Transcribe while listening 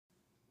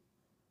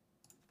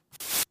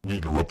We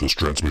interrupt this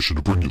transmission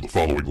to bring you the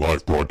following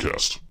live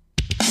broadcast.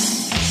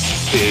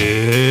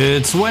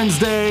 It's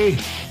Wednesday.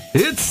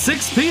 It's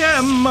 6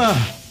 p.m.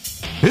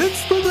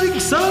 It's the Think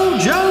So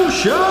Joe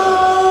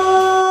Show!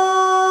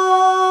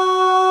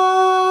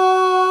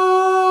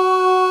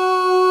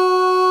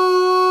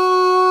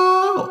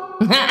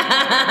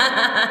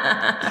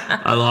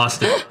 I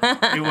lost it.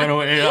 It went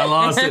away. I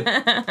lost it.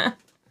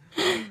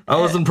 I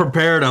wasn't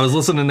prepared. I was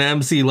listening to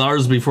MC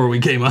Lars before we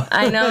came up.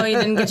 I know, you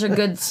didn't get your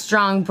good,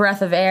 strong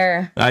breath of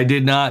air. I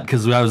did not,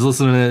 because I was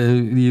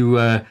listening to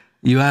you.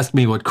 You asked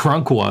me what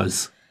crunk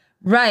was.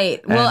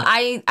 Right. Well,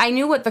 I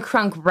knew what the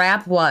crunk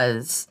rap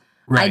was.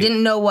 Right. I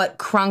didn't know what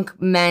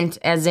crunk meant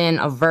as in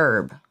a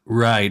verb.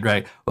 Right.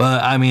 Well,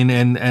 I mean,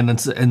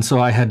 and so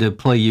I had to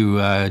play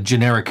you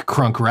generic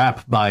crunk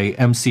rap by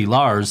MC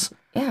Lars.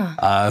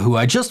 Yeah. Who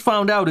I just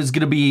found out is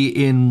going to be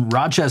in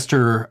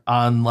Rochester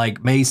on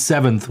like May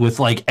 7th with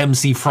like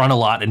MC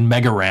Frontalot and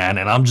Megaran,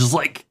 and I'm just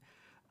like,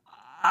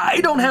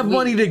 I don't have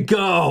money to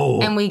go.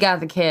 And we got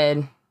the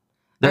kid.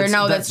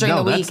 That's during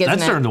the week, isn't it?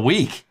 That's during the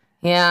week.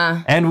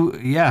 Yeah.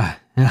 And yeah,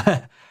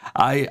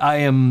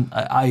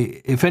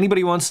 if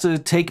anybody wants to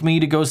take me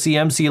to go see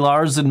MC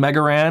Lars and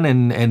Megaran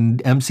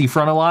and MC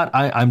Frontalot,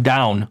 I'm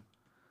down.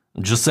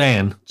 I'm just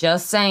saying.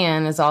 Just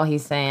saying is all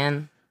he's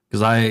saying.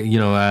 Because MC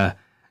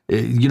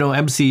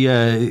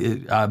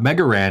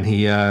Megaran,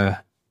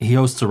 he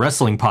hosts a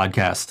wrestling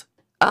podcast.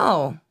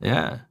 Oh.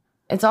 Yeah.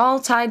 It's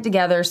all tied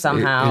together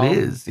somehow. It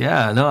is.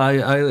 Yeah.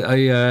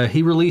 No,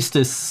 he released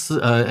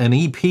an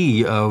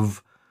EP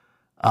of,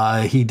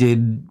 he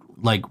did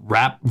like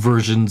rap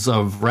versions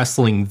of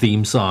wrestling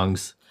theme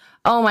songs.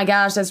 Oh my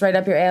gosh, that's right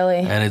up your alley.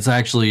 And it's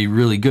actually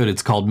really good.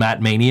 It's called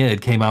Matt Mania.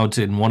 It came out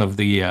in one of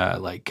the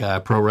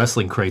pro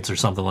wrestling crates or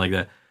something like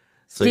that.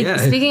 So,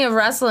 Speaking of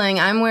wrestling,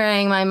 I'm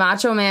wearing my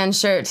Macho Man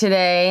shirt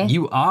today.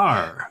 You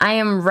are. I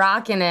am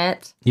rocking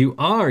it. You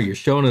are. You're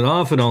showing it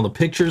off in all the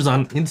pictures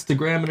on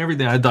Instagram and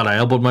everything. I thought I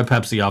elbowed my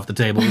Pepsi off the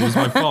table. It was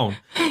my phone.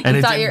 And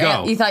it didn't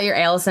go. You thought you're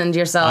Allison'd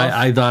yourself.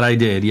 I thought I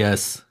did,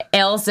 yes.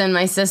 Allison,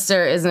 my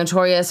sister, is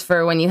notorious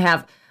for when you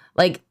have,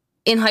 like,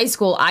 in high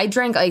school, I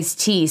drank iced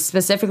tea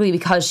specifically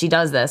because she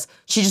does this.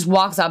 She just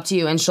walks up to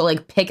you and she'll,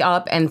 like, pick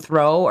up and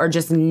throw or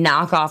just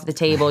knock off the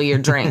table your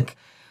drink.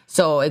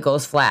 So it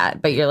goes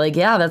flat. But you're like,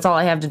 yeah, that's all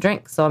I have to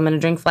drink. So I'm going to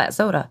drink flat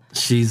soda.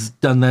 She's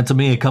done that to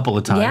me a couple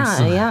of times.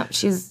 Yeah.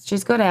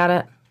 She's good at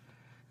it.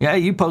 Yeah,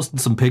 you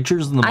posted some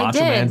pictures in the Macho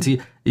Man tea.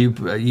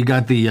 You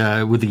got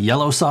the with the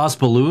yellow sauce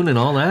balloon and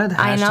all that.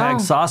 I know.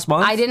 Hashtag sauce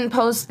month. I didn't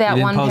post that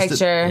one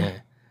picture. Yeah.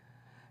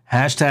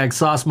 Hashtag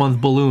sauce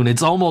month balloon.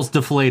 It's almost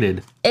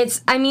deflated.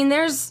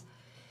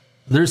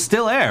 There's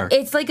still air.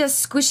 It's like a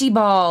squishy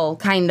ball,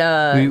 kind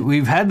of.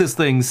 We've had this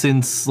thing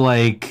since,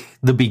 like,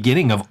 the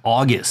beginning of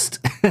August.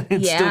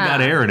 It's still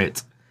got air in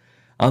it.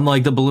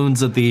 Unlike the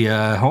balloons at the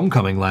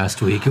homecoming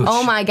last week.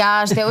 Oh, my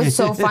gosh. That was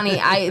so funny.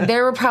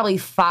 There were probably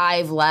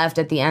 5 left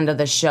at the end of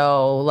the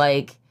show.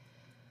 Like,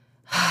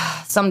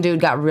 some dude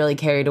got really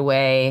carried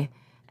away.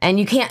 And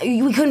we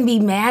couldn't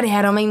be mad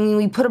at him. I mean,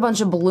 we put a bunch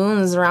of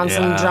balloons around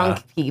some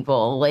drunk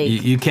people. Like,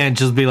 you can't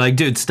just be like,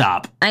 dude,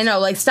 stop. I know.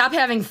 Like, stop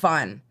having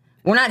fun.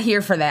 We're not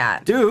here for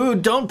that.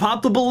 Dude, don't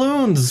pop the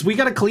balloons. We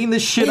got to clean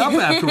this shit up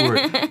afterward.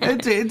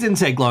 It didn't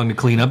take long to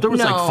clean up. There was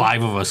like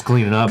 5 of us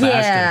cleaning up.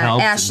 Yeah,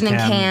 Ashton and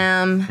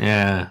Cam.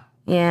 Yeah.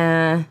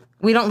 Yeah.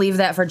 We don't leave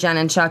that for Jen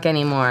and Chuck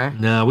anymore.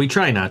 No, we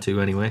try not to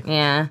anyway.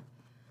 Yeah.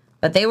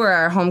 But they were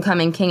our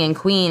homecoming king and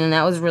queen, and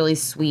that was really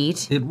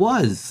sweet. It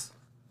was.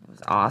 It was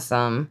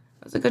awesome.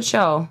 It was a good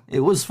show. It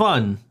was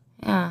fun.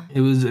 Yeah. It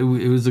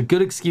was a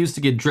good excuse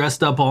to get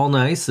dressed up all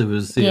nice. It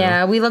was, you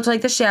know, we looked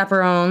like the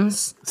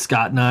chaperones.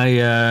 Scott and I,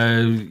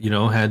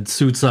 had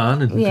suits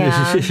on. And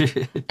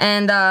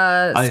and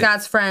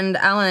Scott's friend,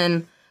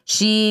 Ellen,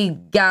 she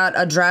got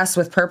a dress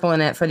with purple in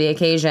it for the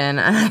occasion.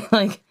 And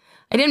I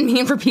didn't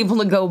mean for people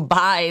to go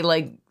buy,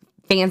 like,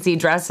 fancy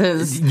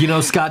dresses. You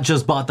know, Scott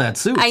just bought that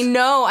suit. I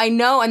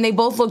know, and they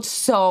both looked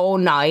so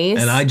nice.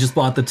 And I just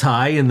bought the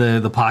tie and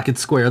the pocket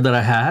square that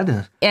I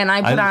had. And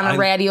I put on a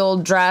ratty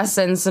old dress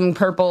and some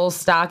purple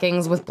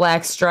stockings with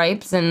black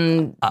stripes,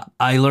 and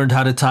I learned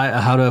how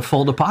to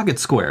fold a pocket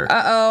square.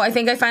 Uh-oh, I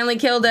think I finally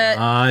killed it.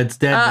 It's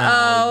dead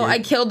now. Uh-oh, I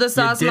killed the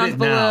sauce month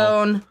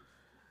balloon.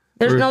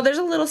 There's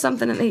a little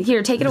something in it.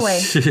 Here, take it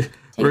away.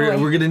 We're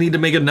going to need to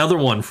make another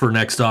one for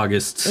next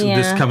August. Yeah.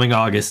 This coming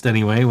August,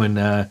 anyway, when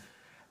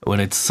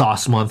it's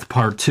Sauce Month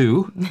Part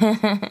 2.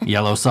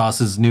 Yellow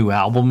Sauce's new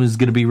album is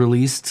going to be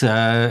released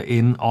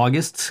in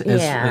August,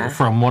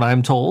 from what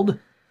I'm told.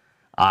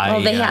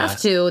 They have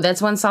to. That's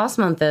when Sauce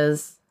Month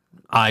is.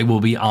 I will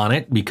be on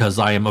it because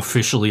I am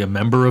officially a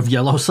member of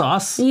Yellow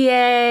Sauce.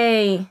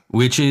 Yay!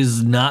 Which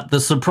is not the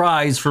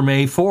surprise for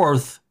May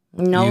 4th.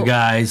 Nope. You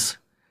guys.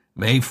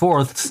 May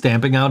 4th,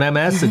 stamping out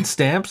MS and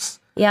stamps.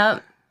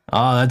 Yep.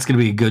 Oh, that's going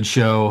to be a good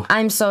show.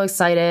 I'm so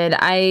excited.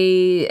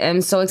 I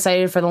am so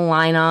excited for the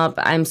lineup.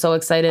 I'm so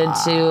excited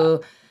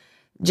to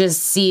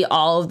just see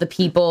all of the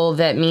people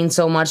that mean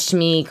so much to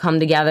me come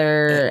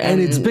together.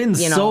 And it's been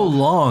so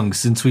long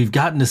since we've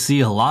gotten to see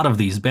a lot of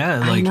these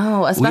bands. I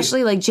know,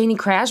 especially like Janie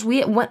Crash.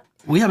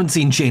 We haven't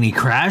seen Janie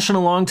Crash in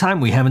a long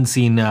time. We haven't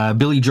seen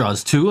Billy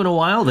Draws 2 in a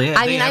while.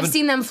 I've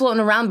seen them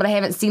floating around, but I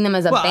haven't seen them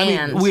as a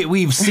band. I mean,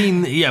 we've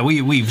seen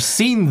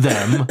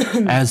them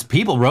as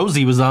people.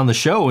 Rosie was on the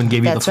show and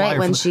gave you the flyer. That's right,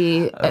 when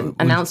she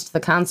announced the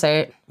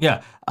concert.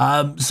 Yeah.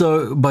 I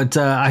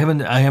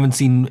haven't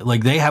seen,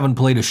 like, they haven't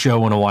played a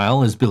show in a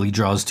while as Billy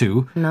Draws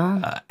 2.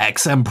 No.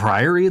 XM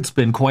Priory, it's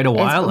been quite a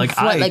while.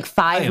 Like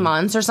 5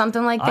 months or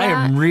something like that? I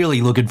am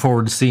really looking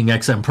forward to seeing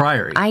XM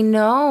Priory. I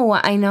know.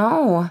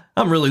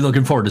 I'm really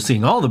looking forward to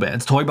seeing all the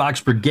bands. Toy Box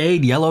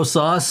Brigade, Yellow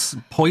Sauce,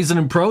 Poison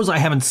and Prose, I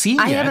haven't seen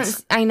yet. I've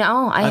seen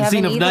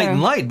either. Of Night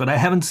and Light, but I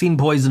haven't seen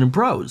Poison and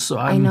Prose. So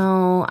I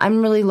know.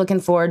 I'm really looking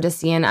forward to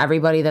seeing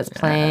everybody that's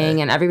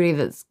playing and everybody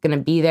that's going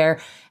to be there.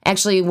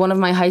 Actually, one of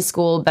my high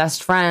school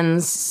best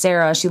friends,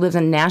 Sarah, she lives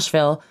in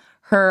Nashville.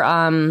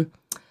 Her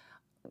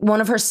one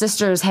of her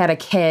sisters had a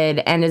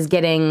kid and is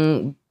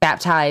getting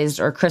baptized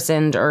or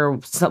christened or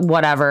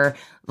whatever,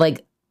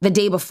 like the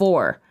day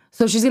before.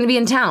 So she's going to be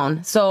in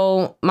town.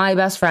 So my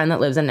best friend that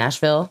lives in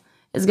Nashville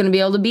is going to be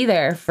able to be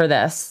there for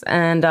this.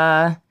 And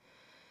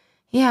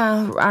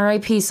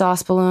R.I.P.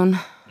 Sauce Balloon.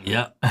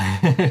 Yeah.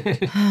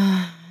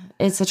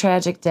 It's a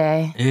tragic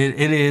day.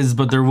 It is,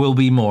 but there will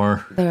be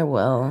more. There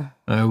will.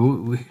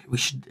 We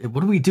should.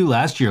 What did we do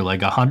last year?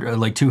 Like 100,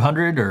 like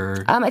 200,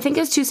 or? I think it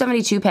was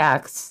 272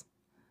 packs.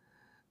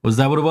 Was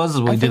that what it was?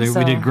 We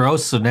did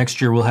gross. So next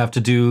year we'll have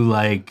to do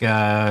like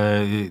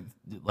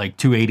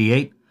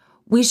 288.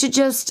 We should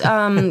just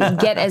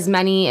get as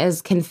many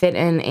as can fit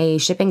in a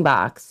shipping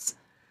box,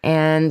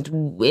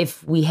 and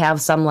if we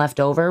have some left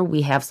over,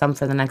 we have some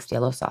for the next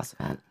Yellow Sauce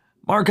event.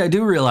 Mark, I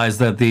do realize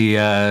that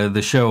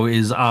the show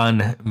is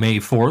on May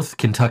 4th,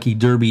 Kentucky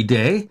Derby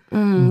Day.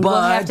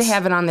 We'll have to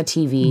have it on the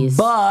TVs.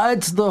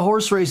 But the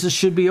horse races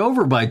should be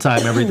over by the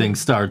time everything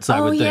starts, I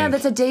would think. Oh, yeah,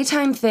 that's a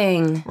daytime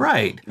thing.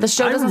 Right. The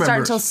show doesn't start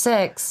until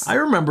 6. I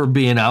remember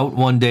being out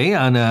one day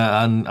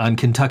on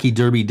Kentucky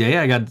Derby Day.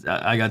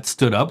 I got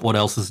stood up. What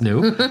else is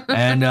new?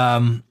 And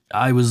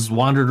I was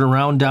wandering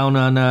around down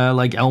on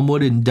like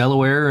Elmwood and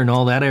Delaware and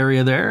all that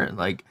area there.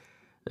 Like,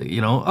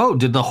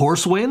 did the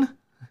horse win?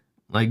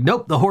 Like,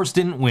 nope, the horse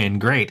didn't win.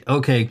 Great.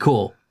 Okay,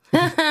 cool. Or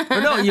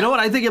no, you know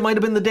what? I think it might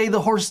have been the day the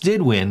horse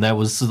did win. That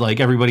was like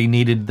everybody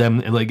needed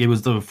them. Like it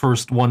was the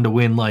first one to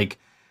win, like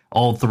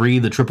all 3,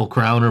 the Triple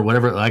Crown or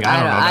whatever. Like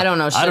I don't know. I don't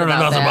know. I don't know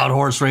nothing about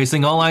horse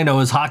racing. All I know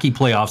is hockey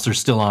playoffs are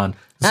still on.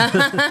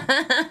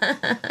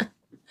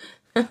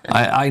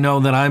 I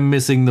know that I'm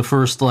missing the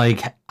first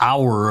like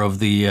hour of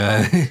the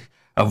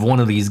of one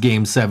of these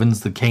Game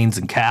 7s, the Canes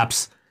and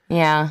Caps.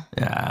 Yeah.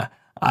 Yeah.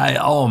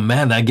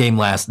 That game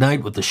last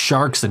night with the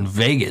Sharks in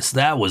Vegas,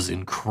 that was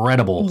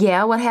incredible.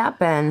 Yeah, what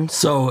happened?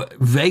 So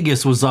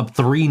Vegas was up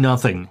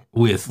 3-0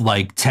 with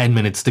like 10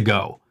 minutes to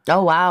go.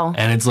 Oh, wow.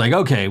 And it's like,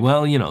 okay,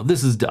 well,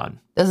 this is done.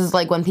 This is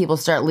like when people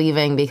start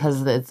leaving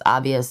because it's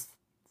obvious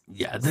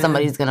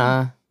somebody's going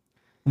to...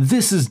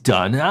 This is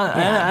done.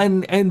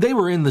 And they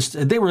were in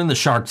the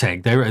Shark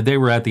Tank. They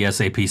were at the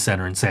SAP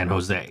Center in San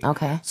Jose.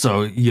 Okay.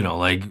 So,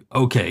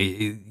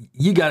 okay,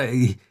 you got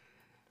to...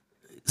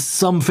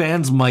 Some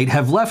fans might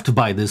have left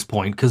by this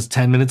point because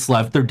 10 minutes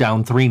left, they're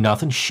down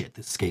 3-0. Shit,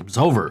 this game's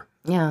over.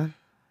 Yeah.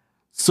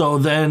 So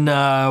then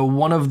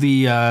one of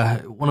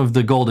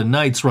the Golden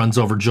Knights runs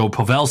over Joe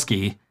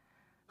Pavelski,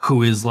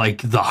 who is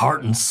like the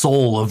heart and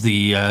soul of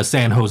the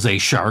San Jose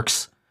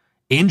Sharks,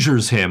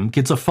 injures him,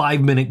 gets a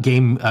 5-minute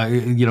game,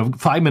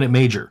 5-minute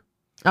major.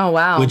 Oh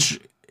wow! Which,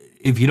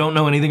 if you don't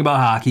know anything about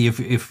hockey,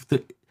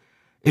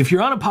 if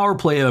you're on a power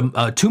play, a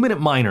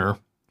 2-minute minor.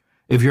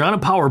 If you're on a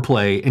power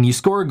play and you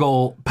score a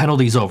goal,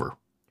 penalty's over.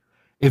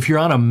 If you're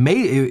on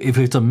if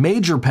it's a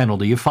major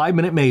penalty, a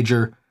 5-minute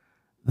major,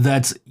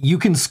 you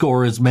can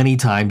score as many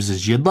times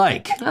as you'd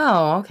like.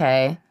 Oh,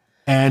 okay.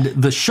 And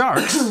the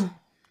Sharks,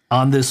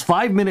 on this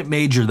 5-minute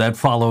major that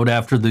followed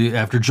after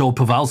Joel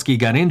Pavelski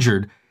got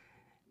injured,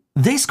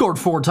 they scored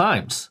 4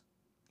 times.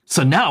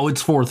 So now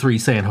it's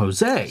 4-3 San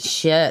Jose.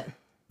 Shit.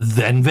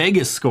 Then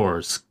Vegas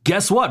scores.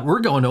 Guess what?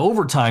 We're going to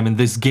overtime in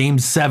this Game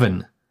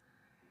 7.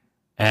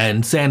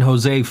 And San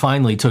Jose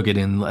finally took it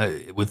in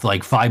with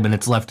like 5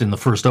 minutes left in the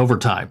first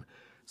overtime.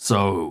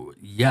 So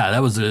yeah,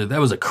 that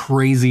was a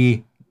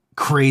crazy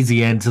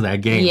end to that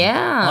game.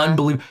 Yeah,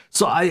 unbelievable.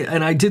 So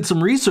I did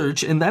some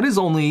research, and that is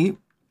only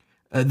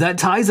that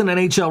ties an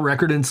NHL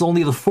record, and it's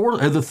only the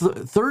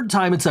third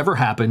time it's ever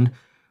happened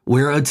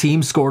where a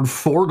team scored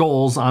 4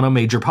 goals on a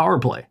major power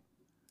play.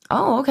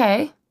 Oh,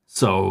 okay.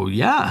 So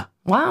yeah.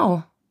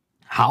 Wow.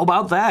 How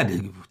about that?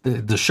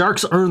 The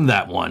Sharks earned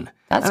that one.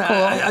 That's cool.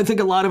 I think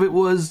a lot of it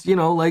was,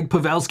 like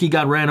Pavelski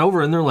got ran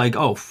over and they're like,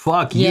 oh,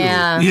 fuck you.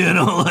 Yeah.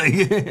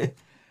 Like,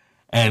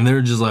 and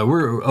they're just like,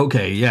 we're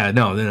okay. Yeah,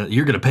 no,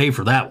 you're going to pay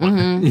for that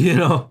one,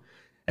 Mm-hmm.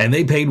 and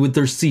they paid with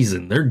their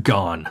season. They're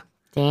gone.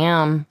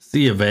 Damn.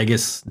 See ya,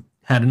 Vegas.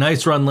 Had a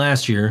nice run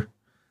last year.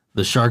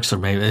 The Sharks are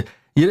maybe.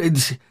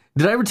 Did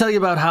I ever tell you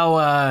about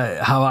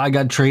how I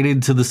got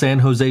traded to the San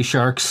Jose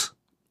Sharks?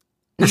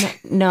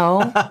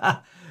 No.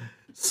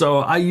 So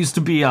I used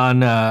to be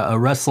on a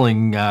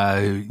wrestling,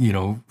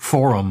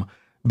 forum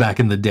back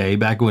in the day,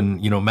 back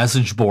when,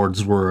 message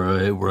boards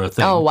were a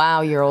thing. Oh,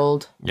 wow, you're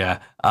old. Yeah.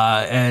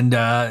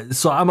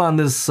 So I'm on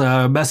this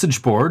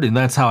message board, and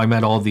that's how I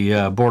met all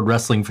the board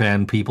wrestling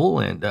fan people.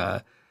 And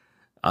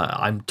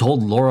I'm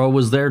told Laura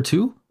was there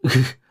too.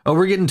 Oh,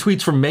 we're getting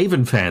tweets from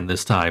Maven Fan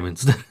this time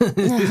instead.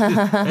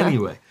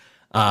 Anyway.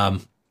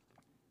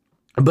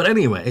 But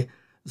anyway,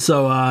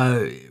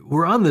 so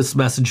we're on this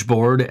message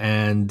board,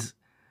 and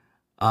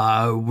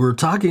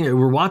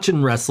we're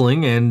watching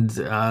wrestling, and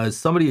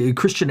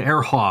Christian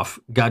Ehrhoff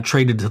got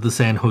traded to the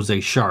San Jose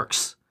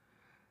Sharks.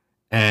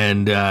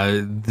 And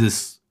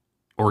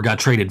got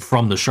traded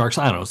from the Sharks.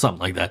 I don't know,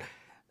 something like that.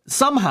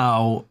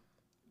 Somehow,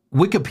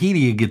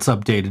 Wikipedia gets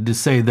updated to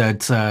say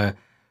that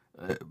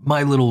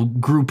my little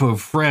group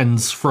of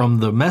friends from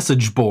the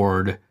message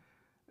board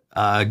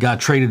got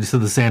traded to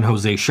the San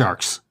Jose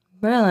Sharks.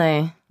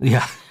 Really?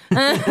 Yeah.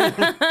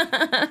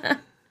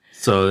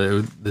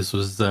 So this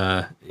was,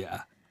 yeah.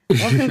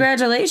 Well,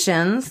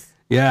 congratulations.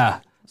 Yeah.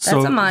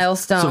 That's a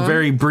milestone. So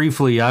very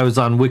briefly, I was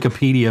on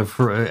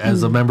Wikipedia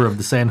as a member of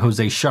the San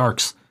Jose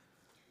Sharks.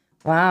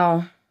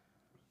 Wow.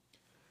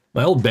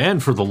 My old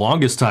band for the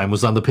longest time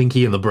was on the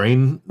Pinky and the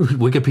Brain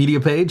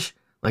Wikipedia page.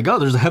 Like, oh,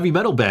 there's a heavy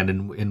metal band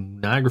in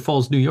Niagara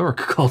Falls, New York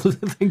called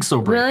Think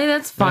So Brain. Really?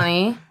 That's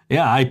funny.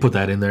 Yeah, I put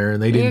that in there,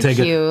 and they didn't take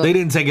cute. it. They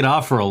didn't take it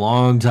off for a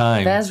long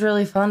time. That's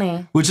really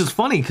funny. Which is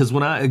funny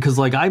because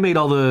I made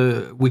all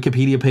the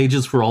Wikipedia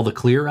pages for all the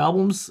Clear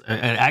albums,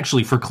 and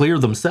actually for Clear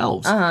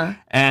themselves.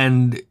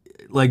 And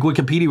like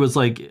Wikipedia was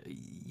like,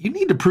 you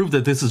need to prove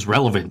that this is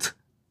relevant.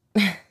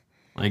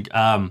 Like,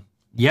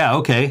 yeah,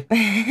 okay,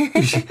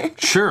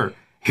 sure.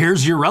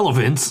 Here's your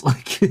relevance.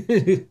 Like,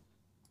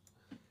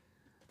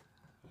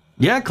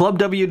 yeah, Club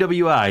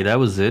WWI. That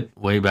was it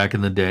way back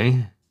in the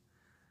day.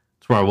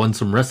 That's where I won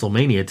some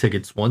WrestleMania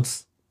tickets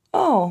once.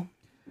 Oh.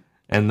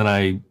 And then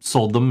I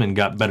sold them and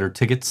got better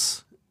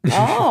tickets.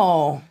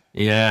 Oh.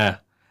 Yeah.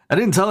 I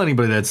didn't tell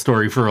anybody that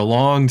story for a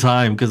long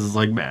time because it's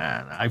like,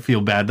 man, I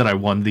feel bad that I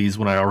won these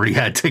when I already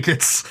had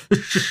tickets.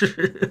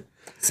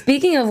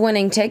 Speaking of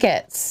winning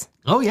tickets.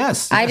 Oh,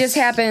 yes. I just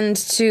happened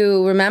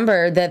to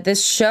remember that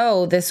this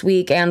show this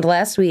week and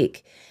last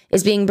week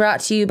is being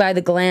brought to you by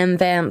the Glam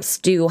Vamps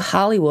Do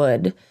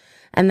Hollywood.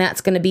 And that's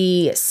going to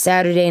be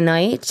Saturday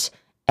night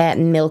at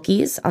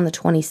Milky's on the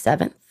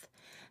 27th.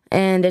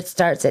 And it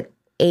starts at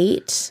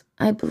 8,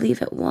 I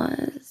believe it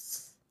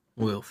was.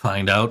 We'll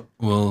find out.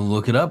 We'll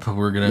look it up.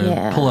 We're going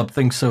to pull up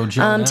Think So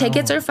Joe now.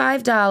 Tickets are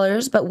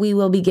 $5, but we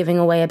will be giving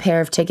away a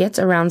pair of tickets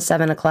around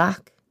 7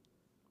 o'clock.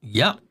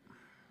 Yep.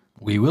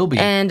 We will be.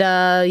 And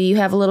you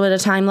have a little bit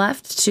of time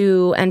left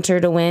to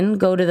enter to win.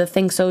 Go to the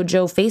Think So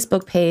Joe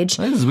Facebook page.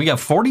 We got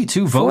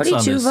 42 votes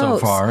on this so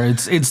far.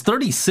 It's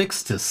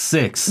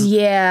 36-6.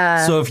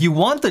 Yeah. So if you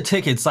want the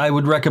tickets, I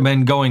would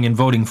recommend going and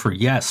voting for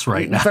yes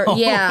right now.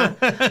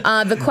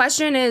 The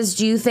question is,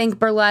 do you think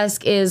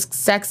burlesque is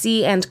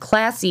sexy and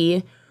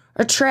classy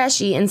or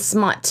trashy and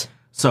smut?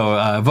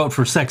 So vote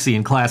for sexy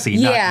and classy,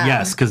 not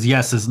yes, because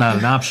yes is not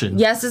an option.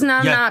 Yes is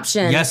not an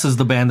option. Yes is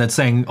the band that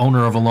sang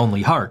Owner of a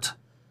Lonely Heart.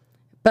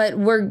 But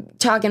we're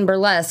talking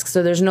burlesque,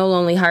 so there's no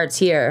lonely hearts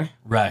here.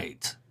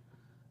 Right.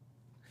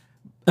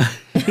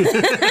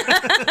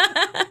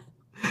 I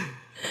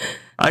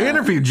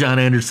interviewed John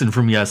Anderson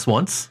from Yes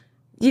once.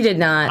 You did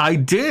not. I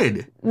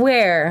did.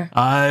 Where?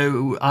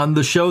 On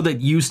the show that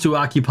used to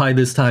occupy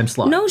this time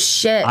slot. No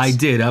shit. I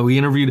did. We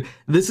interviewed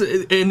this,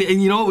 and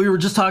you know what we were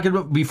just talking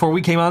about before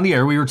we came on the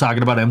air. We were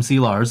talking about MC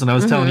Lars, and I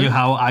was telling you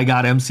how I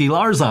got MC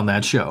Lars on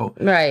that show.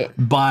 Right.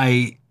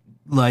 By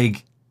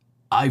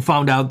I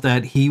found out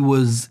that he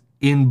was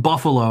in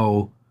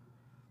Buffalo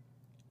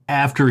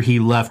after he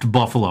left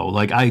Buffalo.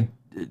 Like, I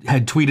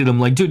had tweeted him,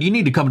 like, dude, you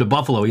need to come to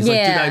Buffalo. He's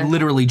like, dude, I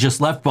literally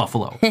just left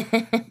Buffalo.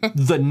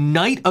 The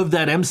night of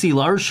that MC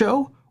Lars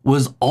show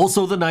was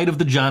also the night of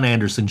the John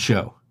Anderson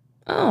show.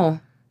 Oh.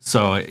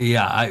 So,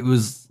 yeah, it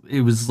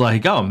was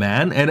like, oh,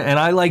 man. And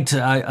I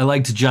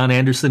liked John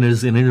Anderson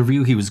as an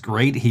interview. He was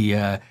great.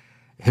 Him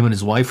and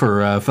his wife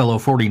are fellow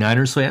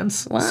 49ers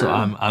fans. Wow. So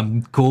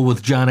I'm cool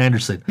with John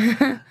Anderson.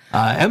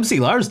 MC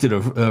Lars did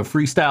a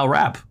freestyle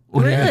rap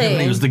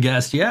when he was the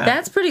guest. Yeah,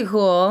 that's pretty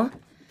cool.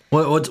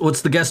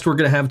 What's the guest we're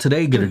gonna have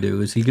today gonna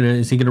do? Is he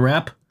gonna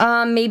rap?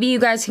 Maybe you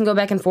guys can go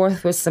back and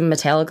forth with some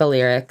Metallica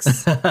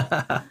lyrics.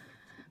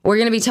 We're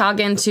gonna be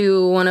talking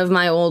to one of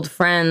my old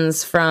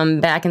friends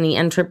from back in the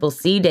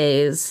NCCC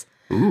days.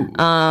 Ooh.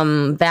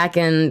 Back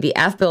in the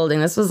F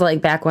building. This was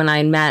like back when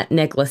I met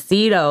Nick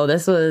Lacido.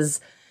 This was,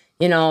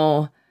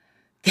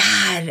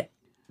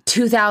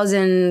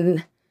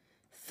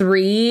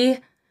 2003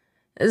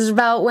 is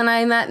about when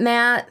I met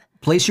Matt.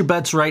 Place your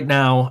bets right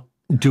now.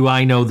 Do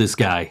I know this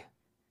guy?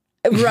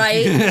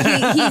 Right.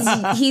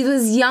 He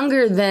was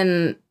younger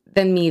than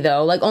me,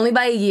 though, like only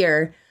by a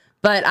year.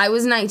 But I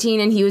was 19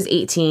 and he was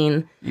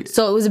 18.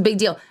 So it was a big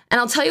deal.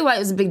 And I'll tell you why it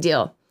was a big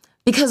deal.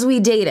 Because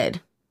we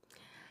dated.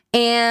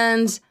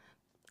 And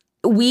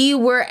we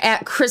were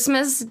at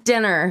Christmas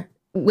dinner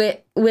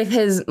with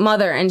his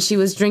mother, and she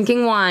was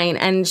drinking wine,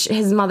 and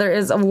his mother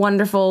is a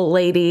wonderful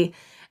lady,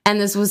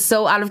 and this was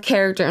so out of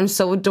character and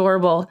so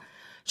adorable.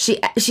 she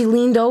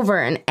leaned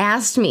over and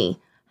asked me,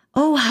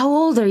 "Oh, how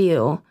old are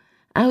you?"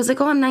 I was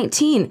like, "Oh, I'm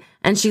 19."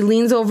 And she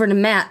leans over to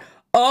Matt,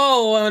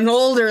 "Oh, an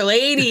older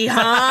lady,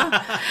 huh?"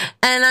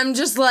 And I'm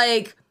just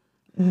like,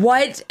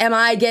 what am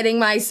I getting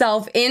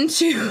myself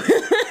into?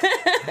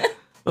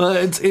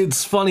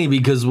 It's funny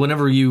because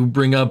whenever you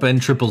bring up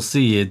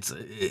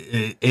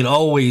NCCC, it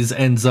always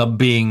ends up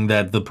being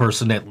that the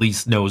person at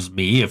least knows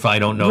me if I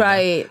don't know them.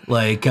 Right.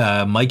 Like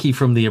Mikey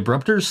from the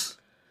Abrupters.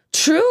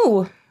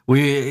 True.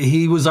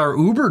 He was our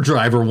Uber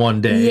driver one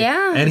day.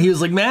 Yeah. And he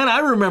was like, "Man, I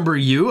remember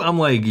you." I'm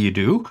like, "You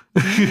do?"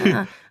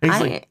 Yeah.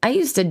 I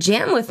used to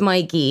jam with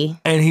Mikey.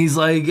 And he's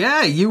like,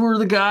 "Yeah, you were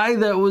the guy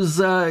that was,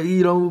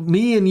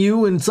 me and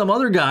you and some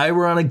other guy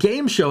were on a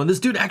game show. And this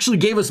dude actually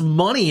gave us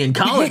money in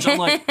college." I'm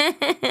like,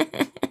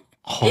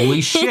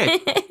 holy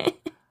shit.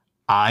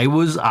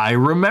 I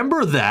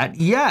remember that.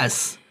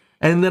 Yes.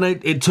 And then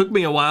it took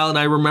me a while and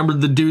I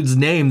remembered the dude's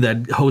name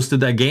that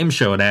hosted that game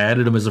show and I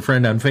added him as a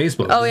friend on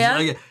Facebook. Oh,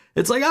 yeah?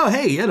 It's like, oh,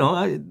 hey,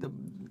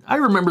 I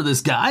remember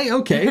this guy.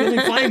 Okay. Let me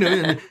find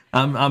him.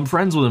 And I'm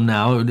friends with him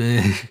now.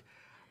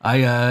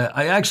 I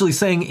actually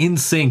sang In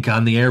Sync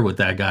on the air with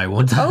that guy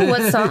one time. Oh,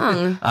 what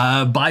song?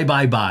 Bye,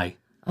 Bye, Bye.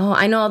 Oh,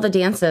 I know all the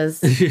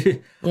dances.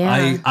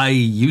 Yeah. I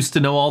used to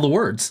know all the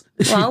words.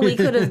 Well, we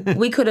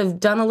could have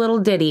done a little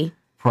ditty.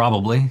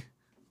 Probably.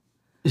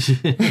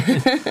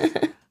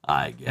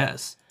 I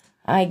guess.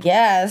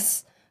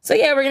 So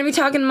yeah, we're gonna be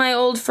talking to my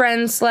old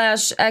friend /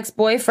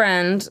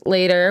 ex-boyfriend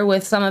later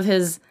with some of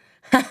his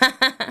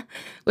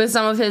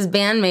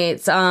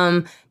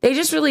bandmates. They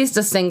just released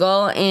a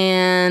single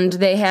and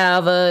they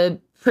have a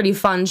pretty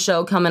fun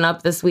show coming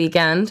up this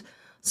weekend.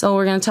 So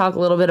we're gonna talk a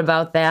little bit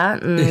about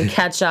that and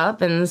catch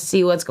up and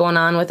see what's going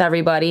on with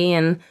everybody.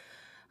 And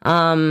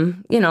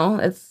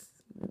it's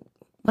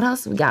what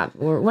else we got?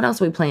 What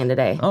else are we playing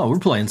today? Oh, we're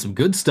playing some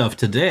good stuff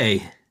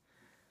today.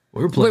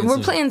 We're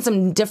playing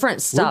some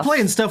different stuff. We're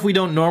playing stuff we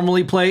don't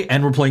normally play,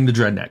 and we're playing the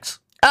Dreadnecks.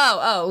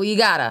 Oh, you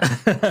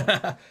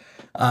gotta.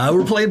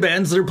 We're playing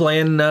bands that are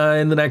playing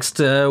in the next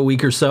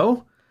week or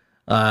so.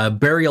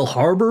 Burial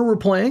Harbor we're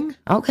playing.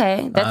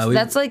 Okay,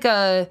 that's like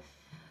a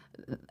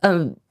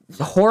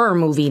horror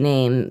movie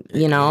name,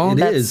 It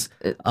is.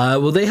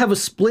 Well, they have a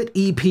split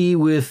EP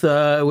with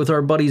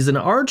our buddies in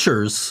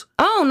Archers.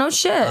 Oh, no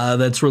shit.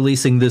 That's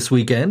releasing this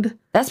weekend.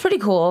 That's pretty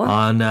cool.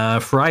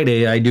 On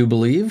Friday, I do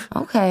believe.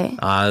 Okay.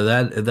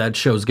 That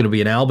show's going to be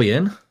in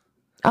Albion.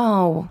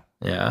 Oh.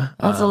 Yeah.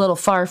 That's a little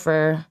far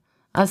for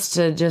us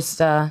to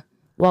just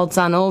waltz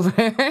on over.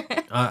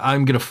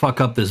 I'm going to fuck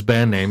up this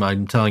band name,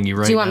 I'm telling you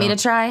right now. Do you want me to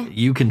try?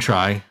 You can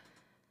try.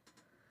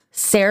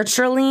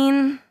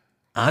 Sertraline?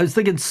 I was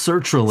thinking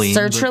Sertraline.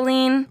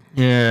 Sertraline?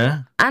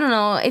 Yeah. I don't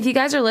know. If you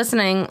guys are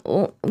listening,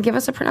 give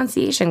us a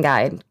pronunciation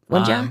guide,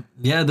 would you?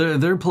 Yeah,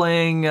 they're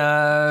playing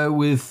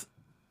with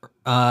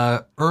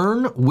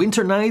Urn,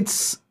 Winter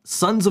Nights,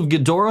 Sons of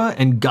Ghidorah,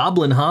 and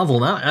Goblin Hovel.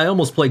 Now, I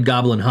almost played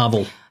Goblin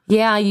Hovel.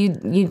 Yeah,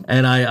 you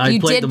and I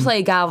played them,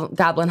 play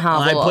Goblin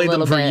Hovel. I played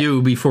them for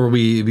you before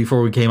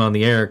we came on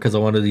the air because I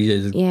wanted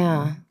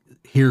to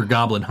hear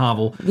Goblin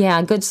Hovel.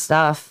 Yeah, good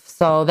stuff.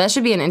 So that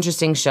should be an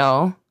interesting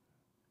show.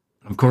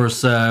 Of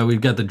course, we've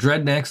got the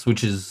Dreadnecks,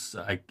 which is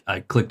I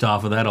clicked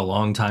off of that a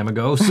long time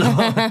ago. So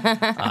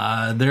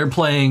they're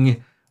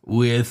playing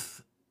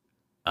with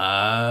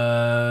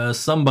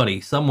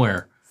somebody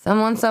somewhere.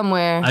 Someone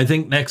somewhere. I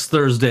think next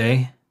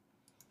Thursday.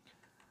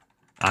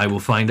 I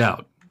will find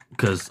out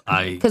because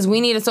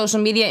we need a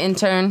social media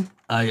intern.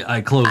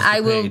 I closed the page. I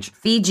will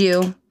feed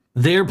you.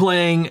 They're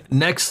playing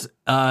next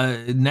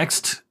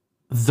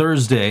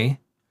Thursday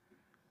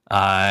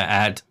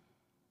at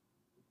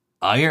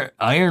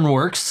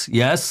Ironworks,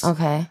 yes.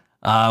 Okay.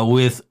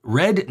 With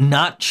Red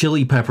Hot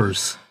Chili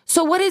Peppers.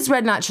 So what is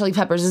Red Hot Chili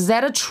Peppers? Is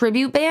that a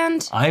tribute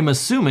band? I'm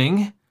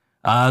assuming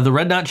the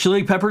Red Hot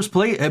Chili Peppers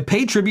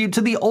pay tribute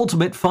to the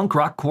ultimate funk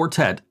rock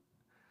quartet.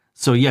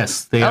 So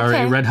yes, they are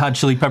a Red Hot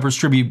Chili Peppers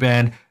tribute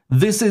band.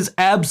 This is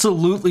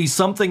absolutely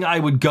something I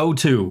would go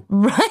to.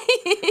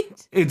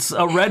 Right. It's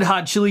a Red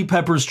Hot Chili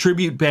Peppers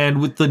tribute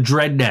band with the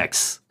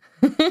Dreadnecks.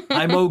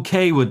 I'm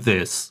okay with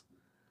this.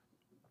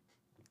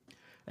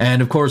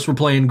 And of course, we're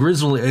playing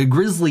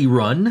Grizzly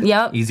Run.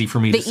 Yep. Easy for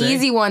me to say. The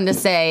easy one to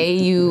say.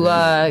 You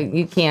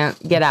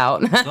can't get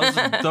out.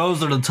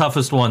 those are the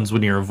toughest ones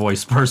when you're a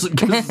voice person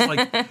because it's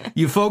like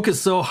you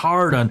focus so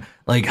hard on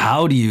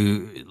how do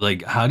you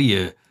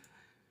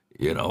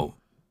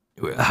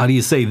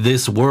say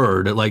this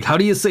word? Like how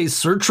do you say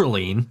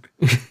sertraline?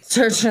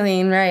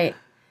 Sertraline, right?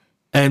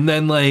 And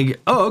then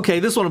oh, okay,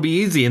 this one will be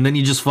easy, and then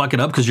you just fuck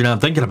it up because you're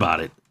not thinking about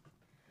it,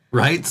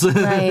 right?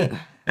 Right.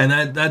 And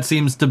that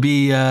seems to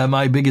be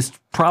my biggest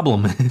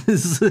problem.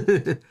 Is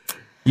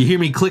you hear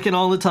me clicking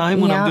all the time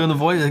when I'm doing the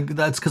voice?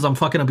 That's because I'm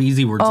fucking up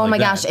easy words. Oh my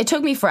gosh, it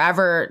took me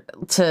forever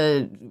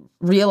to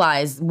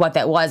realize what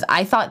that was.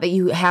 I thought that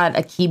you had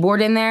a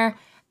keyboard in there,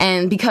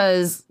 and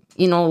because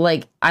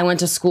I went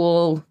to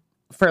school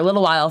for a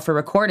little while for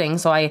recording,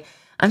 so I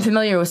I'm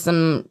familiar with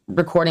some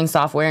recording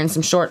software and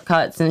some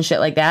shortcuts and shit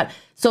like that.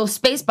 So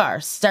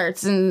spacebar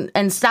starts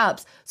and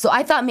stops. So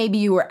I thought maybe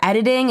you were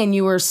editing and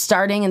you were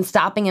starting and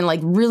stopping and like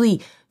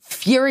really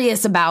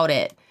furious about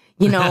it,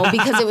 you know,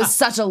 because it was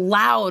such a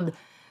loud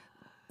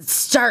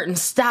start and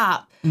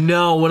stop.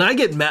 No, when I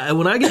get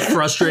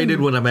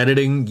frustrated when I'm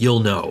editing, you'll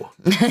know.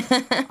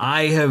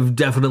 I have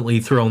definitely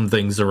thrown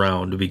things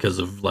around because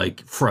of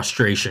like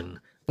frustration.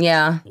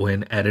 Yeah.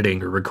 When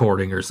editing or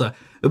recording or so,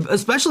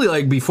 especially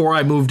like before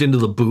I moved into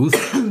the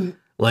booth,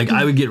 like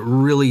I would get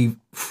really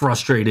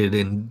frustrated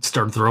and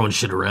start throwing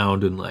shit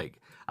around, and like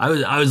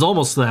I was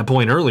almost to that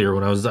point earlier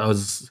when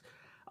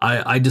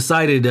I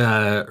decided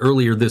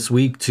earlier this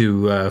week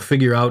to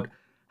figure out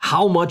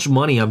how much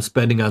money I'm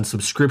spending on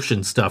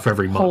subscription stuff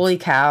every month. Holy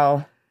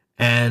cow.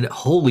 And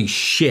holy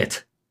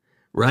shit,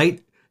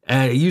 right?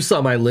 You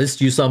saw my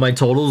list. You saw my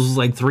totals. It was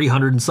like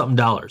 $300 and something.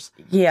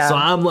 Yeah. So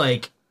I'm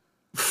like,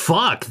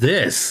 fuck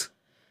this.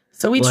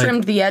 So we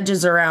trimmed the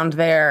edges around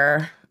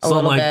there a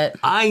little bit.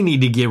 I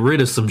need to get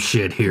rid of some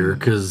shit here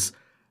because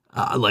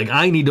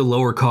I need to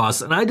lower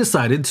costs. And I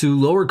decided to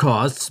lower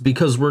costs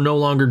because we're no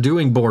longer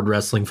doing Board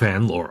Wrestling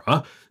Fan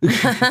Laura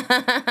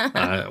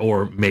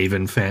or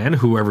Maven Fan,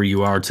 whoever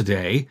you are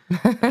today.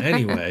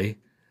 Anyway.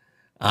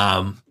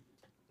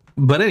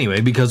 But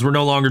anyway, because we're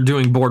no longer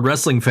doing Board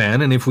Wrestling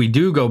Fan, and if we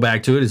do go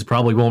back to it, it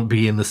probably won't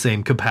be in the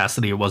same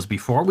capacity it was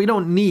before. We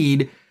don't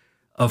need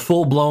a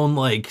full-blown,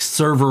 like,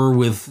 server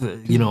with,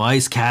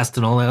 IceCast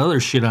and all that other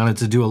shit on it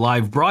to do a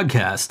live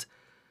broadcast.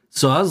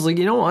 So I was like,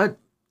 you know what?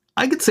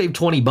 I could save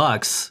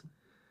 $20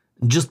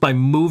 just by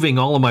moving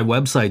all of my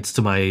websites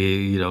to my,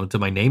 to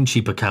my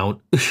Namecheap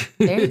account.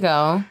 There you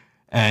go.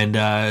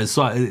 And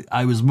so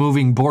I was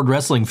moving Board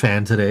Wrestling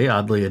Fan today,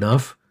 oddly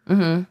enough.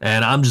 Mm-hmm.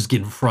 And I'm just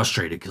getting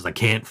frustrated because I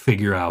can't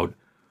figure out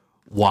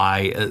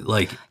why,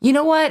 You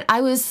know what?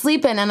 I was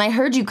sleeping and I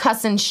heard you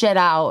cussing shit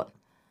out.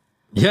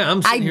 Yeah,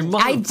 I'm sitting here,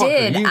 motherfucker. I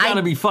did. You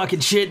gotta be fucking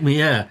shitting me,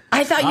 yeah.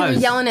 I thought you were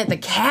yelling at the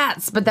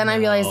cats, but then I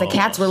realized the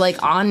cats were,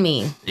 on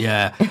me.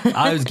 Yeah,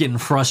 I was getting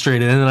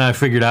frustrated, and then I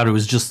figured out it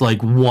was just,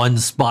 one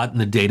spot in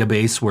the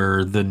database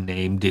where the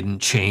name didn't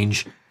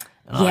change.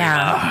 And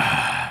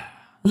yeah.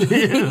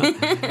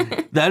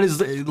 That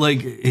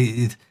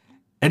is,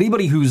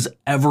 anybody who's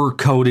ever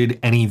coded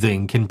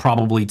anything can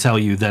probably tell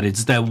you that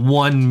it's that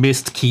one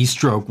missed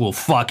keystroke will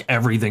fuck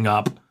everything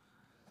up.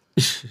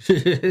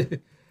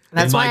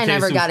 That's why I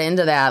never got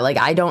into that.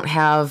 I don't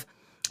have,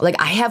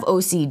 I have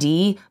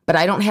OCD, but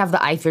I don't have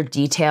the eye for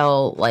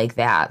detail like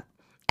that.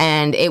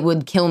 And it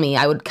would kill me.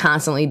 I would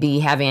constantly be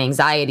having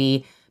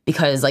anxiety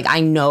because, I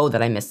know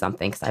that I missed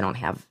something because I don't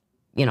have,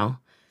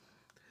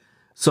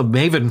 So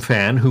Maven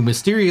Fan, who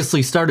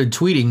mysteriously started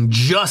tweeting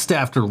just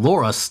after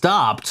Laura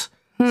stopped,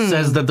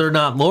 says that they're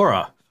not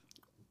Laura.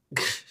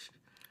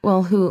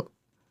 Well, who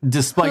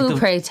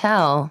pray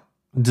tell?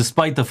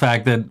 Despite the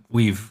fact that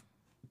we've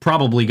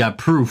probably got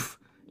proof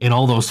in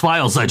all those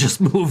files I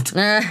just moved.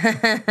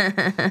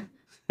 Yeah,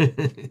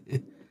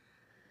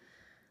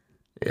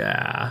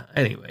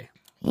 anyway.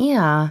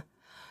 Yeah.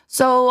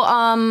 So,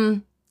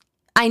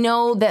 I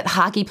know that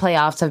hockey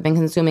playoffs have been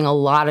consuming a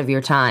lot of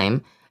your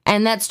time,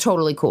 and that's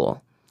totally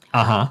cool.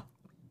 Uh-huh.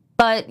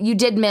 But you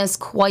did miss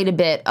quite a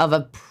bit of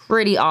a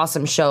pretty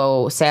awesome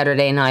show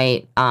Saturday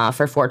night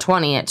for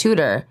 420 at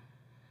Tudor.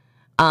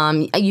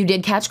 You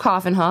did catch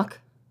Coffin Hook.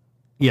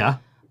 Yeah.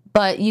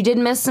 But you did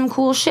miss some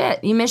cool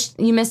shit. You missed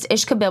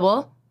Ishka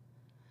Bibble.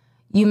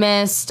 You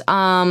missed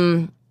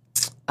 1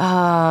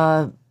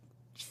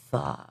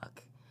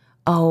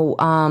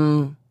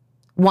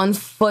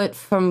 Foot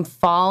from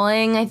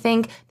Falling, I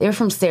think. They were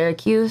from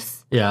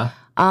Syracuse. Yeah.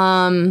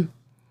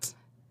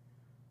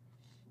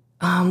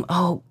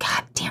 Oh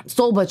god damn,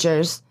 Soul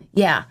Butchers.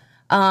 Yeah.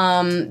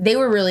 They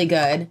were really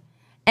good.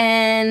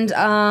 And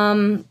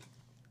I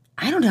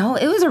don't know,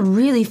 it was a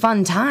really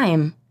fun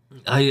time.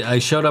 I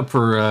showed up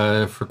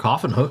for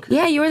Coffin Hook.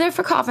 Yeah, you were there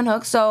for Coffin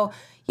Hook, so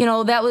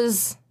that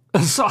was.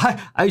 So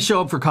I show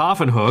up for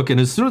Coffin Hook,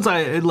 and as soon as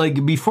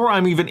before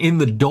I'm even in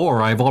the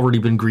door, I've already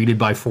been greeted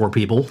by 4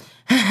 people.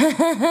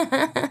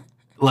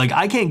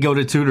 I can't go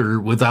to Tudor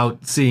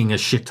without seeing a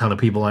shit ton of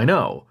people I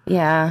know.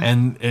 Yeah.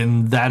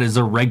 And that is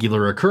a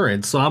regular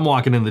occurrence. So I'm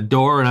walking in the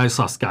door, and I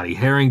saw Scotty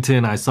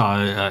Harrington. I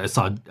saw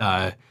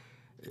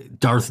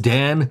Darth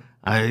Dan.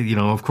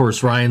 Of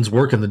course, Ryan's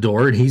working the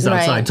door, and he's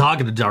outside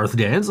talking to Darth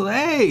Dan. So,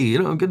 hey,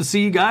 good to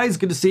see you guys.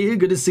 Good to see you.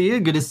 Good to see you.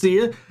 Good to see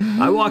you.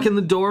 Mm-hmm. I walk in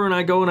the door, and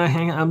I go and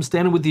I'm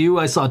standing with you.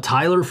 I saw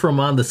Tyler from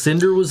On the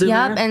Cinder was in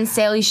there. Yep, and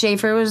Sally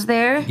Schaefer was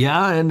there.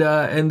 Yeah,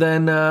 and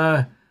then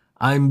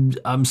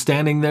I'm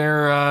standing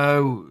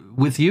there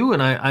with you,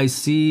 and I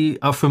see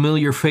a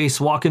familiar face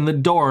walk in the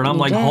door, and I'm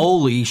like,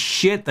 holy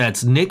shit,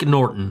 that's Nick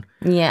Norton.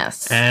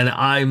 Yes. And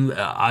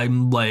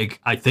I'm like,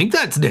 I think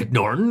that's Nick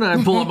Norton.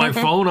 And I pull up my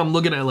phone, I'm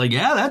looking at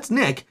yeah, that's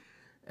Nick.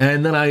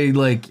 And then I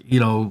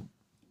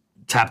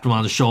tapped him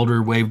on the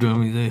shoulder, waved to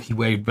him, he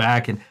waved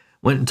back, and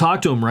went and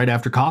talked to him right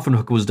after Coffin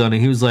Hook was done,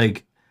 and he was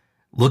like,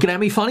 looking at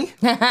me funny.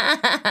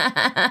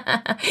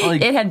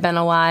 It had been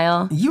a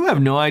while. You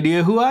have no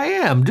idea who I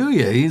am, do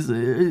you? He's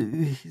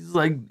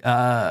like,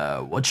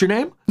 what's your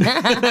name?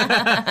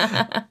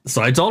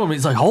 So I told him,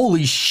 he's like,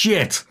 holy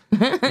shit.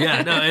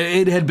 Yeah, no,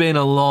 it had been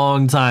a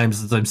long time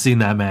since I've seen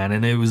that man,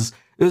 and it was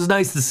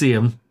nice to see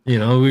him. You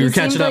know, we were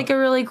catching up. Seems like a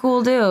really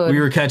cool dude. We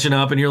were catching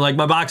up, and you're like,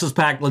 my box is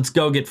packed. Let's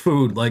go get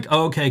food. Like,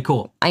 oh, okay,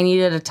 cool. I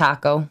needed a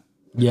taco.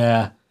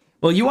 Yeah.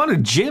 Well, you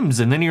wanted Jim's,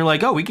 and then you're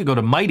like, oh, we could go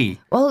to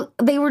Mighty. Well,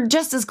 they were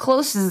just as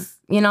close as,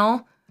 you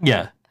know?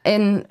 Yeah.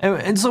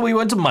 And so we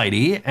went to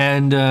Mighty,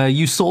 and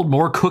you sold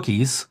more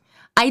cookies.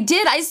 I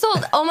did. I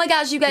sold, oh my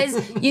gosh, you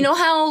guys, you know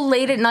how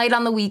late at night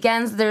on the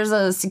weekends there's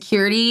a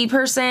security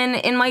person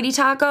in Mighty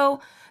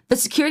Taco? The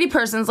security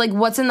person's like,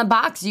 what's in the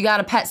box? You got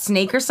a pet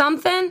snake or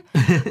something?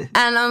 And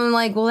I'm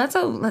like, well, that's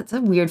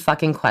a weird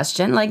fucking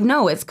question. Like,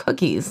 no, it's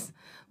cookies.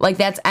 Like,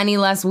 that's any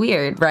less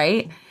weird,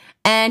 right?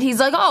 And he's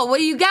like, oh, what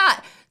do you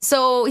got?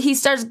 So he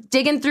starts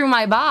digging through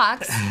my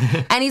box,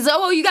 and he's like,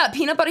 oh, you got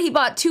peanut butter? He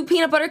bought 2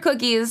 peanut butter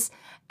cookies,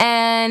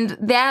 and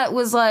that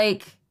was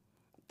like,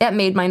 that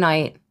made my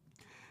night.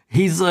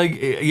 He's like,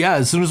 yeah,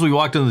 as soon as we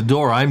walked in the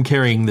door, I'm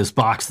carrying this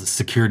box. The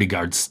security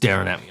guard's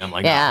staring at me. I'm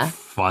like, yeah. Oh,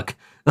 fuck.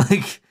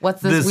 Like,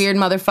 what's this weird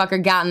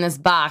motherfucker got in this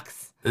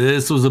box?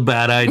 This was a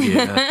bad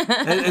idea.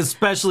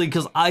 Especially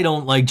because I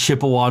don't like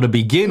Chippewa to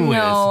begin with.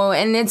 No,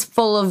 and it's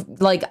full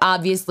of, like,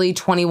 obviously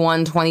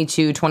 21,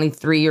 22,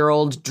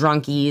 23-year-old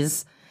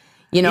drunkies,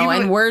 you know,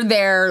 and we're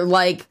there,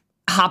 like,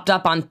 hopped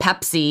up on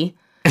Pepsi.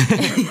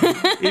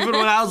 Even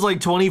when I was, like,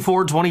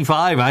 24,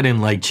 25, I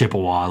didn't like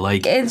Chippewa.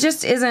 Like, it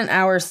just isn't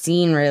our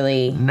scene,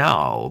 really.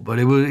 No, but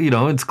it was, you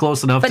know, it's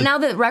close enough. But now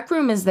that Rec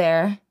Room is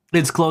there.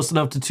 It's close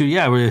enough to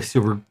yeah.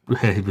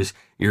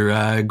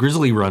 Your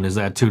Grizzly Run is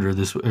at Tudor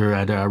this or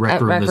at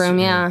Rec Room. Rec Room,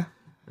 yeah.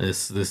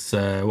 This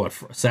what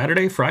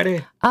Saturday,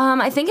 Friday?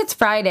 I think it's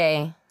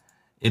Friday.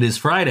 It is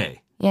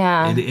Friday.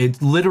 Yeah.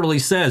 It literally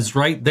says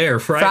right there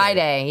Friday.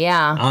 Friday,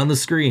 yeah. On the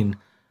screen.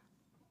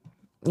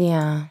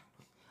 Yeah.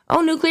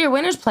 Oh, Nuclear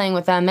Winter's playing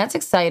with them. That's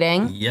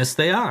exciting. Yes,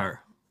 they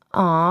are.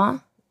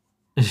 Aw.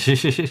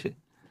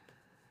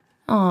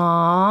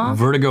 Aww.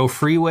 Vertigo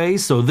Freeway.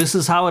 So this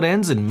is how it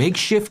ends, and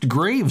Makeshift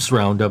Graves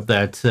round up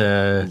that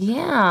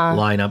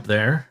lineup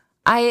there.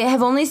 I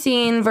have only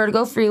seen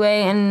Vertigo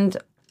Freeway, and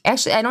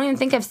actually I don't even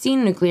think I've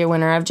seen Nuclear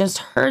Winter. I've just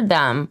heard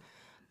them.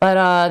 But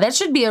that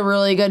should be a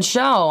really good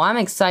show. I'm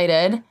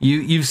excited.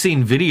 You've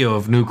seen video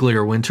of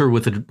Nuclear Winter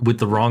with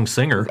the wrong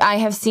singer. I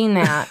have seen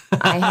that.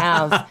 I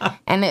have.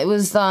 And it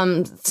was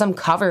some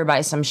cover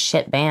by some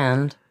shit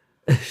band.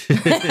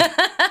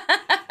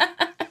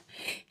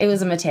 It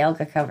was a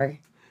Metallica cover.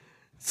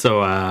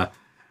 So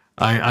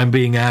I'm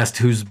being asked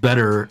who's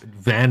better,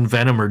 Van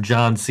Venom or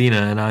John Cena,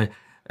 and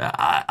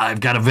I've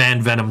got a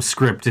Van Venom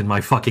script in my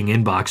fucking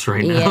inbox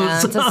right now. Yeah,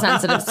 so. It's a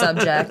sensitive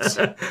subject.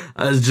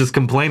 I was just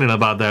complaining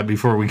about that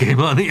before we came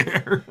on the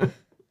air.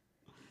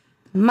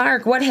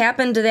 Mark, what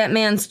happened to that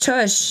man's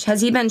tush? Has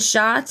he been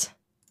shot?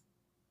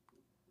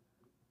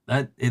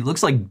 It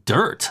looks like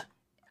dirt.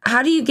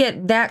 How do you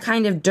get that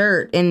kind of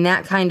dirt in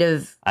that kind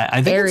of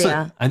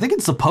area? I think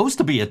it's supposed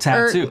to be a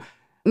tattoo. Or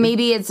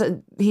maybe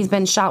he's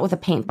been shot with a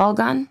paintball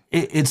gun.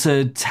 It's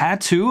a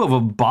tattoo of a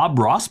Bob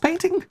Ross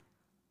painting.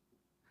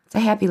 It's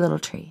a happy little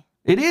tree.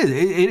 It is.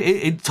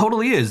 It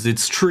totally is.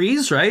 It's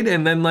trees, right?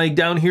 And then like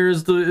down here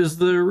is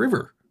the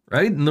river,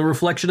 right? And the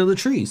reflection of the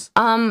trees.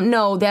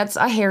 No, that's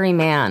a hairy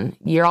man.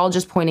 You're all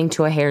just pointing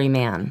to a hairy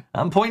man.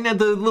 I'm pointing at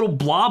the little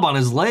blob on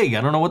his leg.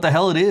 I don't know what the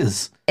hell it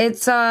is.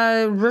 It's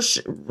a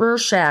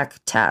Rorschach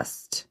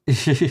test.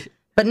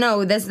 But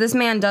no, this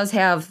man does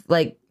have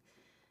like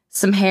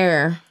some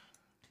hair.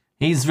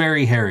 He's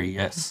very hairy,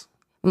 yes.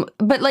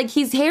 But like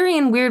he's hairy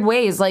in weird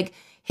ways. Like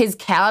his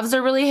calves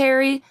are really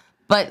hairy,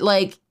 but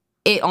like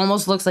it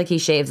almost looks like he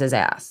shaves his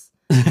ass.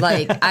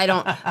 Like I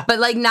don't, but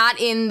like not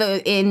in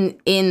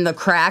the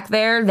crack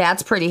there.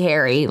 That's pretty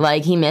hairy.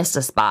 Like he missed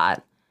a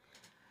spot.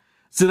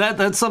 So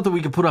that's something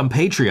we could put on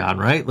Patreon,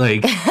 right?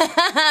 Like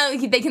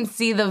they can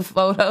see the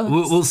photos.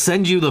 We'll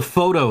send you the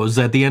photos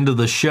at the end of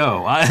the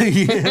show.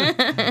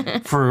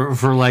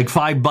 For like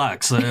 $5,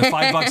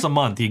 $5 a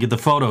month, you get the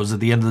photos at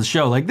the end of the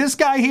show. Like this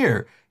guy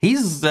here,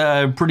 he's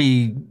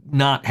pretty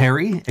not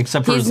hairy,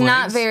 except for his legs. He's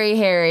not very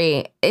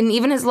hairy, and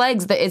even his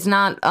legs. It's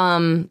not.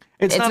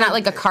 It's not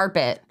like a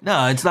carpet.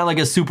 No, it's not like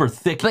a super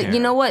thick. But hair.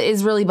 you know what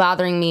is really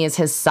bothering me is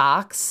his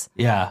socks.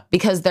 Yeah,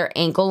 because they're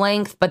ankle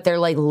length, but they're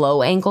like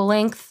low ankle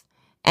length.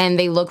 And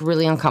they look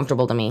really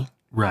uncomfortable to me.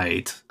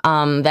 Right.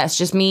 That's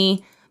just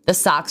me. The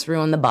socks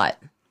ruin the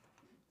butt.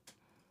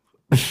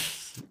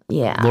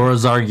 Yeah.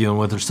 Laura's arguing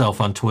with herself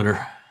on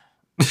Twitter.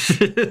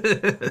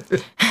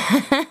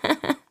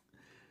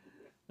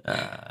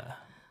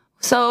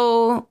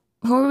 So,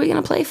 who are we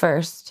going to play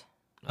first?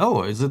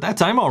 Oh, is it that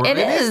time already?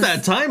 It is. It is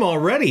that time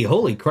already.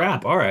 Holy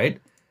crap. All right.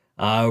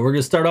 We're going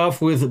to start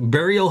off with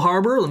Burial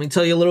Harbor. Let me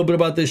tell you a little bit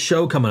about this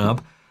show coming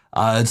up.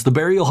 It's the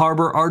Burial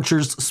Harbor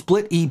Archers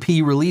Split EP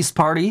release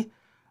party.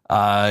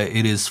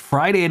 It is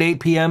Friday at 8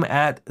 p.m.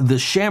 at the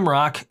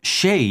Shamrock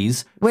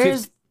Shays.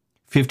 Where's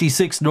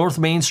 56 North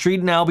Main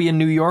Street in Albion,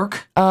 New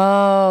York.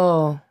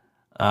 Oh.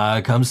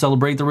 Come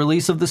celebrate the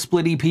release of the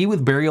split EP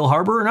with Burial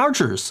Harbor and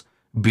Archers.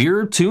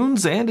 Beer,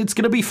 tunes, and it's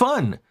going to be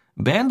fun.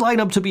 Band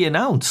lineup to be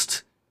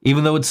announced,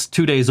 even though it's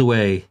 2 days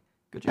away.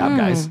 Good job,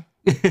 guys.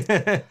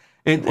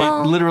 It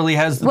literally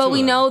has the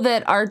we know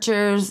that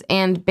Archers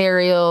and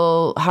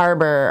Burial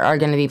Harbor are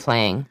going to be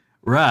playing.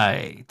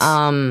 Right.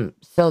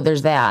 So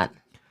there's that.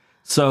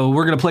 So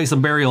we're going to play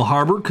some Burial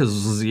Harbor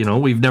because,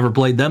 we've never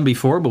played them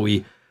before, but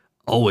we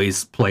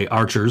always play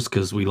Archers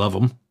because we love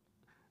them.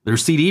 Their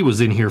CD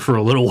was in here for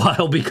a little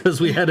while because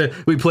we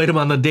played them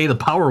on the day the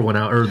power went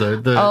out, or the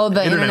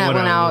internet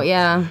went out.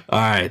 Yeah. All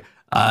right.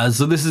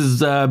 So this is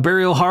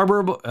Burial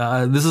Harbor.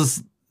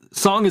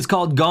 Song is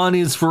called Gone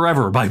Is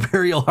Forever by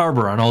Burial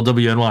Harbor on all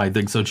WNY. I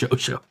think so, Joe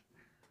Show.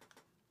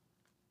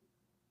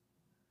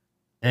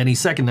 Any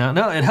second now.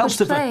 No, it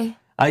helps if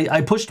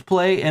I pushed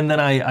play and then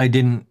I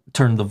didn't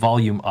turn the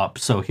volume up.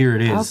 So here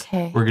it is.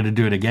 Okay. We're going to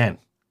do it again.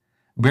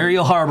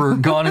 Burial Harbor,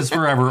 Gone Is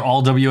Forever,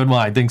 all WNY.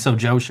 I think so,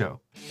 Joe Show.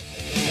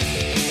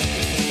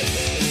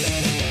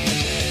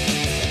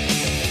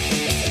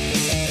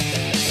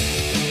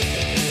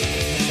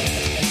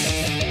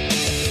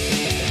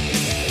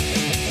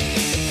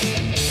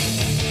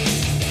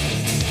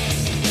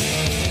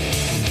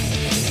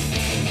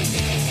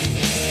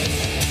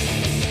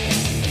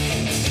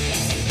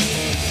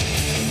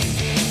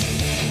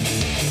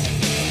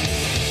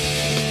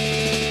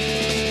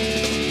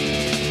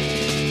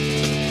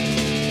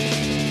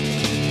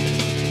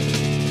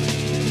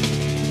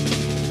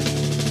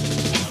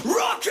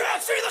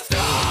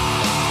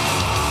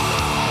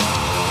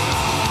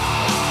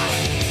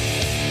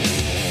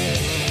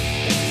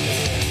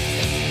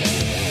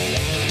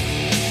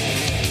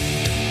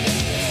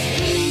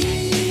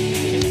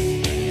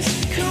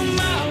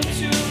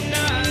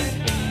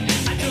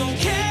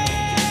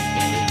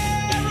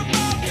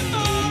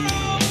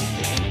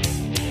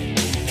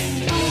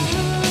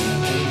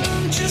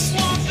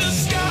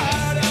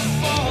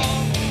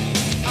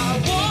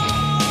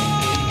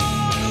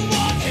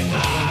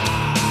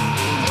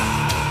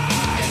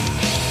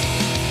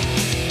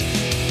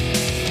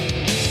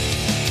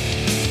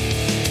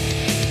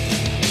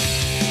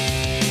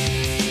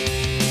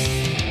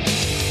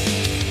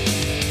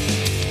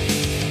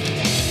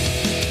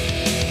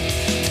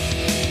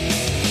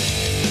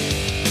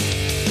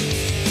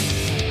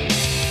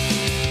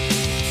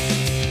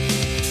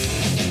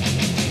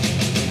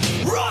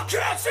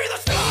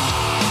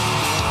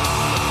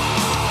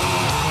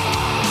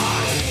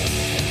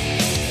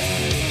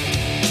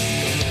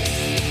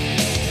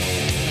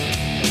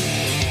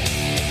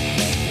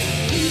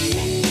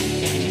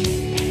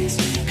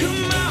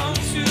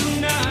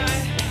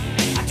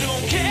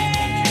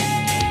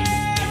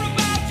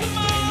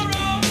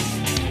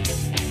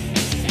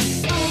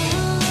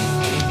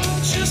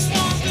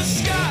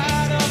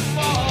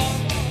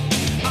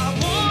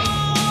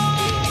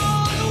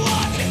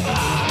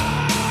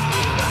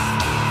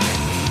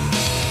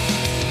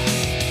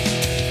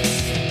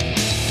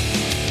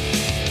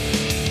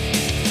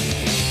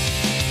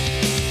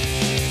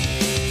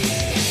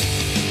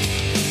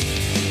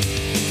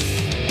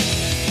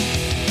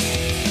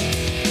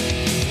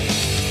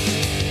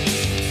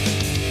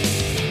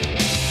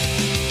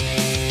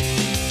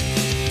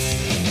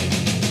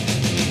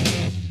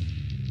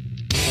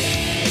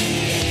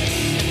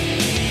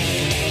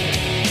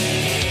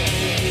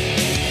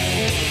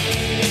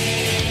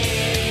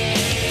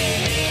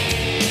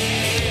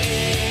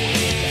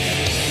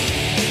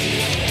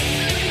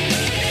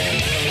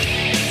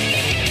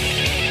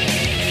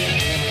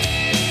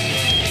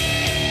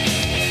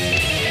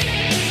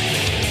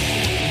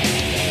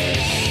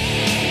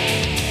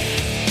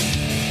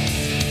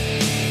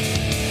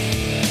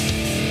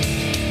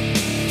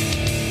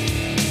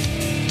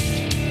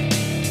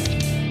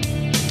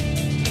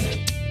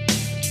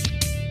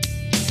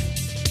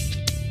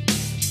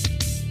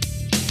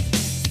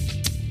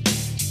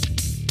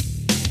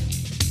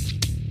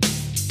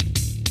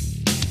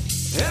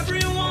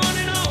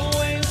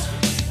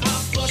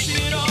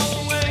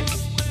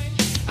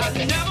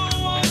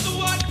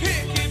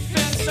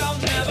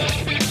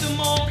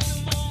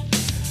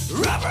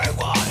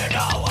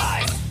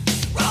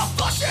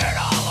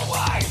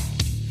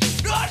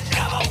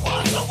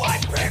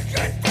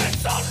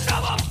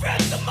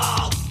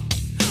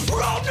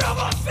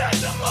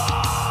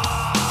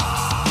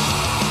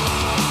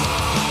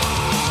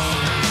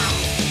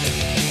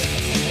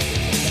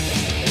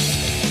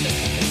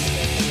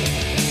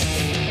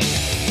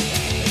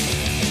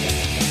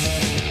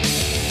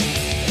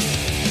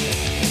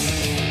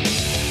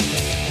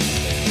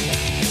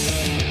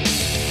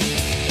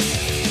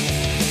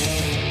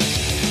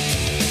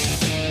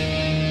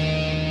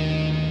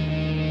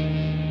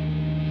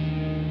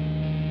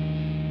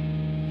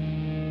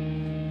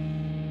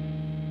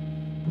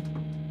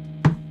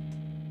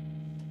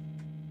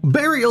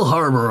 Burial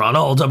Harbor on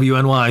all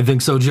WNY. I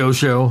think so, Joe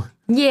Show.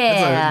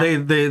 Yeah.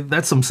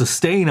 That's some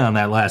sustain on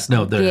that last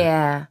note there.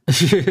 Yeah.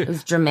 It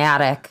was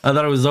dramatic. I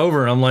thought it was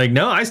over. I'm like,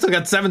 no, I still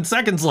got 7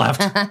 seconds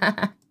left.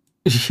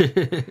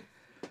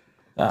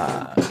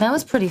 That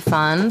was pretty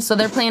fun. So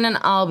they're playing in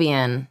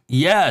Albion.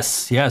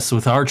 Yes,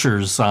 with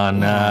Archers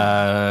on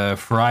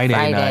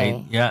Friday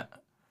night. Yeah.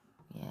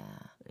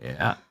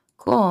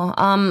 Cool.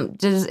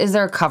 Is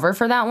there a cover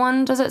for that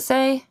one? Does it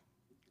say?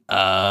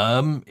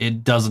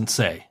 It doesn't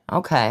say.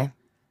 Okay.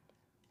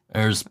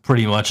 There's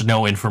pretty much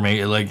no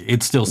information. Like,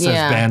 it still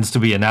says bands to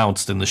be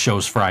announced, and the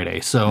show's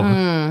Friday.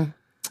 So,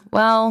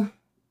 well,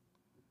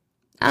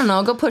 I don't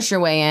know. Go push your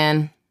way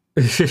in.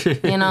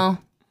 You know.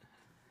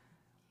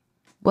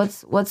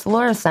 What's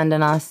Laura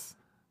sending us?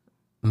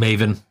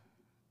 Maven.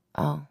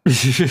 Oh.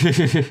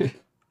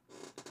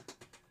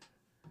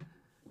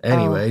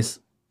 Anyways.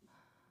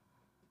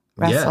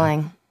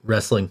 Wrestling. Yeah.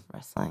 Wrestling. Yeah.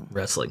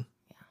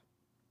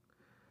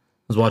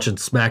 I was watching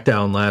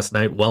SmackDown last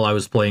night while I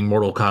was playing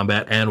Mortal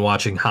Kombat and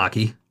watching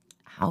hockey.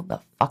 How the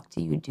fuck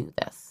do you do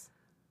this?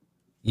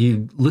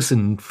 You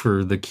listen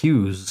for the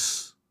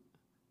cues.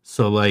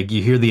 So, like,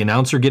 you hear the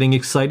announcer getting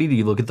excited,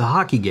 you look at the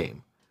hockey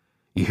game.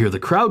 You hear the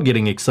crowd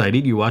getting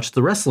excited, you watch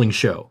the wrestling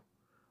show.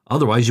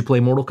 Otherwise, you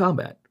play Mortal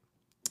Kombat.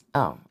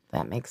 Oh,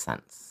 that makes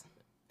sense.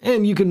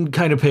 And you can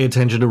kind of pay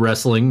attention to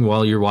wrestling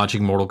while you're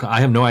watching Mortal Kombat. I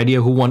have no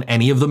idea who won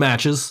any of the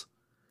matches.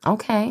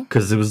 Okay.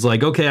 Because it was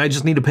like, okay, I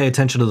just need to pay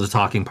attention to the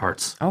talking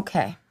parts.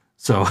 Okay.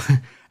 So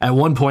at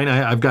one point,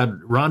 I've got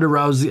Ronda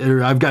Rousey,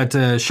 or I've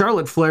got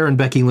Charlotte Flair and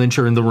Becky Lynch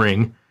are in the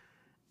ring.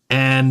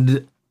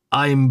 And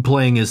I'm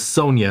playing as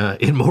Sonya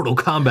in Mortal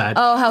Kombat.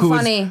 Oh, how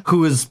funny.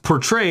 Who is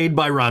portrayed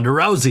by Ronda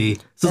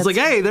Rousey. So it's like,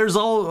 hey, there's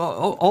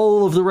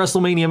all of the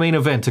WrestleMania main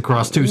event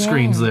across two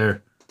screens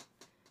there.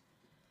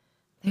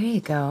 There you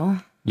go.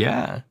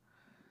 Yeah.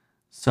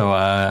 So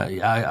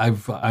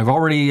I've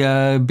already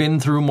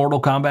been through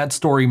Mortal Kombat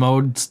story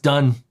mode. It's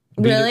done.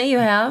 Really? You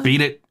have?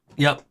 Beat it.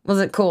 Yep. Was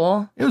it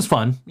cool? It was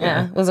fun.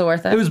 Yeah. Was it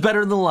worth it? It was better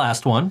than the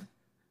last one.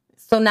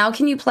 So now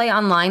can you play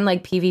online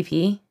like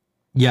PvP?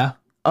 Yeah.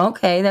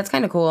 Okay, that's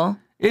kind of cool.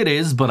 It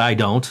is, but I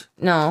don't.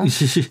 No.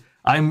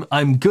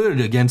 I'm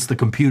good against the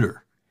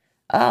computer.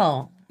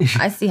 Oh,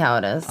 I see how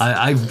it is.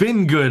 I've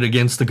been good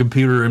against the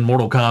computer in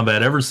Mortal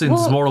Kombat ever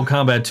since Mortal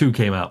Kombat 2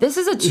 came out. This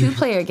is a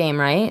 2-player game,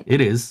 right?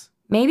 It is.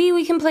 Maybe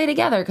we can play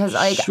together because,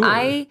 like, Sure.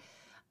 I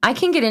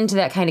can get into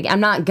that kind of. I'm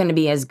not going to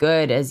be as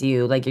good as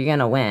you. Like, you're going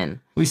to win.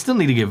 We still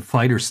need to get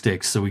fighter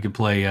sticks so we could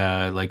play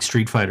like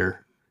Street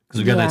Fighter because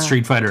we got that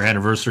Street Fighter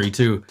anniversary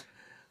too.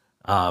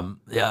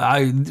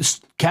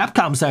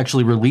 Capcom's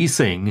actually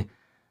releasing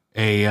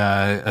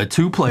a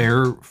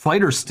 2-player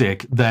fighter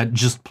stick that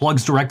just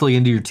plugs directly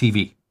into your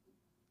TV.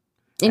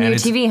 In your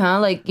TV, huh?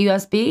 Like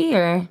USB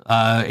or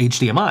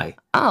HDMI.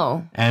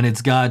 Oh. And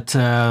it's got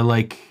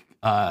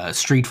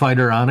Street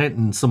Fighter on it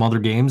and some other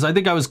games. I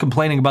think I was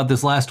complaining about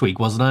this last week,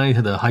 wasn't I?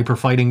 The hyper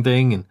fighting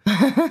thing, and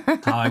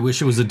I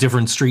wish it was a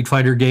different Street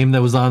Fighter game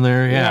that was on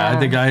there. Yeah.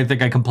 I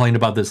think I complained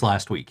about this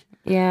last week.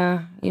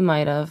 Yeah, you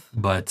might have.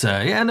 But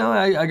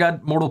I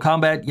got Mortal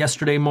Kombat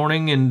yesterday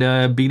morning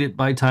and beat it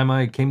by the time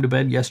I came to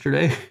bed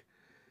yesterday.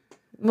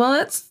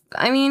 Well,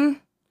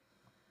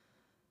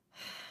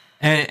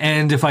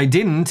 And if I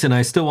didn't, and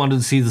I still wanted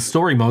to see the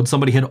story mode,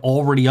 somebody had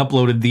already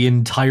uploaded the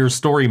entire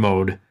story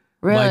mode.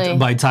 Really?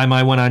 By time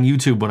I went on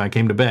YouTube when I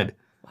came to bed.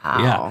 Wow.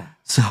 Yeah.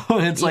 So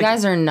it's you like,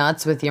 guys are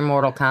nuts with your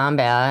Mortal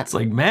Kombat. it's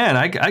like, man,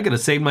 I gotta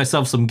save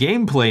myself some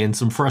gameplay and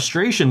some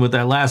frustration with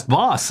that last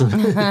boss,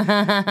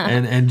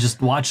 and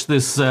just watch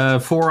this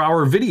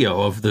 4-hour video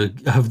of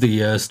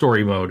the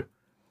story mode.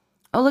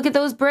 Oh, look at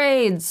those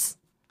braids!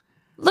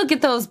 Look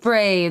at those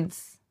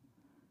braids!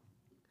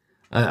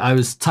 I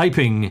was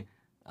typing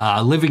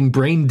 "living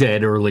brain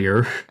dead"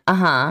 earlier.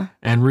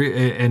 And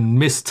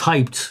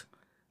mistyped.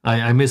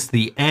 I missed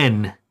the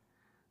N,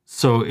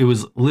 so it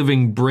was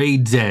 "living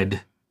braid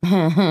dead."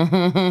 Yeah,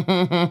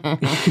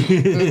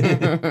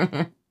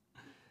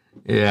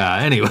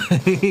 anyway.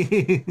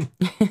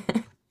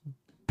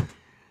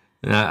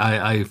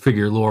 I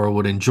figure Laura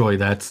would enjoy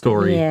that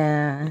story.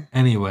 Yeah.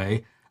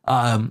 Anyway,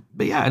 but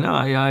yeah, no,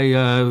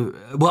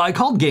 I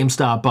called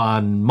GameStop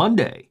on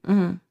Monday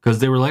because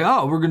they were like,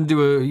 "Oh, we're gonna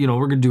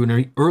do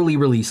an early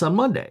release on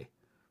Monday."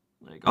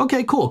 Like,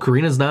 okay, cool.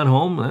 Karina's not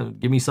home.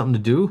 Give me something to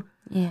do.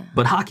 Yeah.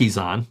 But hockey's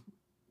on.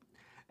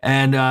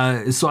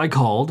 And so I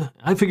called.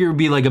 I figured it would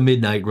be like a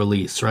midnight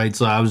release, right?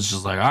 So I was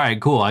just like, all right,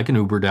 cool. I can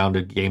Uber down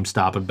to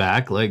GameStop and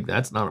back. Like,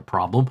 that's not a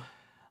problem.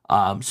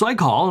 So I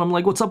call, and I'm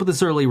like, what's up with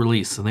this early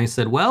release? And they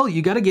said, well,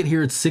 you got to get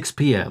here at 6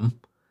 p.m.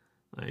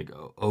 I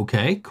go,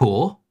 okay,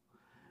 cool.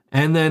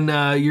 And then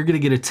you're going to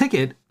get a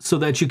ticket so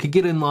that you could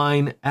get in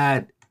line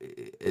at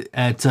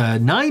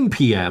 9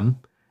 p.m.,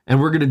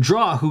 and we're going to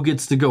draw who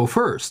gets to go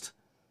first.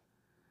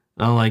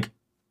 And I'm like,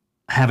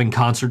 having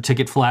concert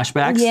ticket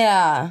flashbacks.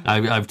 Yeah.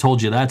 I've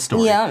told you that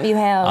story. Yeah, you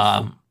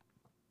have.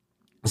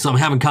 So I'm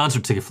having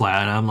concert ticket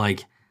flat, and I'm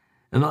like,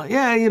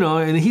 yeah,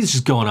 and he's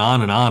just going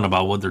on and on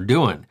about what they're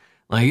doing.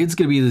 Like, it's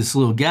going to be this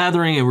little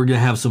gathering, and we're going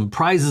to have some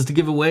prizes to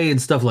give away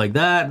and stuff like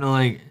that. And I'm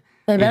like,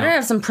 they better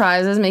have some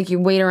prizes, make you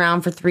wait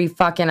around for 3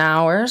 fucking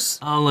hours.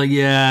 I'm like,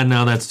 yeah,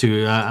 no, that's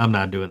too, I'm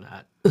not doing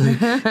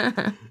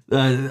that.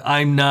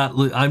 I'm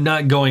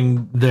not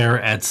going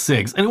there at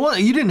 6. And well,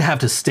 you didn't have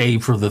to stay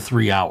for the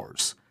 3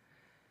 hours.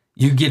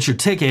 You get your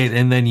ticket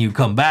and then you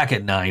come back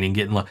at 9 and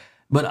get in line.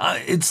 But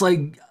it's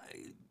like,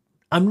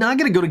 I'm not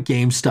going to go to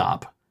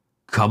GameStop,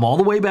 come all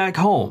the way back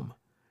home,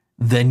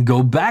 then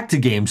go back to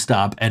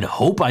GameStop and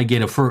hope I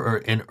get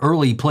an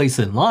early place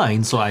in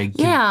line so I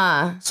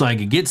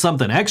can get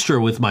something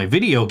extra with my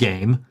video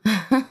game.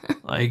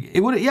 Like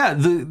it would,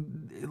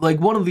 like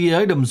one of the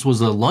items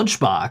was a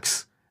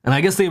lunchbox, and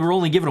I guess they were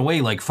only giving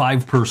away like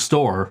 5 per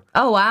store.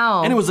 Oh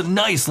wow! And it was a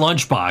nice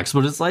lunchbox,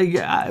 but it's like,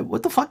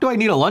 what the fuck do I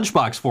need a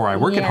lunchbox for? I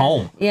work at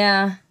home.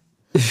 Yeah.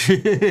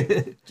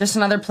 Just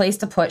another place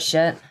to put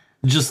shit.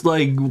 Just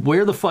like,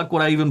 where the fuck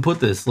would I even put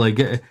this? Like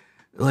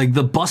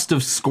the bust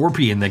of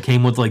Scorpion that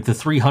came with like the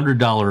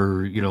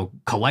 $300,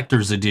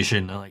 collector's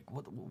edition. Like,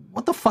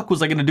 what the fuck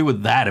was I gonna do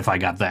with that if I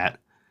got that?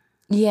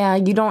 Yeah,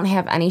 you don't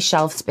have any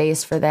shelf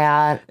space for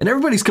that. And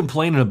everybody's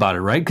complaining about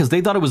it, right? Because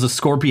they thought it was a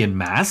Scorpion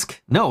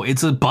mask. No,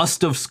 it's a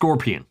bust of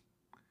Scorpion.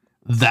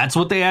 That's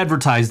what they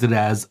advertised it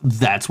as.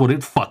 That's what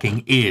it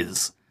fucking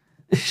is.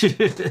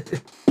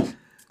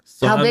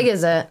 So how big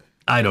is it?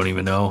 I don't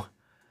even know.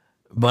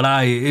 But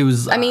I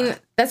mean,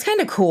 that's kind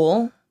of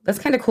cool. That's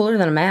kind of cooler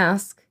than a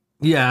mask.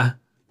 Yeah.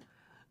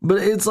 But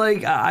it's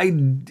like,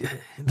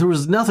 there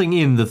was nothing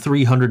in the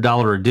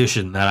 $300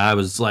 edition that I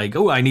was like,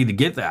 oh, I need to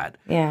get that.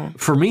 Yeah.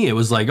 For me, it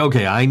was like,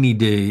 okay, I need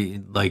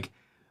to, like,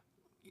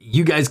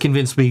 you guys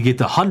convinced me to get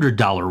the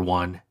 $100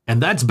 one,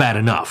 and that's bad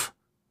enough.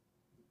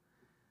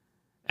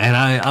 And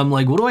I'm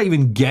like, what do I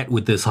even get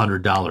with this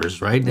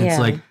 $100, right?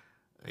 Yeah.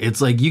 It's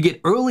like you get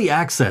early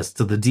access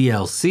to the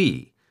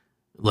DLC,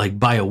 like,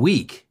 by a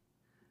week.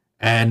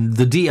 And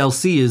the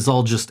DLC is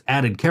all just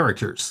added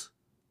characters.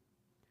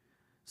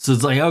 So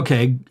it's like,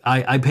 okay,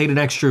 I paid an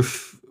extra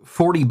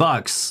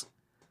 $40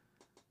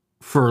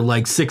 for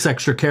like 6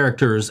 extra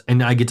characters,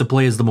 and I get to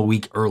play as them a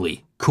week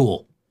early.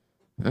 Cool.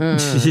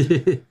 As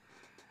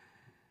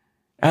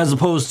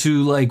opposed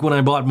to like when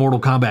I bought Mortal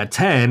Kombat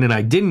 10 and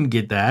I didn't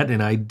get that,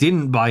 and I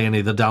didn't buy any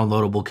of the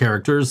downloadable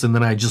characters, and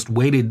then I just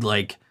waited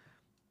like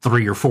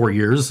 3 or 4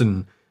 years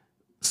and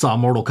saw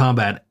Mortal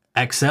Kombat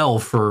XL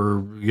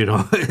for,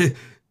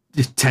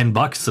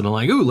 $10, and I'm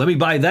like, ooh, let me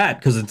buy that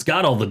because it's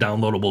got all the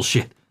downloadable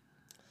shit.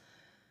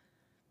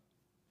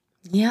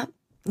 Yep.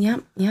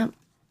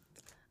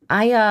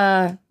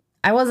 I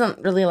wasn't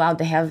really allowed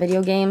to have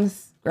video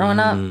games growing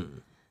up.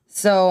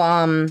 So,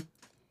 and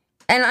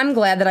I'm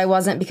glad that I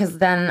wasn't, because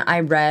then I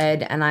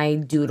read and I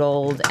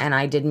doodled and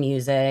I did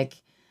music,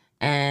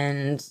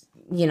 and,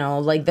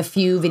 like the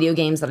few video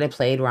games that I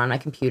played were on my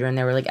computer and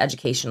they were like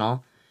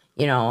educational,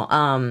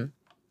 but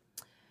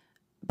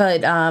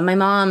my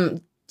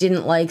mom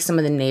didn't like some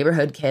of the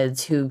neighborhood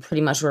kids who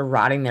pretty much were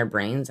rotting their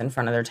brains in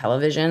front of their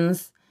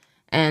televisions.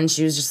 And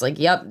she was just like,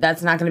 yep,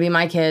 that's not going to be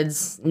my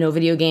kids. No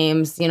video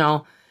games, But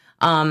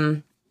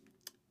me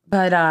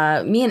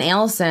and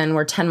Allison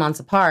were 10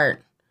 months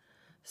apart.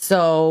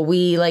 So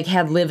we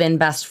had live-in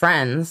best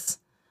friends.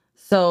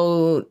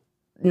 So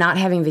not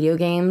having video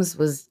games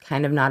was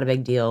kind of not a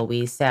big deal.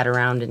 We sat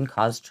around and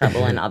caused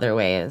trouble in other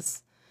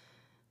ways.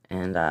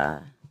 And, I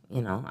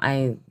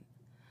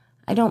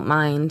don't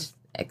mind,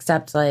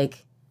 except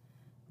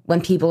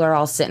when people are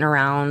all sitting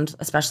around,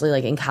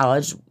 especially in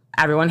college.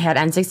 Everyone had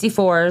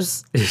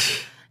N64s.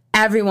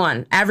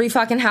 Every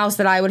fucking house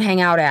that I would hang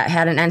out at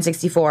had an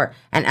N64.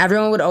 And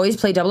everyone would always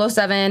play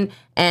 007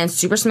 and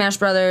Super Smash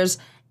Brothers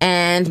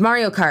and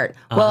Mario Kart.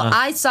 Well,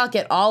 I suck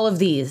at all of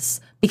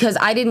these because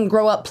I didn't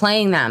grow up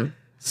playing them.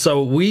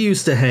 So we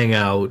used to hang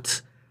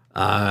out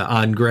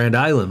on Grand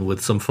Island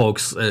with some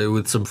folks,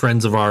 with some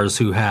friends of ours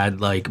who had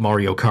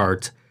Mario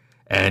Kart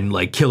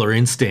and Killer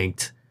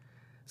Instinct.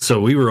 So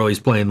we were always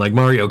playing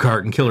Mario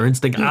Kart and Killer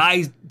Instinct.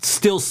 I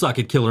still suck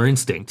at Killer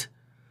Instinct.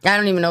 I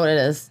don't even know what it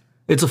is.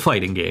 It's a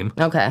fighting game.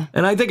 Okay.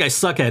 And I think I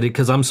suck at it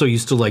because I'm so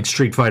used to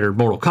Street Fighter,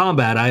 Mortal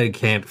Kombat. I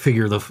can't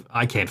figure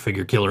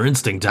Killer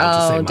Instinct out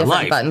to save my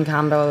life. Button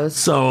combos.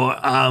 So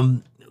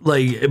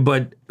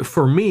but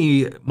for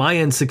me, my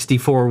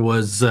N64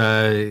 was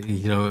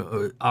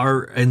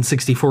our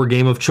N64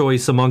 game of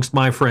choice amongst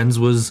my friends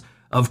was,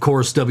 of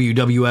course,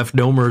 WWF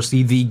No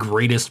Mercy, the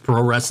greatest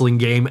pro wrestling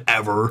game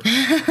ever.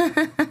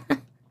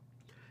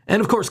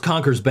 And, of course,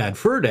 Conker's Bad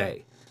Fur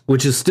Day,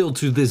 which is still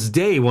to this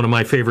day one of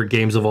my favorite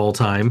games of all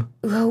time.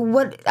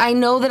 I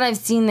know that I've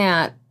seen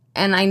that,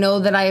 and I know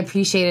that I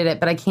appreciated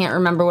it, but I can't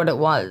remember what it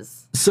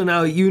was. So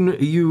now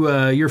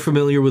you're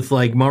familiar with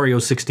Mario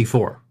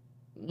 64?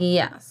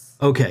 Yes.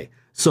 Okay,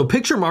 so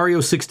picture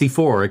Mario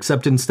 64,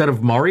 except instead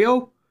of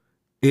Mario,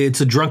 it's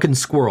a drunken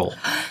squirrel.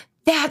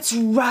 That's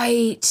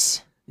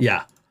right.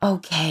 Yeah.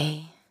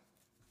 Okay.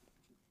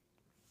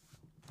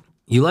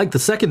 You like the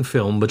second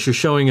film, but you're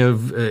showing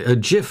a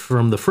GIF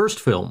from the first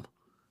film.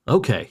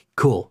 Okay,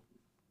 cool.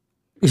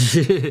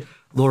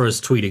 Laura's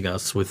tweeting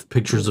us with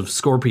pictures of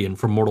Scorpion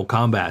from Mortal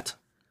Kombat,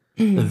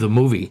 the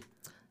movie.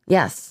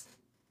 Yes.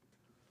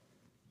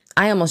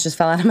 I almost just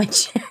fell out of my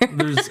chair.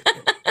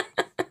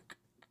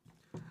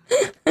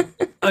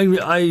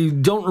 I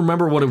don't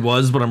remember what it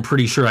was, but I'm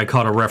pretty sure I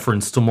caught a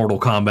reference to Mortal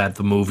Kombat,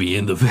 the movie,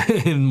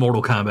 in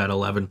Mortal Kombat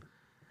 11.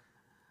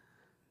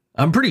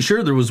 I'm pretty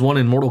sure there was one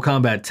in Mortal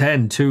Kombat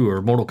 10 too,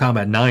 or Mortal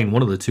Kombat 9,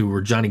 one of the two,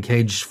 where Johnny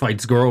Cage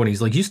fights Goro and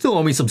he's like, "You still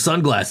owe me some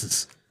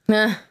sunglasses."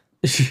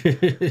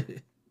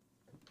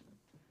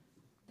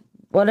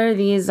 What are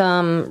these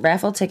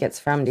raffle tickets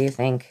from, do you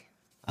think?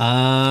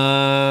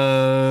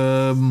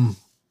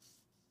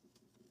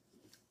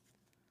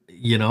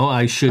 You know,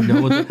 I should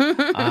know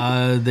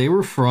what they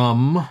were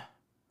from.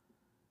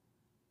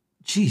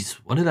 Jeez,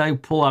 what did I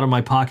pull out of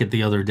my pocket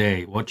the other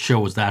day? What show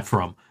was that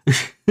from?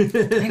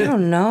 I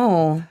don't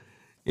know.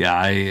 Yeah,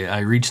 I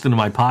reached into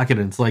my pocket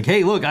and it's like,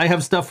 hey, look, I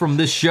have stuff from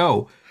this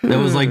show that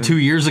was like 2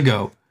 years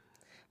ago.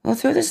 Well,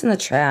 throw this in the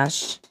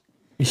trash.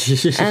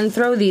 And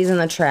throw these in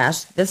the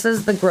trash. This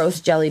is the gross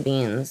jelly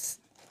beans.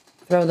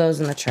 Throw those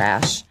in the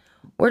trash.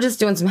 We're just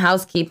doing some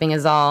housekeeping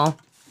is all.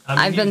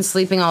 I've been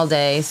sleeping all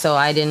day, so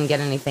I didn't get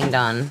anything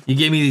done. You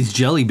gave me these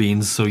jelly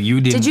beans, so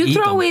you didn't eat them. Did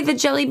you throw away the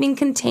jelly bean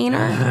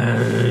container?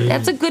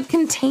 That's a good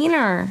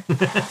container.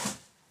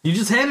 You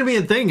just handed me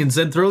a thing and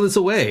said, throw this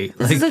away.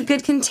 This is a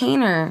good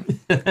container.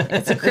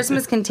 It's a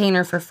Christmas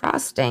container for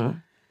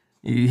frosting.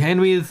 You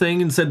handed me the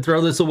thing and said,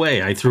 throw this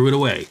away. I threw it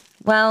away.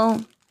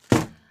 Well,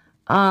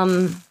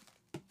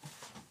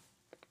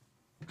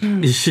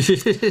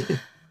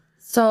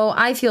 so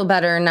I feel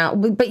better now.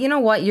 But you know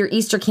what? Your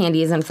Easter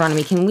candy is in front of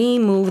me. Can we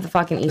move the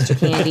fucking Easter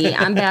candy?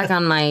 I'm back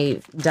on my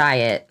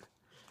diet,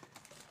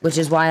 which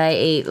is why I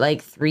ate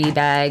like 3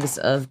 bags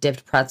of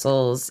dipped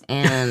pretzels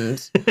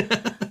and,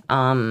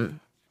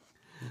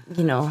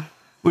 you know.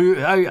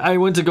 I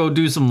went to go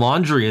do some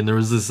laundry and there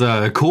was this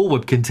Cool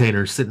Whip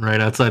container sitting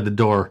right outside the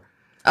door.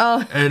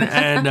 Oh.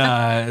 And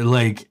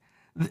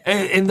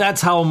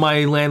that's how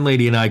my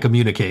landlady and I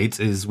communicate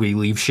is we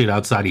leave shit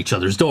outside each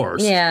other's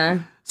doors. Yeah.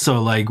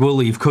 So, like, we'll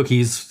leave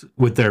cookies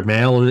with their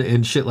mail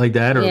and shit like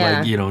that, or,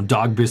 like, you know,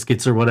 dog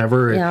biscuits or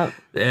whatever. Yep.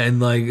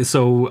 And, like,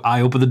 so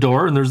I open the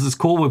door, and there's this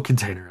Cool Whip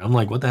container. I'm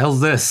like, what the hell's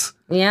this?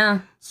 Yeah.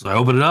 So I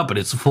open it up, and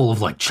it's full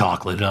of, like,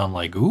 chocolate. And I'm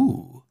like,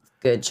 ooh.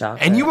 Good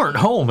chocolate. And you weren't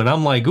home, and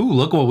I'm like, ooh,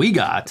 look what we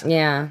got.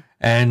 Yeah.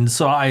 And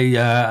so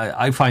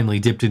I finally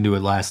dipped into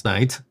it last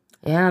night.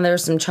 Yeah,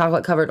 there's some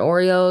chocolate-covered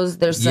Oreos.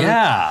 There's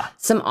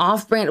some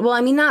off-brand. Well,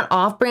 I mean, not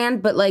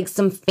off-brand, but, like,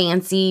 some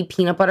fancy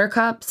peanut butter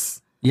cups.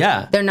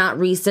 Yeah. They're not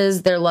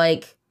Reese's. They're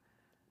like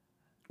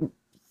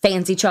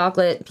fancy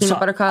chocolate peanut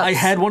butter cups. I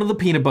had one of the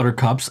peanut butter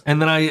cups,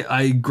 and then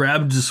I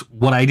grabbed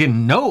what I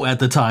didn't know at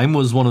the time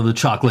was one of the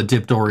chocolate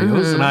dipped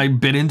Oreos, and I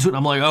bit into it. And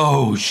I'm like,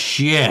 oh,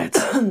 shit.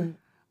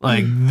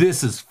 Like,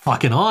 this is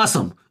fucking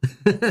awesome.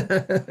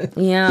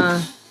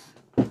 Yeah.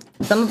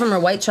 Some of them are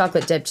white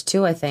chocolate dipped,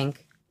 too, I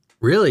think.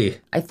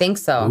 Really? I think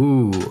so.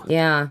 Ooh.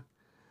 Yeah.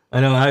 I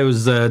know I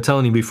was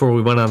telling you before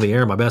we went on the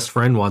air, my best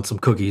friend wants some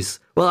cookies.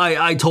 Well,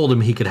 I told him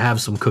he could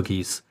have some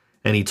cookies,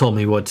 and he told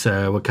me what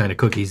kind of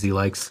cookies he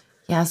likes.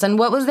 Yes, and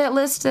what was that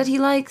list that he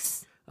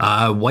likes?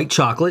 White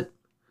chocolate,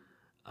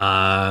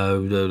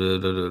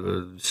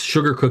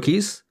 sugar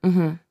cookies,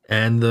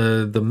 and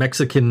the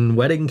Mexican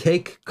wedding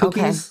cake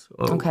cookies.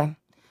 Okay.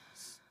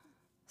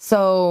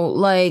 So,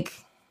 like,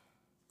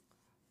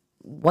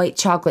 white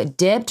chocolate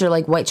dipped or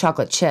like white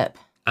chocolate chip?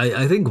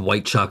 I think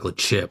white chocolate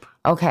chip.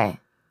 Okay.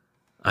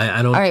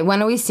 I don't. All right,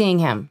 when are we seeing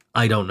him?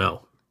 I don't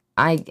know.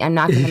 I'm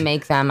not going to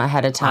make them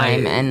ahead of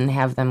time and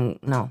have them,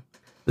 no.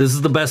 This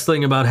is the best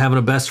thing about having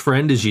a best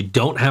friend is you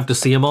don't have to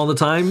see him all the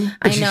time.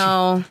 I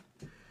know.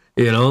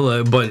 You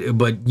know,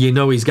 but you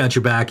know he's got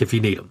your back if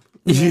you need him.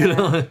 Yeah. You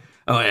know,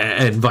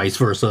 and vice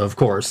versa, of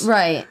course.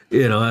 Right.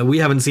 You know, we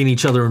haven't seen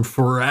each other in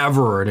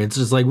forever, and it's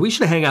just like we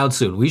should hang out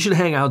soon. We should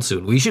hang out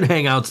soon. We should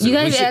hang out soon. You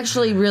guys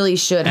actually really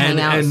should hang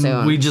out soon.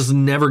 And we just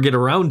never get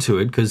around to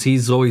it because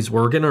he's always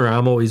working, or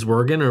I'm always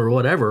working, or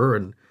whatever.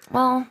 And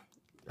well,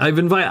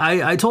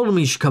 I told him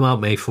he should come out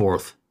May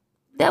 4th.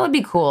 That would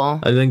be cool.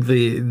 I think the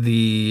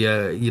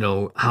you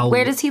know how.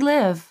 Where does he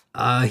live?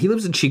 He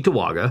lives in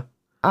Cheektowaga.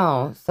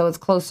 Oh, so it's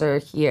closer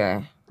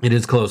here. It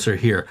is closer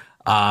here.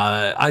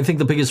 I think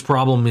the biggest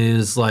problem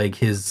is like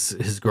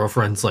his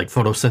girlfriend's like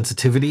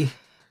photosensitivity.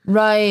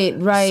 Right.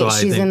 So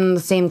She's in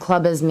the same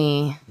club as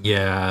me.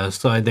 Yeah,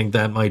 so I think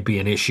that might be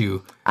an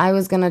issue. I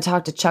was gonna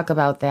talk to Chuck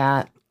about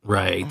that.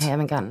 Right. I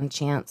haven't gotten a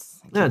chance.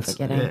 I keep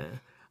forgetting. Yeah.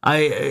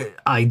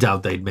 I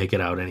doubt they'd make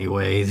it out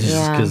anyway,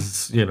 just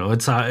because you know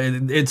it's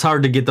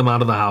hard to get them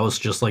out of the house,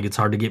 just like it's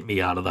hard to get me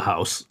out of the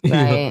house.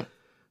 Right.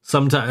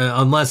 Sometimes,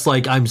 unless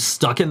like I'm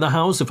stuck in the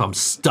house. If I'm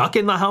stuck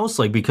in the house,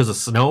 like because of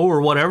snow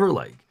or whatever,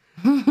 like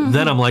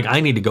then I'm like I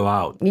need to go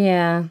out.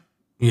 Yeah.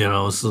 You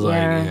know, so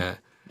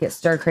Get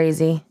stir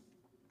crazy.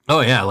 Oh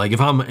yeah, like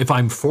if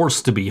I'm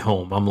forced to be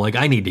home, I'm like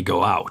I need to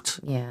go out.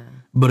 Yeah.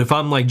 But if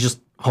I'm like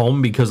just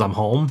home because I'm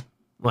home,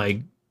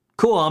 like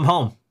cool, I'm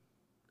home.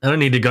 I don't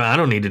need to go. I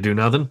don't need to do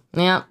nothing.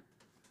 Yeah.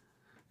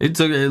 It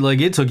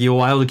took you a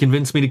while to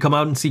convince me to come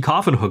out and see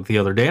Coffin Hook the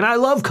other day, and I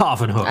love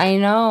Coffin Hook. I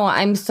know.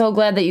 I'm so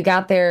glad that you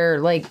got there.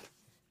 Like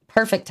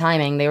perfect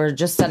timing. They were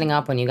just setting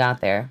up when you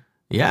got there.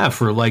 Yeah,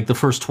 for like the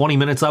first 20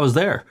 minutes I was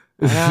there.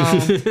 Well,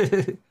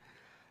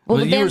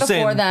 the band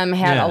before them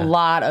had a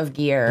lot of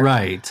gear.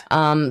 Right.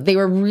 They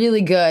were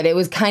really good. It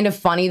was kind of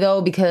funny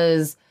though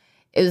because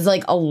it was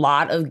like a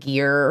lot of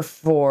gear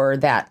for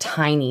that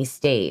tiny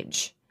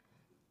stage.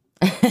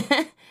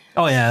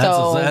 Oh yeah,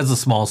 that's a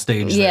small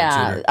stage.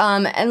 Yeah, there,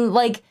 and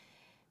like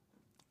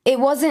it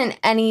wasn't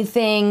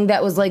anything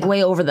that was like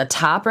way over the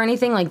top or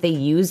anything. Like they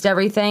used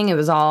everything. It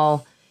was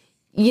all,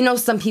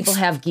 some people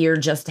have gear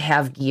just to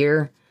have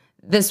gear.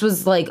 This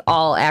was like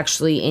all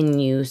actually in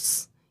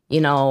use.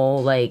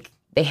 Like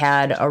they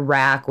had a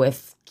rack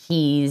with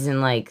keys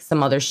and like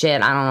some other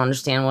shit. I don't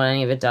understand what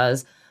any of it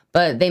does,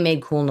 but they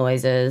made cool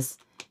noises.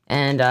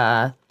 And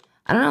I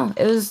don't know.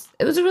 It was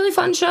a really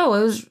fun show.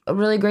 It was a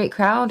really great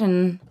crowd,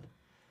 and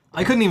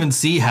I couldn't even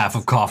see half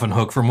of Coffin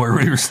Hook from where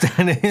we were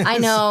standing. I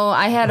know.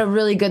 I had a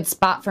really good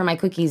spot for my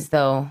cookies,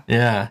 though.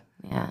 Yeah.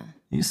 Yeah.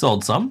 You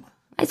sold some?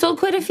 I sold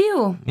quite a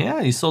few.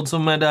 Yeah, you sold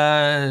some at,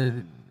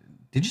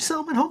 did you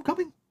sell them at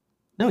Homecoming?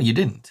 No, you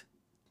didn't.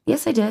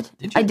 Yes, I did.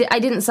 Did you? I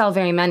didn't sell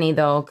very many,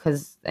 though,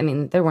 because,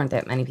 there weren't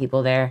that many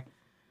people there.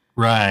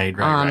 Right.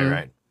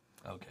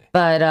 Okay.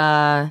 But,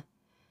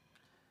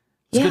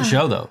 It's a good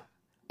show, though.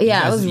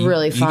 Yeah, it was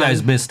really fun. You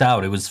guys missed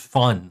out. It was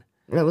fun.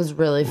 It was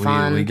really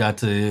fun. We got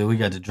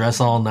to dress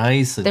all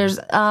nice. And There's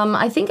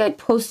I think I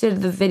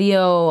posted the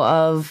video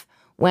of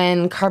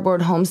when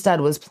Cardboard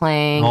Homestead was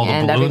playing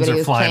and everybody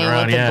was playing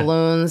around, with the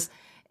balloons.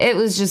 It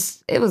was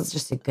just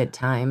a good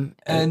time.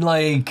 And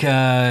like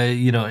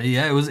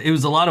it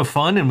was a lot of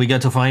fun, and we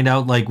got to find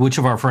out like which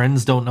of our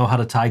friends don't know how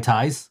to tie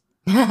ties.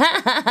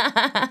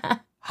 Hi,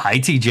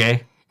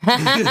 TJ.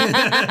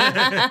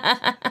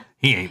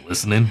 He ain't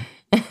listening.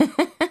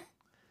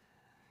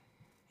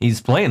 He's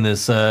playing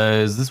this.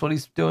 Is this what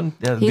he's doing?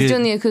 He's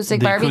doing the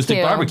acoustic barbecue.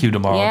 Acoustic barbecue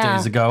tomorrow,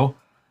 Days Ago.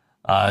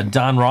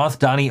 Don Roth,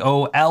 Donnie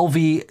O,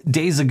 LV,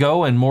 Days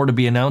Ago, and more to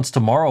be announced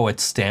tomorrow at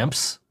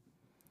Stamps.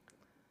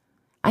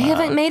 I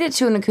haven't made it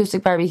to an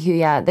acoustic barbecue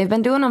yet. They've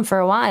been doing them for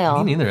a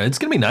while. Me neither. It's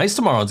going to be nice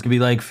tomorrow. It's going to be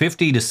like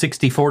 50 to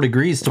 64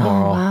 degrees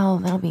tomorrow. Oh, wow.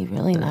 That'll be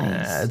really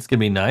nice. It's going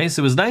to be nice.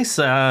 It was nice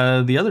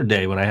the other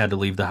day when I had to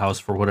leave the house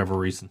for whatever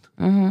reason.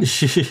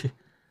 Mm-hmm.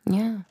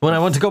 Yeah. When I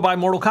went to go buy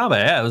Mortal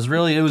Kombat,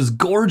 it was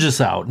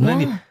gorgeous out.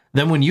 And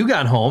then when you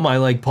got home, I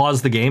like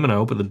paused the game and I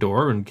opened the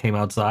door and came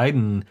outside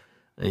and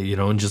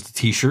in just a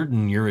t-shirt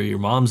and your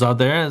mom's out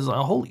there. And I was like,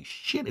 holy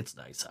shit, it's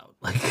nice out.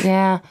 Like,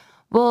 yeah.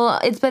 Well,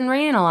 it's been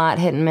raining a lot,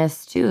 hit and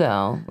miss too,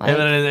 though. Like,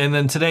 and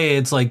then today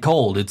it's like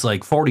cold. It's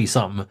like 40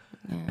 something,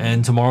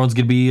 and tomorrow it's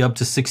gonna be up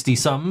to 60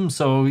 something.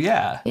 So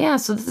yeah. Yeah.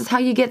 So this is how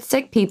you get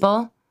sick,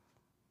 people.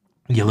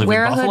 You live in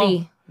Buffalo?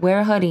 Hoodie.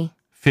 Wear a hoodie.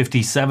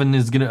 57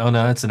 is gonna. Oh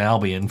no, that's an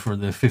Albion for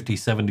the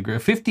 57 degree.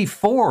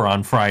 54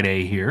 on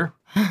Friday here.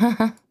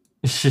 Yeah,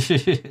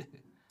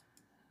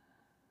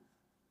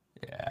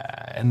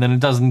 and then it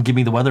doesn't give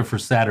me the weather for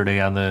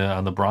Saturday on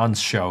the Bronze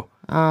show.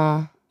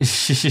 Oh.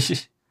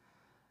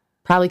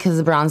 Probably because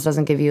the Bronze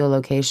doesn't give you a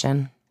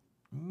location.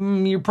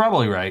 You're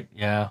probably right.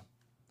 Yeah.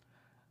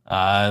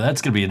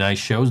 That's gonna be a nice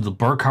show. The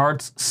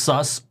Burkharts,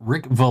 Sus,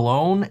 Rick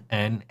Vallone,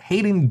 and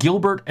Hayden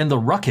Gilbert and the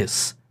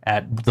Ruckus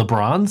at the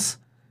Bronze.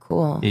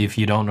 Cool. If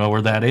you don't know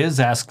where that is,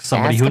 ask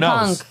somebody who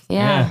knows. Punk.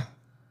 Yeah.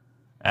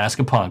 Ask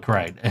a punk,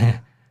 right?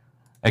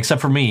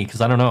 Except for me, because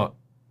I don't know.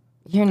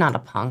 You're not a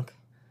punk.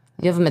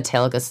 You have a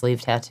Metallica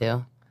sleeve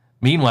tattoo.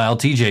 Meanwhile,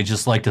 TJ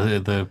just liked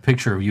the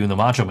picture of you in the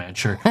Macho Man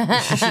shirt.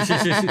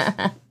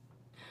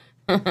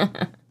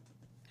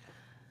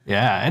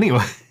 Yeah,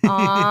 anyway.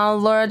 Aw,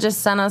 Laura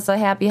just sent us a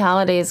Happy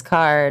Holidays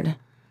card.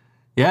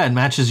 Yeah, it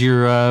matches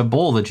your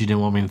bowl that you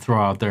didn't want me to throw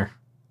out there.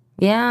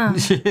 Yeah.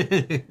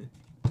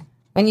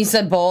 When you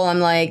said bowl, I'm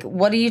like,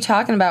 what are you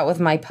talking about with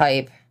my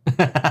pipe?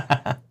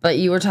 But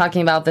you were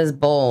talking about this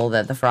bowl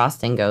that the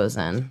frosting goes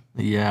in.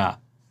 Yeah.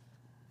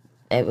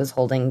 It was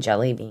holding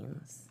jelly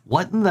beans.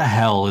 What in the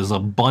hell is a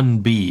bun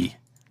bee?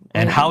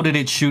 And how did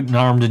it shoot an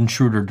armed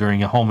intruder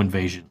during a home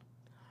invasion?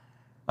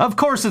 Of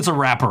course it's a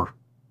rapper.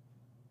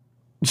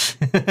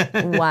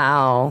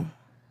 Wow.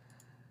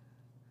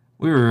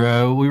 We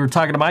were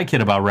talking to my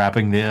kid about rap.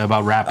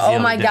 Oh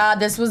my god,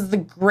 this was the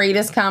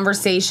greatest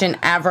conversation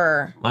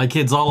ever. My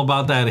kid's all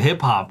about that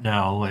hip hop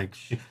now. Like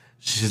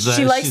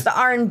she likes the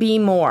R&B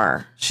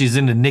more. She's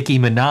into Nicki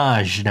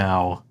Minaj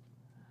now.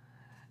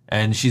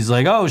 And she's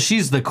like, "Oh,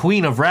 she's the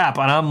queen of rap."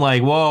 And I'm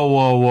like, "Whoa,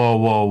 whoa, whoa,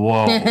 whoa,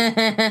 whoa."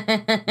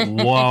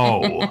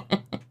 Whoa.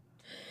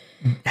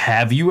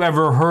 Have you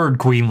ever heard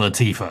Queen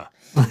Latifah?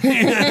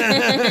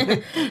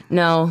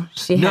 No,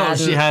 she hasn't. No,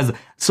 she hasn't.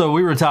 So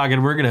we're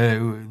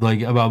gonna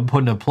about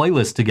putting a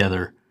playlist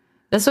together.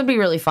 This would be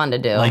really fun to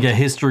do. Like a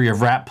history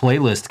of rap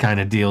playlist kind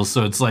of deal.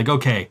 So it's like,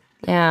 okay.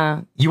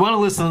 Yeah. You want to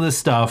listen to this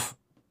stuff,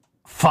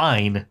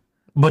 fine,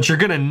 but you're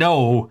gonna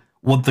know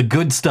what the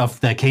good stuff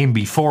that came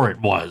before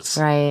it was.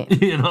 Right.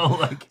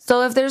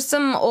 So if there's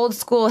some old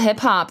school hip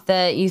hop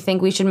that you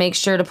think we should make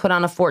sure to put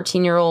on a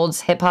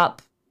 14-year-old's hip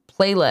hop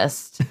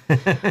playlist,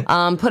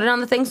 put it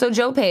on the Think So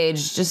Joe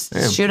page. Just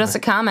shoot us a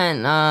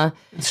comment.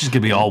 It's just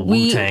gonna be all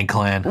Wu-Tang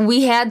Clan.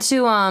 We had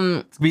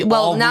to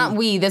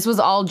this was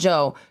all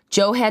Joe.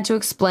 Joe had to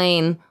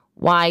explain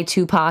why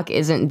Tupac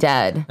isn't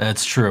dead.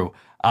 That's true.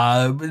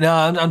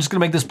 No, I'm just gonna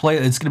make this play.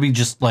 It's gonna be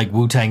just like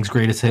Wu-Tang's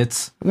greatest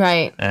hits,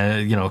 Right.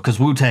 because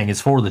Wu-Tang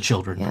is for the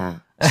children. Yeah.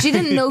 She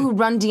didn't know who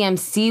Run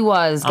DMC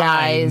was,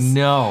 guys. I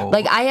know.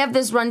 Like, I have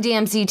this Run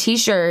DMC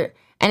t-shirt,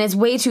 and it's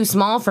way too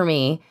small for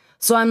me.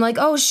 So I'm like,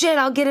 oh, shit,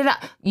 I'll get it out.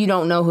 You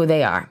don't know who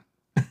they are.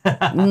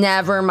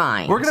 Never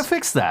mind. We're gonna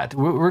fix that.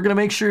 We're gonna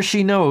make sure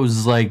she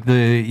knows, like,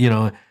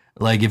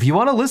 like, if you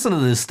want to listen to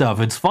this stuff,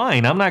 it's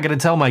fine. I'm not gonna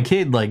tell my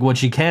kid, like, what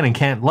she can and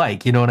can't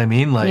like. You know what I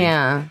mean? Like,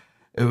 yeah.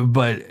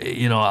 But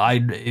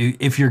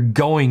if you're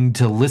going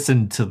to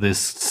listen to this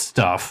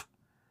stuff,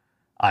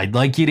 I'd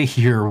like you to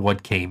hear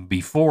what came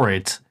before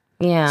it.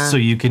 Yeah. So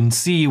you can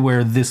see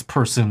where this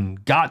person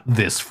got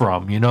this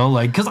from,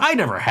 like, because I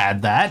never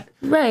had that.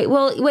 Right.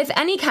 Well, with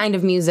any kind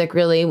of music,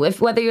 really,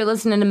 whether you're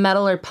listening to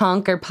metal or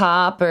punk or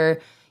pop or,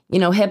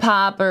 hip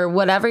hop or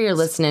whatever you're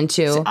listening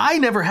to. See,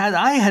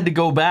 I had to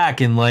go back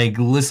and like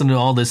listen to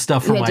all this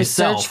stuff for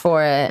myself. To search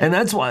for it. And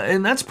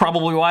that's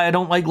probably why I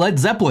don't like Led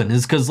Zeppelin,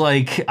 is because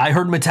like I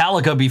heard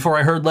Metallica before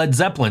I heard Led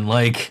Zeppelin.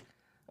 Like,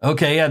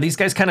 okay, yeah, these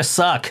guys kind of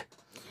suck.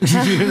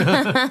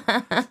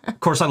 Of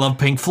course, I love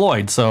Pink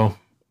Floyd, so.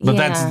 But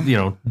that's,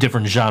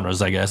 different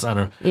genres, I guess. I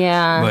don't know.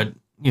 Yeah. But,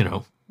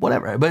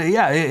 whatever. But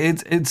yeah,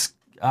 it's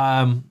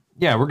we're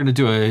going to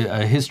do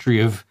a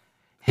history of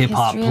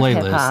hip-hop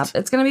playlist. Hip-hop.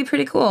 It's going to be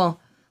pretty cool.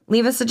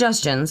 Leave us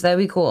suggestions. That'd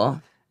be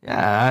cool.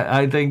 Yeah,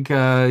 I think,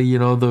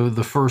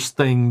 the first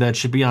thing that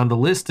should be on the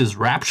list is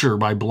Rapture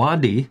by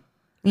Blondie.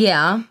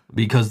 Yeah.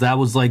 Because that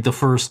was like the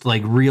first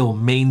like real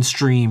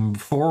mainstream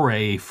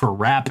foray for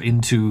rap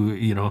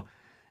into,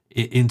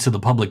 into the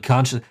public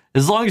conscious.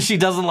 As long as she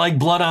doesn't like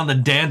Blood on the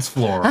Dance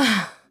Floor.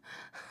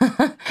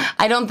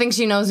 I don't think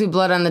she knows who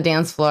Blood on the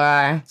Dance Floor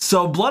are.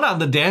 So Blood on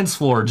the Dance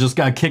Floor just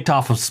got kicked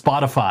off of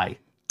Spotify.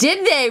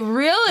 Did they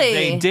really?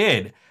 They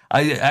did.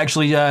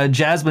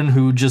 Jasmine,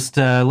 who just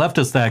left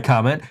us that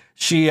comment,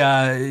 she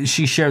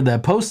shared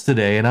that post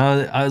today, and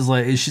I was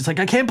like, she's like,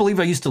 I can't believe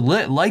I used to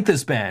like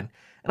this band.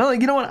 And I'm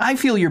like, you know what? I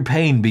feel your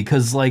pain,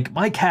 because like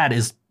my cat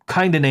is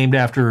kind of named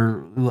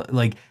after,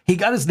 like, he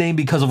got his name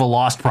because of a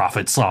Lost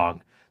Prophets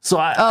song. So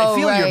I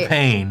feel your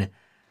pain.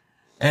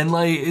 And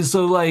like,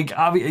 so like,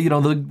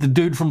 the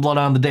dude from Blood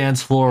on the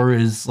Dance Floor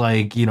is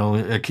like,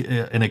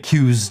 an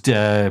accused,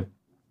 I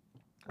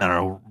don't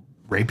know,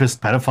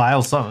 rapist,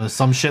 pedophile,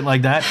 some shit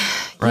like that,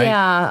 right?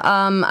 Yeah.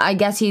 I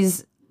guess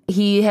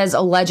he has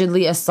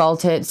allegedly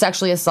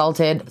sexually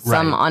assaulted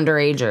some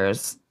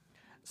underagers.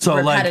 So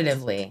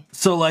repetitively.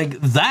 Like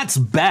that's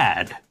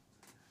bad.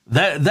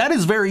 That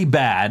is very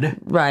bad.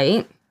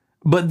 Right.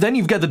 But then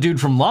you've got the dude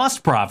from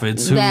Lost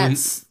Prophets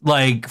who's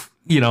like,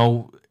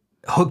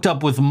 hooked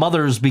up with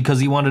mothers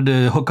because he wanted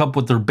to hook up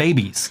with their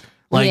babies.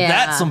 Like,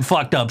 that's some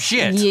fucked up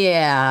shit.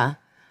 Yeah.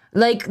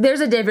 Like,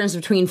 there's a difference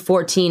between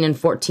 14 and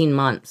 14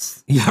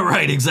 months. Yeah,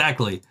 right,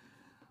 exactly.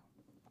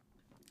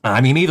 I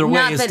mean, either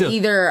way is still...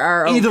 either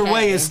are okay. Either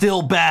way is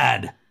still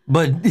bad.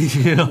 But,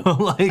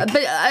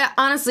 But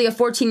honestly, a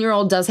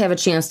 14-year-old does have a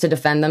chance to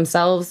defend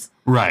themselves.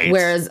 Right.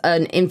 Whereas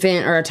an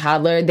infant or a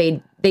toddler,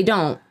 they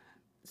don't.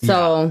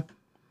 So,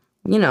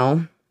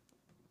 Yeah.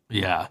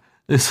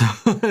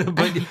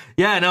 But,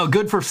 yeah, no,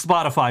 good for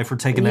Spotify for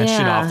taking that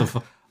shit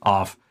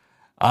off.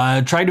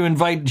 Tried to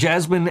invite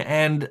Jasmine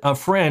and a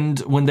friend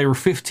when they were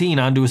 15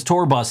 onto his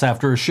tour bus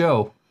after a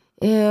show.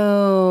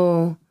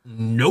 Ew.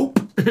 Nope.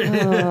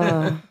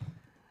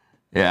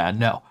 Yeah,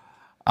 no.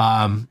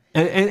 And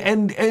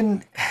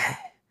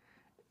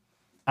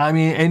I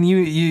mean, and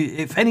you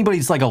if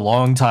anybody's like a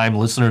long time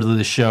listener to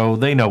the show,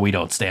 they know we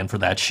don't stand for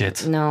that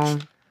shit. No.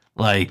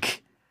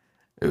 Like,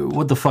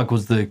 what the fuck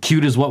was the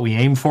cute is what we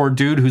aim for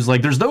dude who's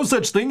like, there's no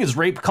such thing as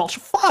rape culture?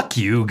 Fuck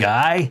you,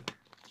 guy.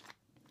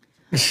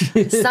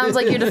 Sounds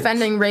like you're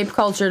defending rape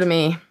culture to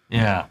me.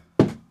 Yeah.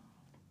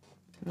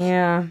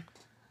 Yeah.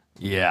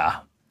 Yeah.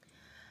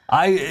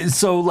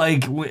 So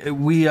like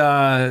we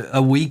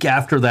a week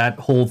after that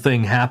whole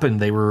thing happened,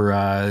 they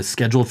were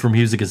scheduled for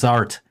Music is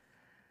Art,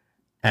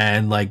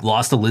 and like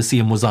Lost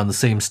Elysium was on the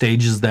same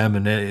stage as them,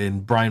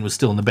 and Brian was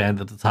still in the band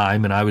at the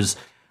time, and I was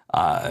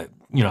I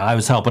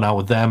was helping out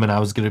with them, and I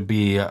was going to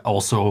be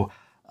also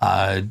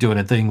doing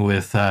a thing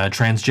with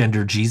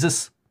Transgender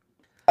Jesus.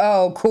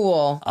 Oh,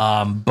 cool.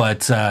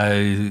 But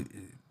it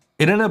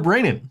ended up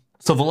raining,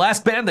 so the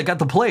last band that got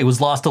to play was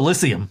Lost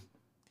Elysium.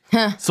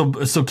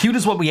 So Cute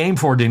is What We Aim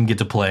For didn't get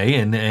to play,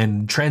 and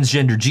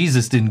Transgender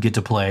Jesus didn't get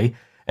to play,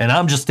 and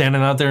I'm just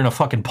standing out there in a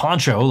fucking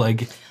poncho.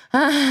 Like,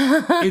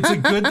 it's a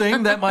good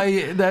thing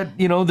that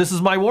this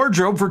is my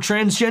wardrobe for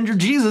Transgender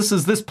Jesus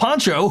is this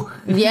poncho.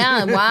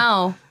 Yeah,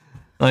 wow.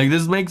 Like,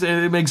 this makes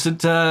it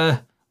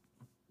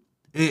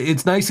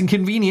it's nice and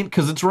convenient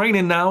because it's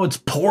raining now. It's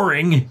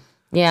pouring.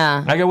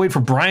 Yeah. I gotta wait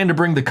for Brian to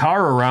bring the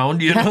car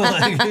around.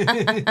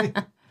 Like.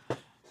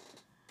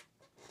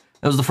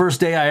 That was the first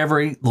day I ever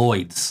ate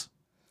Lloyd's.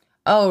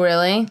 Oh,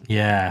 really?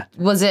 Yeah.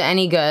 Was it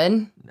any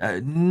good?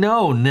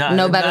 No.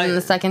 No better than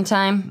the second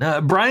time?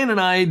 Brian and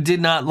I did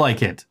not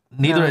like it.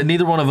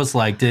 Neither one of us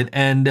liked it.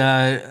 And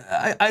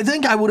I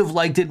think I would have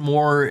liked it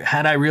more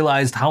had I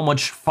realized how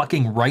much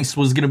fucking rice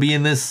was going to be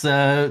in this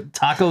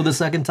taco the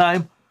second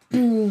time.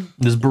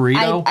 This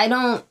burrito.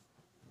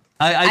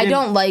 I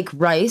don't like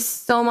rice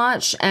so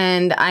much,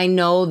 and I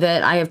know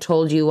that I have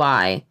told you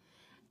why.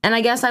 And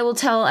I guess I will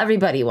tell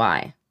everybody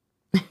why.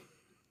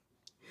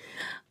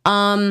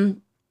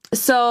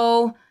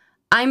 So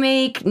I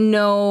make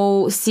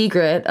no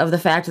secret of the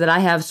fact that I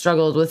have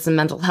struggled with some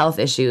mental health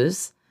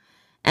issues.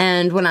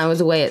 And when I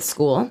was away at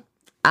school,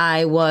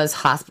 I was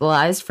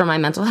hospitalized for my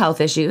mental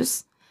health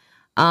issues.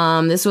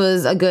 This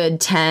was a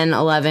good 10,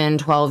 11,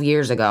 12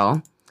 years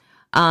ago.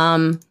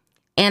 And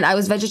I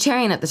was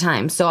vegetarian at the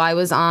time. So I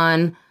was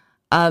on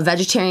a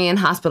vegetarian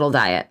hospital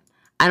diet.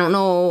 I don't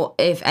know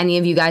if any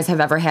of you guys have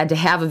ever had to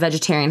have a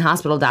vegetarian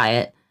hospital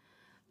diet.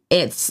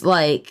 It's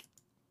like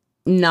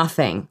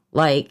nothing.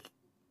 Like,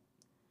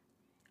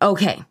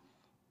 okay.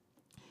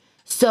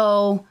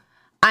 So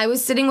I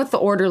was sitting with the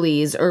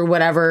orderlies or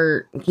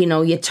whatever, you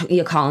know, you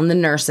call them the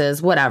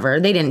nurses, whatever.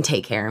 They didn't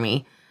take care of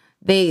me.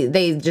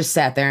 They just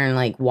sat there and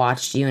like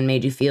watched you and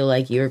made you feel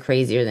like you were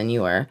crazier than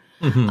you were.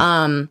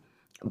 Mm-hmm.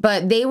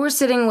 But they were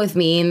sitting with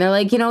me and they're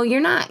like, you know,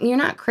 you're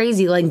not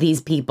crazy like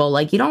these people.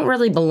 Like, you don't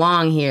really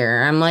belong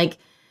here. I'm like,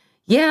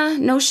 yeah,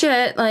 no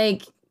shit.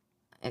 Like,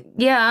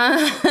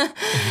 yeah.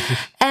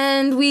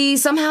 And we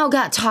somehow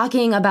got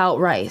talking about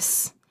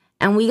rice.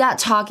 And we got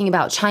talking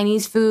about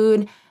Chinese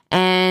food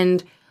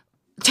and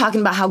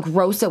talking about how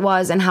gross it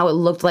was and how it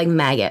looked like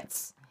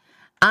maggots.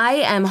 I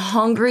am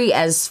hungry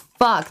as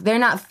fuck. They're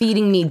not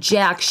feeding me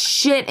jack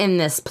shit in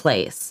this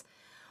place.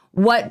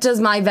 What does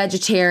my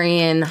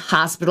vegetarian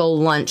hospital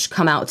lunch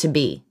come out to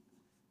be?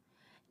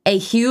 A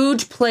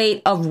huge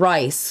plate of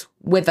rice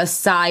with a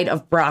side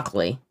of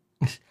broccoli.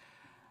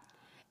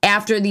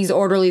 After these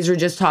orderlies were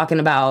just talking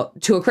about,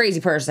 to a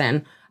crazy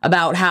person,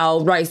 about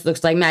how rice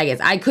looks like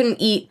maggots. I couldn't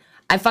eat.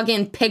 I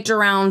fucking picked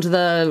around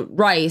the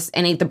rice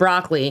and ate the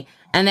broccoli,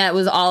 and that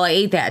was all I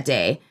ate that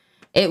day.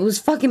 It was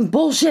fucking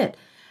bullshit.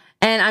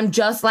 And I'm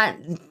just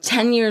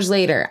 10 years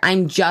later,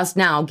 I'm just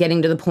now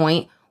getting to the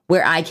point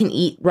where I can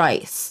eat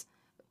rice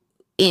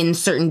in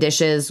certain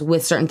dishes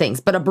with certain things.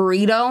 But a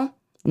burrito,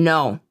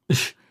 no.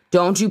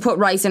 Don't you put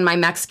rice in my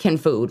Mexican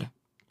food.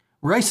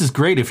 Rice is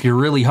great if you're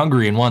really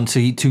hungry and want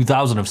to eat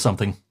 2,000 of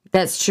something.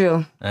 That's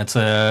true. That's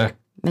a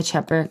Mitch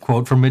Hedberg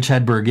quote from Mitch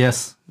Hedberg,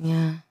 yes.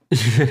 Yeah.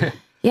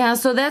 Yeah,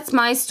 so that's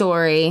my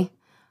story.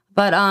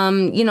 But,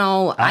 you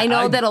know, I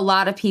know that a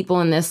lot of people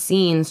in this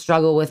scene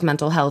struggle with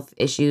mental health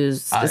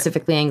issues,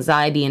 specifically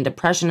anxiety and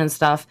depression and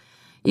stuff.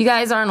 You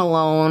guys aren't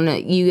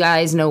alone. You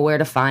guys know where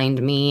to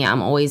find me.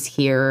 I'm always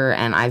here,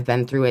 and I've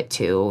been through it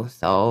too,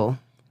 so.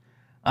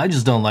 I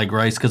just don't like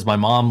rice because my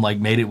mom, like,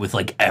 made it with,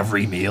 like,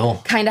 every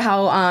meal. Kind of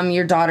how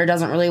your daughter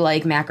doesn't really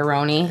like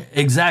macaroni.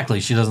 Exactly.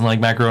 She doesn't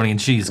like macaroni and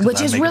cheese. Which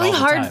is really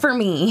hard for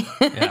me.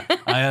 Yeah,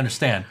 I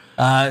understand.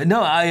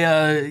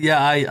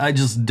 I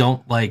just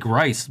don't like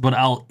rice, but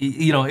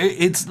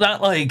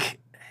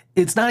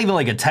it's not even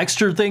like a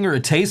texture thing or a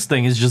taste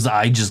thing. It's just,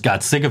 I just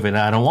got sick of it and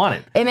I don't want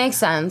it. It makes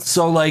sense.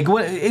 So like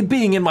it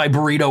being in my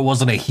burrito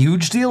wasn't a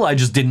huge deal. I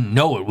just didn't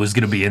know it was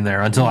going to be in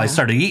there until I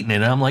started eating it.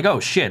 And I'm like,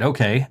 oh shit.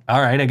 Okay. All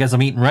right. I guess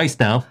I'm eating rice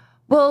now.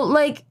 Well,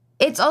 like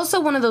it's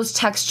also one of those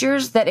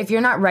textures that if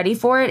you're not ready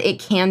for it, it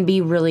can be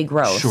really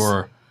gross.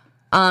 Sure.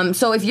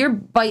 So if you're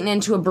biting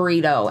into a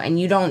burrito and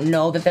you don't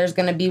know that there's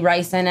going to be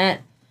rice in it,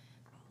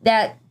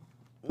 that's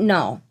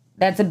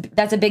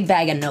a big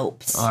bag of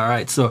nopes. All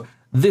right. So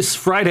this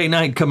Friday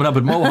night coming up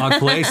at Mohawk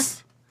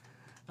Place,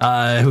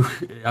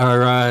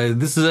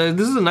 this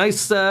is a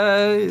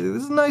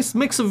nice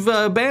mix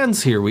of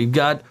bands here. We've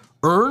got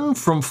Urn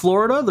from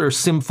Florida. They're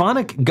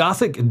symphonic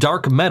gothic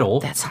dark metal.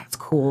 That sounds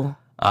cool.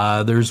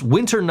 There's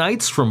Winter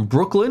Nights from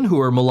Brooklyn,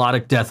 who are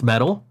melodic death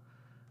metal.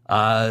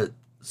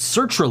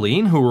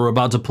 Sertraline, who we're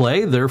about to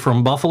play, they're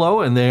from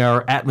Buffalo, and they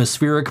are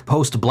atmospheric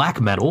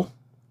post-black metal.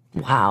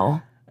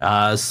 Wow.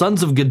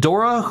 Sons of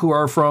Ghidorah, who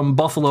are from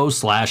Buffalo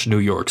 / New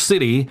York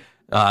City,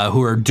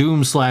 who are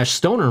doom /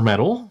 stoner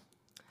metal.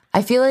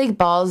 I feel like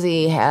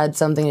Ballsy had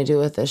something to do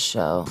with this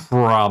show.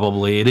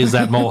 Probably. It is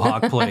at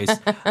Mohawk Place.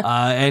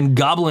 And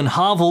Goblin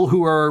Hovel,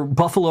 who are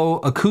Buffalo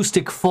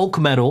acoustic folk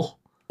metal.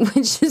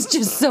 Which is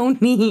just so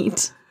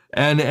neat.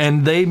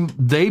 And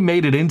they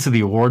made it into the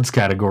awards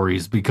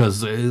categories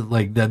because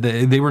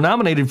they were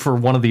nominated for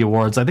one of the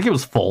awards. I think it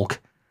was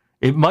folk.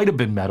 It might have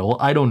been metal.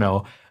 I don't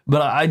know.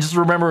 But I just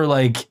remember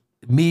like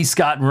me,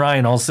 Scott, and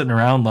Ryan all sitting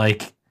around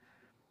like,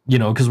 you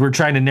know, because we're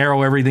trying to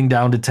narrow everything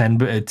down to 10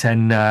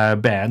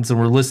 bands and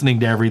we're listening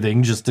to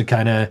everything just to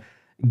kind of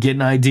get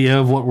an idea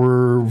of what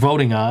we're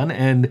voting on.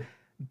 And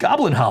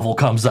Goblin Hovel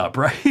comes up,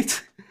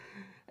 right?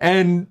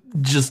 And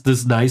just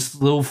this nice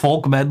little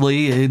folk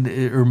medley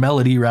or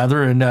melody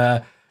rather. And,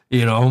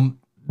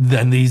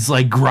 then these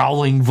like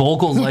growling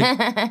vocals,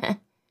 like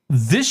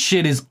this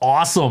shit is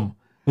awesome.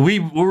 We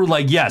were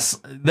like, yes,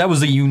 that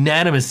was a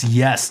unanimous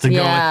yes to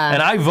go.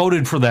 And I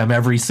voted for them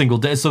every single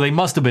day. So they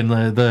must have been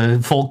the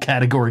folk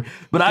category.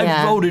 But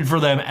I voted for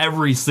them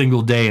every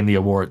single day in the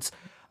awards.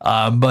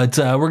 But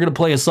we're going to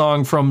play a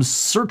song from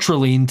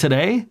Sertraline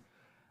today.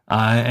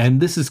 And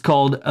this is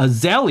called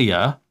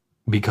Azalea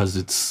because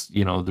it's,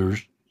 their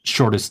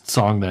shortest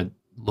song that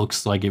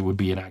looks like it would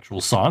be an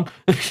actual song.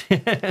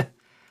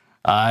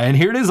 And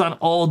here it is on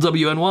All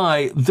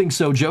WNY Think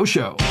So Joe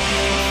Show.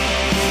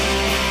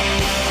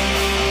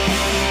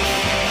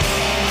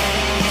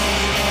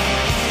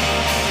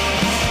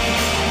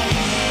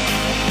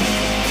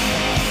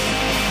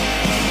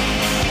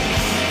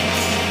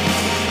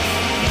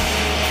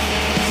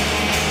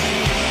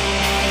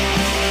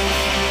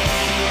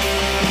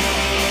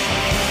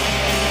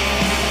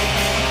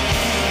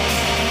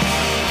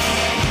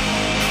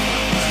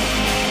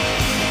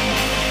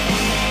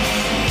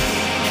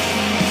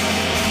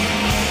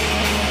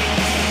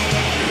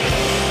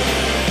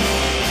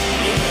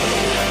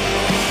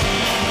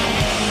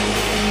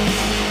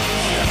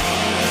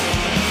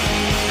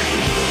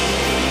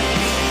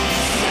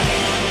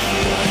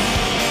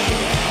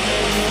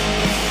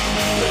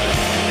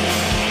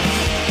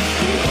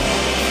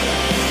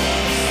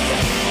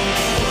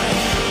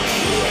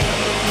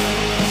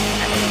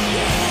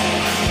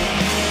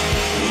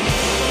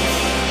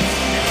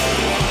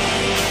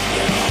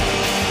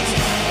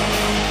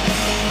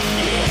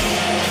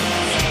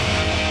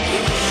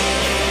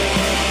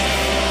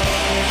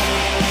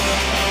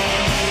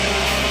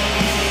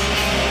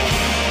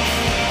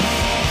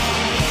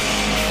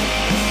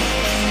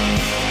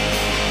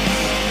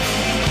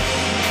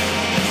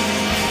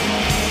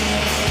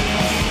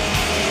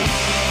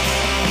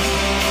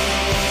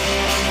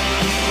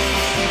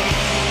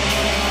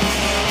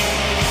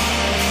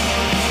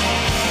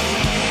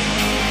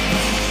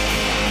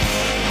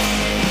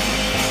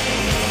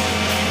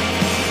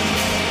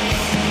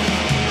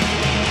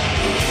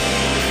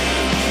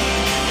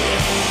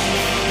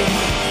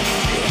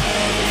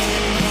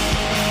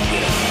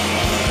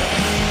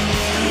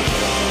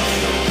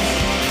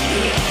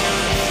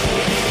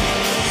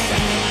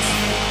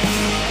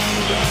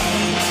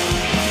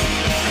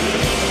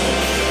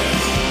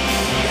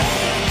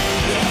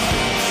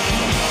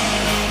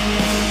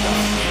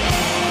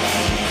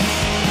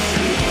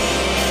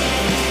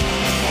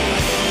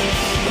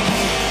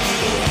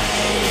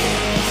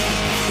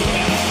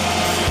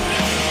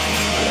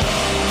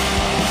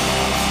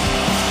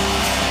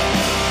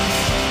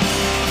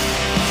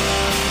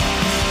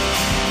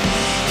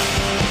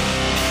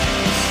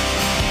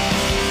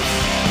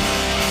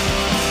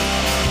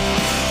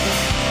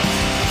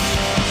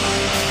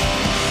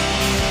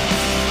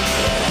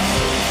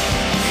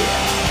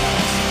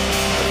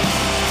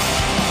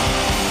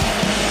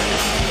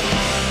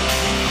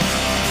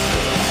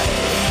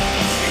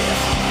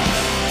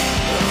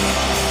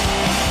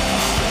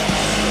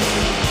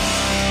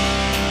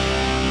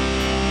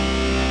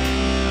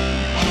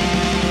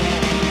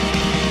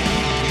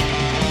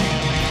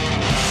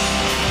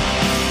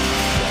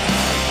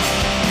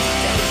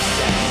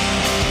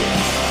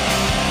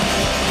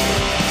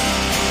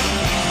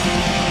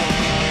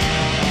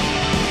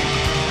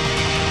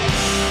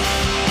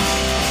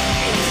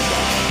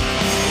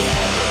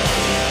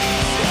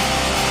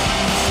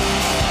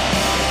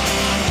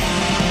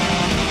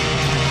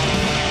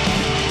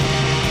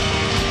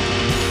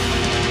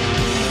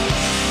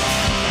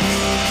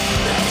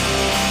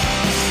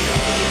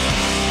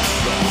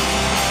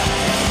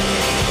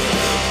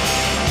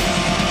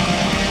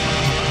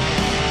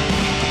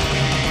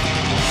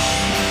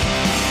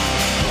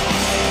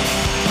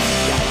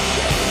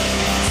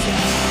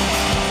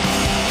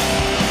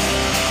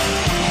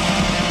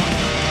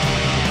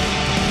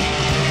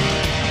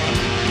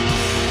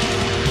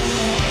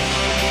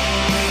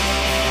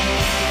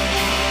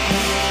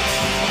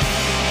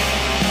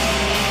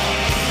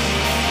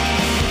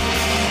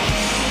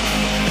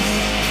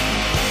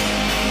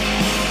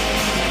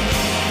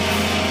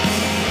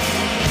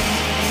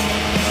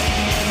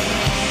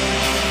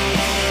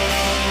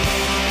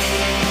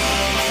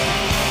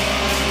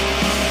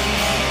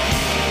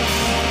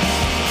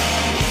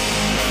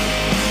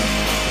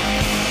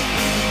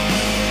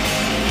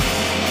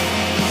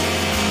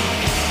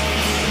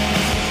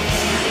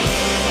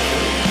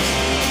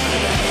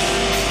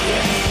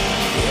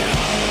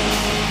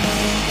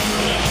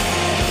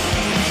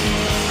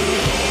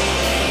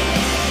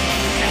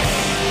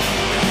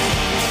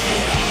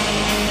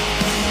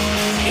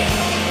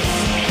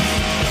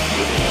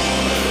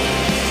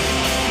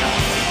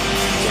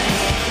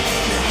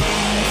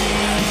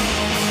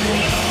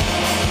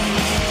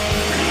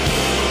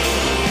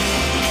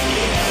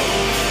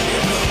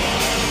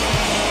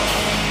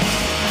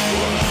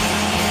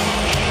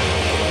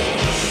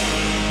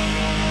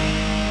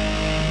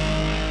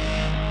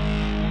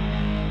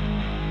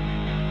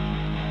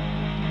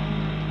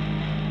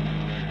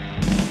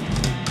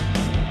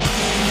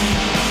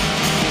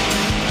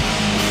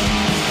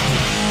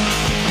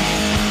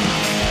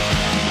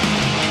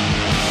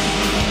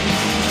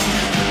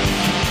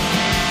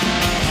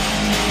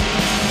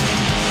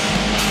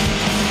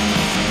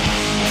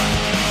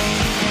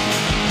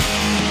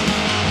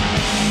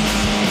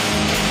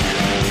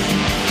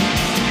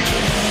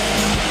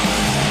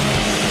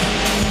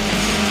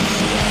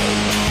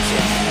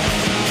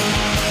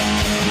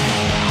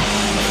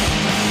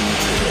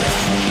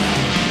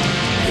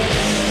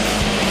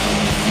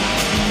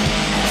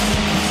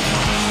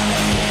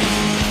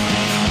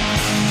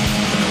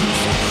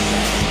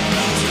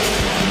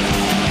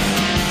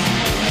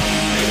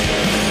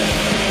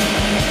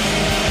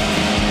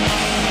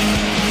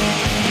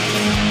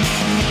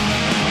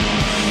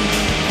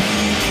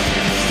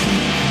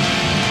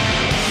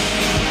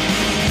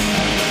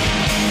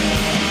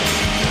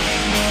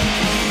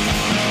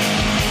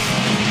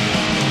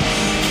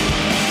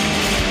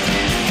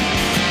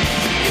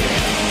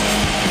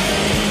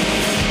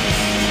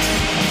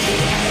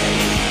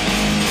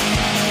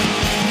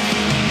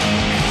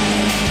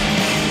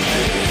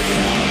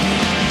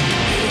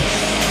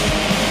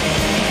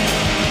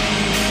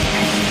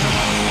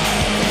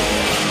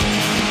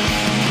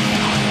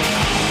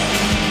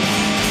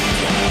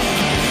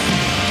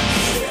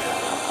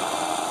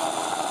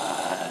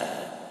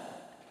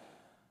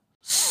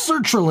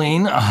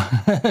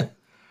 sertraline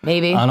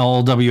Maybe. on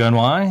old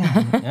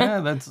WNY.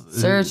 Yeah, that's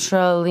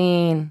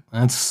Sertraline.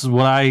 That's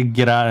what I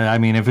get out of it. I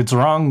mean, if it's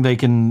wrong,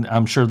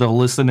 I'm sure they'll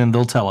listen and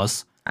they'll tell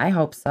us. I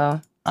hope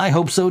so. I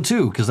hope so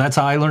too, because that's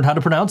how I learned how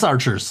to pronounce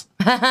archers.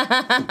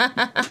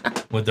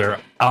 With their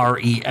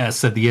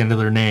R-E-S at the end of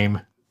their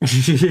name.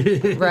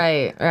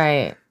 Right.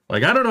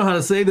 Like, I don't know how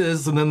to say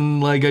this, and then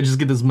like I just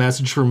get this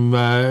message from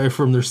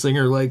their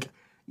singer, like,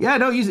 yeah,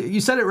 no,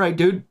 you said it right,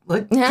 dude.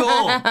 Like,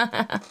 cool.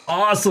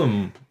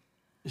 Awesome.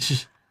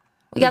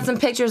 We got some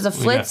pictures of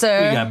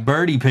Flitzer. We got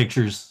birdie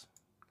pictures.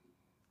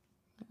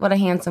 What a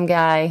handsome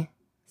guy.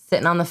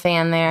 Sitting on the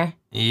fan there.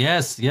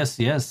 Yes. Yes.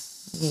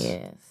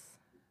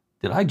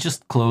 Did I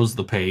just close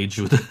the page?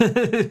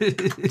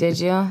 Did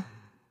you?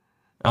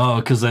 Oh,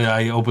 because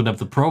I opened up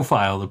the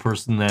profile, the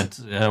person that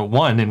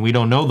won, and we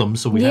don't know them,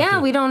 so we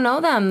don't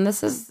know them.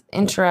 This is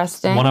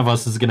interesting. One of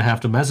us is going to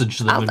have to message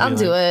them. I'll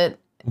do it.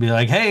 Be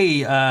like,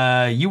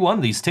 hey, you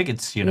won these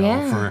tickets,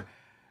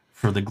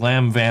 for the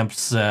Glam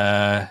Vamps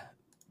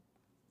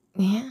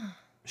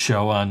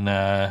show on,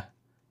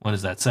 when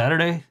is that,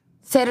 Saturday?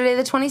 Saturday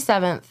the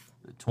 27th.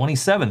 The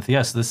 27th,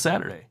 yes, this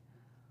Saturday.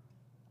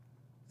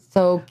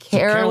 So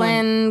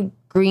Carolyn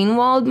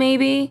Greenwald,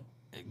 maybe?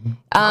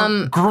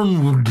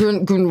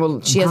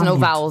 Greenwald. She has no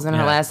vowels in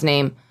her last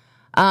name.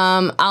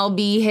 I'll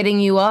be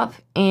hitting you up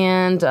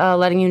and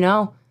letting you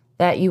know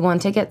that you won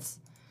tickets.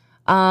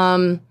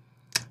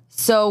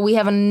 So we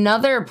have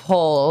another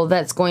poll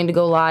that's going to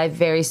go live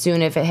very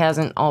soon if it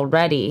hasn't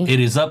already. It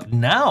is up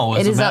now,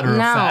 as a matter of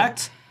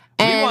fact.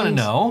 We want to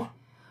know.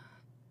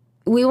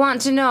 We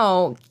want to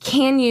know,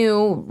 can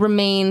you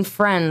remain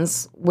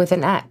friends with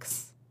an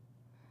ex?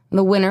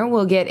 The winner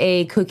will get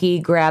a cookie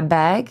grab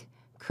bag,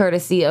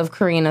 courtesy of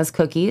Karina's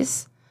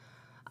Cookies.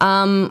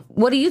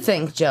 What do you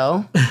think,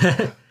 Joe?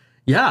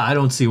 Yeah, I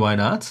don't see why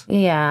not.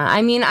 Yeah,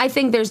 I mean, I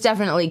think there's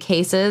definitely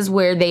cases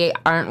where they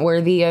aren't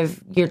worthy of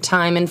your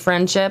time and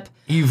friendship.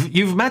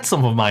 You've met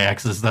some of my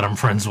exes that I'm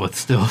friends with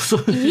still.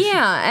 So.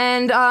 Yeah,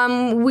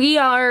 and we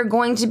are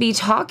going to be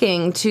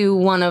talking to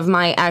one of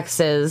my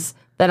exes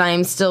that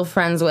I'm still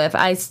friends with.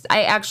 I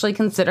actually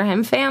consider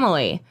him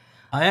family.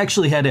 I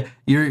actually had to,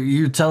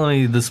 you're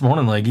telling me this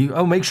morning, like,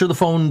 make sure the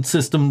phone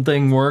system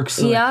thing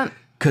works. Yeah.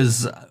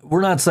 Because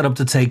we're not set up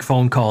to take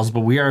phone calls,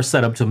 but we are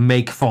set up to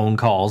make phone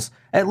calls.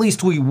 At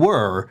least we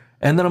were.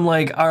 And then I'm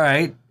like, all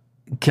right,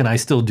 can I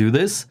still do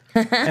this?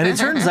 And it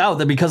turns out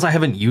that because I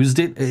haven't used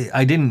it,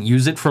 I didn't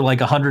use it for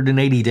like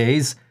 180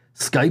 days.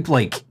 Skype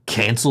like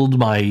canceled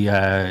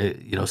my,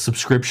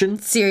 subscription.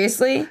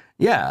 Seriously?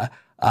 Yeah.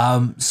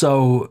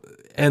 So,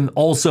 and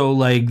also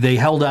like they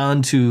held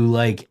on to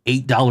like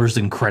 $8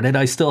 in credit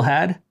I still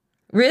had.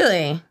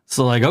 Really?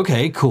 So like,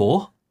 okay,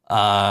 cool.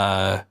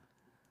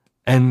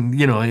 And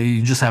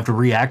you just have to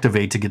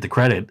reactivate to get the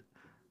credit.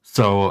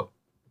 So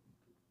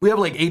we have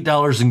like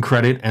 $8 in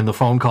credit and the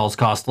phone calls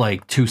cost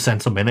like 2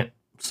 cents a minute.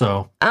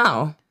 So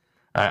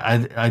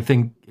I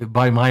think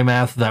by my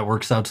math that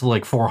works out to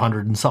like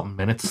 400 and something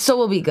minutes. So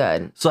we'll be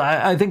good. So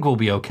I think we'll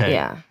be okay.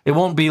 Yeah. It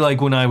won't be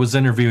like when I was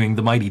interviewing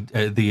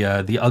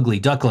the Ugly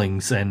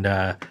Ducklings and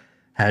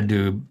had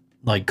to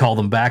like call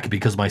them back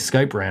because my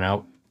Skype ran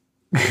out.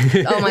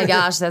 Oh my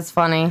gosh, that's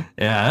funny.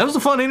 Yeah, that was a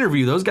fun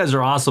interview. Those guys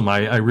are awesome.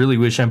 I really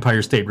wish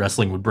Empire State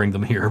Wrestling would bring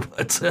them here,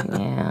 but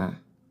yeah.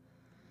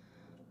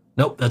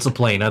 Nope, that's a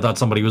plane. I thought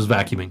somebody was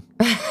vacuuming.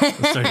 I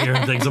started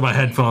hearing things in my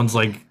headphones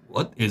like,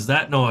 what is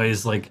that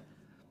noise? Like,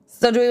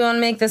 so do we want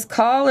to make this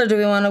call or do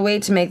we want to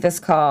wait to make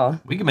this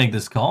call? We can make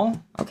this call.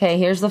 Okay,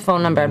 here's the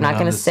phone number. I'm not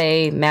going to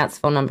say Matt's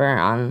phone number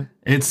on.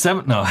 It's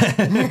 7. No. All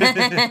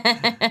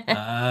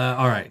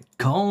right.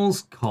 Call.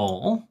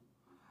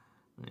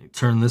 Let me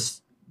turn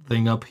this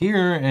thing up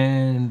here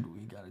and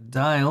we got to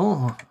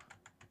dial.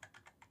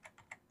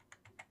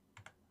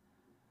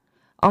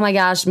 Oh my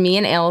gosh, me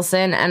and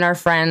Allison and our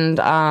friend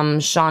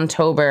Sean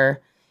Tober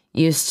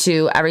used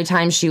to, every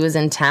time she was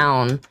in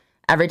town,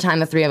 every time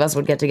the three of us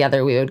would get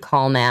together, we would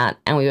call Matt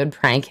and we would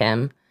prank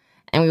him.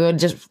 And we would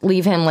just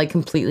leave him like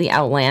completely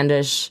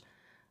outlandish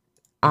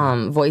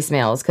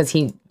voicemails because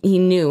he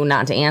knew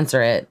not to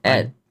answer it.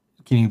 Can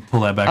you pull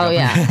that back up? Oh,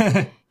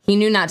 yeah. He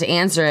knew not to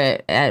answer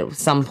it at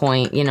some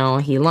point,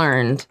 he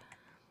learned.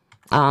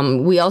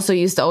 We also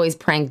used to always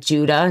prank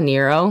Judah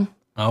Nero.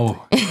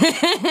 Oh.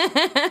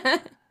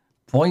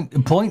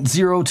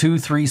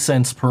 0.023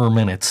 cents per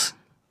minute.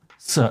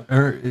 So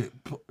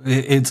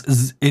it's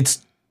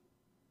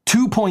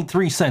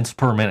 2.3 cents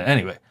per minute.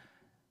 Anyway,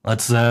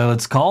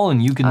 let's call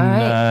and you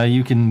can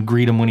you can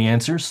greet him when he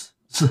answers.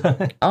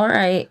 All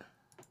right.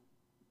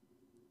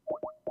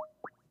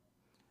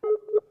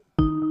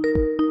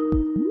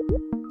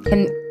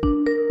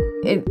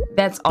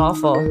 That's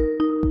awful.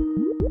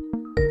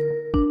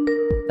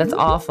 That's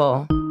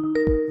awful.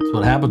 That's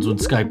what happens when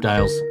Skype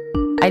dials.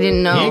 I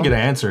didn't know. He ain't gonna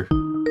answer.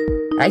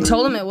 I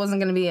told him it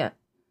wasn't gonna be it.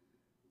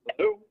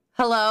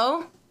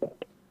 Hello?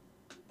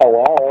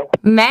 Hello?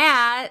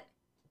 Matt?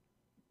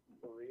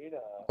 Rita.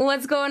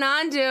 What's going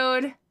on,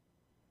 dude?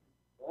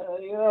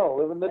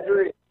 Living the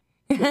dream.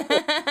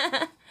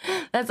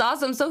 That's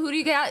awesome. So who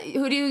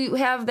do you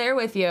have there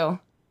with you?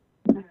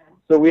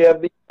 So we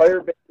have the entire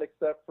band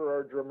except for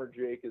our drummer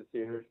Jake is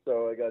here.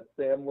 So I got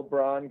Sam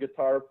LeBron,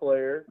 guitar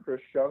player,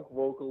 Chris Shunk,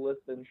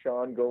 vocalist, and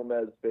Sean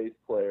Gomez, bass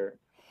player.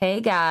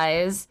 Hey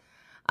guys.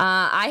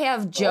 I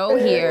have Joe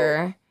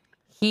here.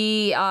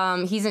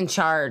 He's in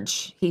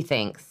charge, he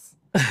thinks.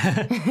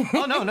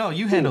 Oh no,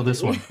 you handle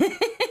this one.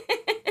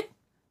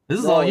 This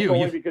is No, all it's you.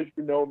 only because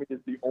you know me is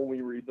the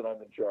only reason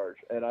I'm in charge,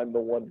 and I'm the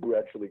one who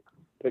actually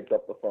picked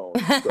up the phone.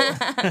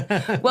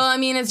 So. Well, I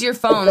mean, it's your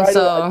phone, I try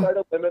so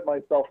to limit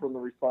myself from the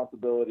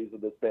responsibilities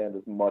of this band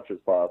as much as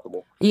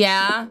possible.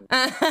 yeah.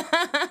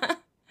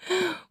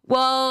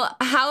 Well,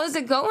 how is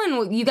it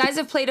going? You guys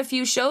have played a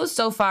few shows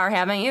so far,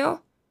 haven't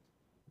you?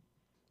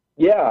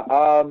 Yeah.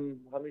 How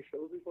many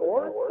shows we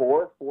played?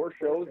 Four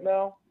shows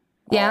now.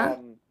 Yeah.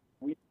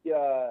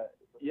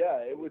 Yeah.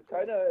 It was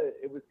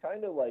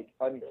kind of like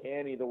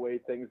uncanny the way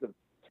things have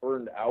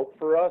turned out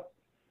for us.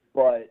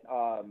 But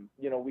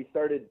we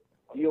started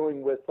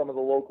dealing with some of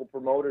the local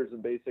promoters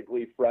and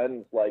basically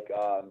friends like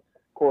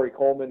Corey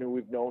Coleman, who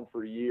we've known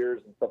for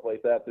years and stuff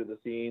like that through the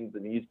scenes,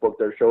 and he's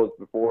booked our shows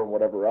before and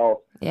whatever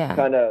else. Yeah.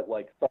 Kind of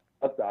like sought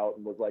us out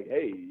and was like,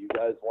 "Hey, you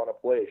guys want to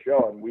play a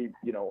show?" And we,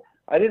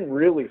 I didn't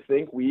really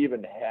think we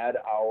even had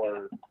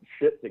our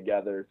shit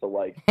together to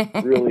like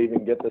really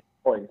even get this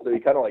going. So he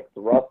kind of like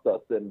thrust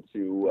us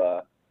into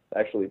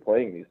actually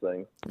playing these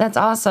things. That's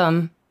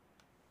awesome.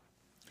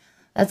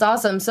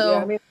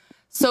 So, Yeah,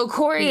 so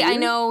Corey, I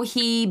know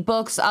he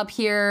books up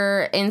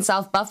here in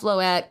South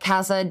Buffalo at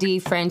Casa di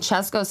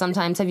Francesco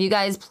sometimes. Have you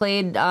guys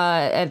played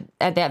at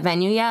that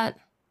venue yet?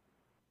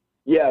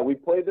 Yeah, we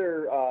played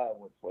there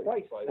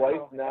twice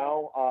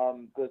now.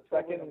 The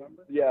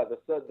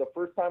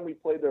first time we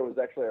played there was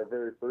actually our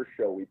very first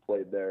show we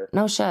played there.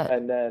 No shit.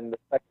 And then the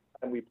second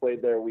time we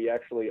played there, we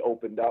actually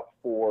opened up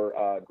for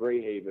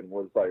Greyhaven.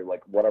 Was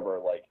like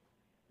whatever,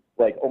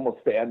 like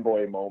almost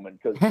fanboy moment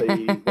because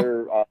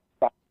they're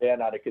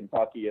band out of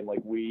Kentucky, and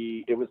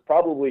it was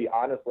probably,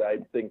 honestly, I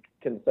think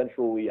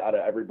consensually out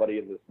of everybody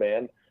in this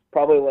band,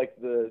 probably like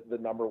the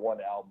number one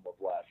album of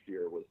last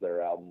year was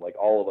their album. Like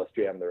all of us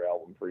jammed their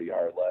album pretty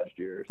hard last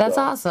year. That's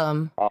so,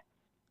 awesome.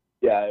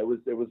 Yeah, it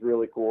was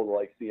really cool to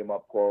like see them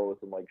up close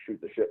and like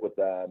shoot the shit with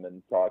them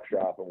and talk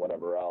shop and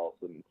whatever else.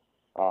 And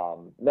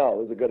no, it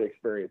was a good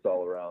experience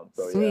all around.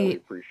 So Sweet. Yeah, we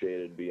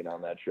appreciated being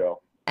on that show.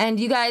 And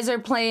you guys are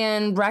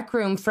playing Rec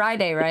Room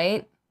Friday,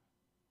 right?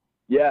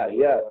 Yeah.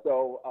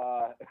 So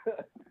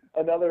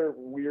another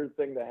weird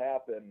thing that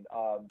happened,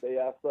 they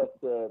asked us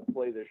to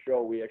play this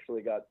show. We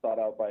actually got sought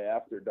out by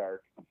After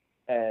Dark,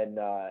 and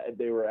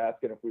they were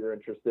asking if we were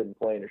interested in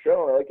playing a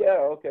show. We're like, yeah,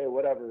 okay,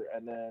 whatever.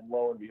 And then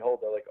lo and behold,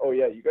 they're like, oh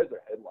yeah, you guys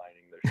are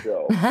headlining the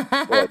show.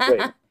 We're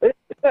like, wait.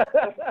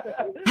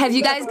 Have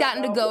you guys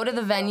gotten to go to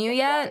the venue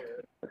yet?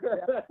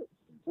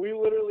 We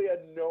literally had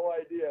no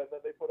idea. And then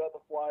they put out the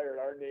flyer, and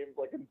our name's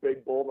like in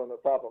big bold on the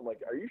top. I'm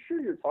like, are you sure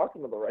you're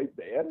talking to the right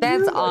band?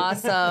 That's Like,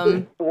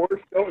 awesome. 4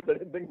 shows, I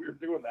didn't think we were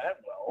doing that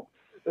well.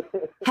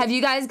 Have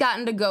you guys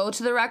gotten to go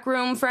to the Rec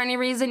Room for any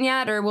reason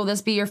yet, or will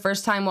this be your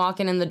first time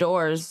walking in the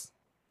doors?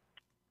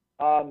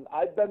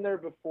 I've been there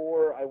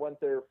before. I went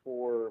there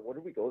for, what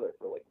did we go there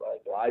for? Like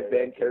live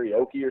band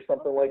karaoke or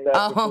something like that.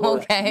 Oh, before.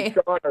 okay.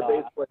 Sean, our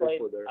bass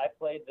players were there. I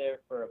played there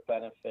for a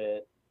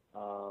benefit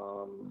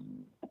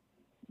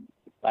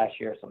last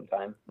year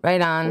sometime.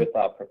 Right on.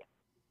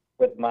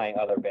 With my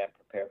other band,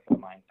 Prepare for the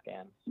Mind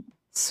Scan.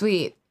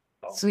 Sweet.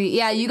 Sweet.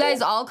 Yeah, you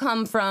guys all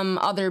come from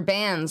other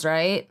bands,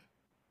 right?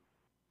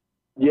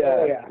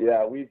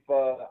 Yeah. We've,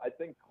 I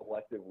think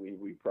collectively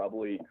we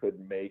probably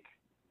could make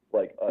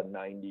like a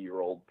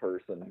 90-year-old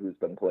person who's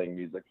been playing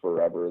music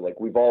forever. Like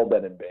we've all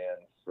been in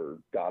bands for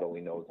God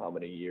only knows how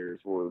many years.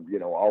 We're,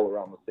 all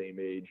around the same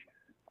age.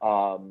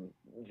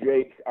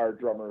 Jake, our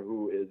drummer,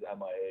 who is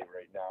MIA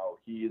right now,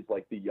 he is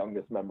like the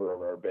youngest member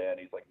of our band.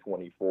 He's like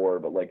 24,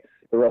 but like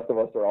the rest of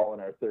us are all in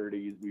our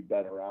 30s. We've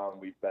been around,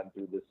 we've been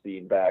through this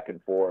scene back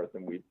and forth,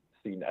 and we've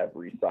seen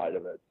every side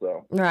of it.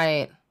 So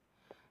Right.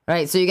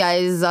 So you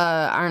guys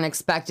aren't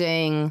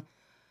expecting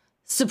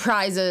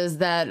surprises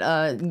that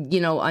a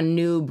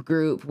noob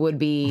group would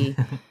be,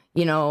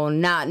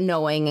 not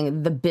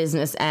knowing the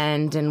business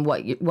end and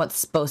what's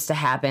supposed to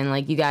happen.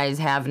 Like you guys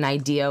have an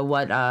idea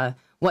what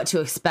to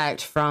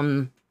expect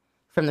from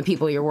the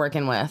people you're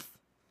working with.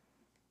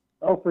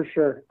 Oh, for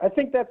sure. I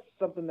think that's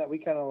something that we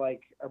kind of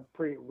like are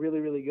really,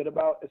 really good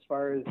about as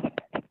far as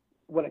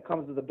when it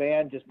comes to the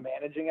band, just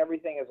managing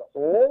everything as a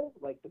whole,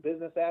 like the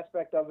business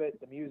aspect of it,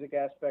 the music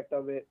aspect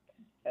of it,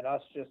 and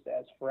us just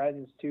as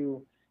friends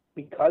too,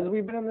 because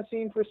we've been in the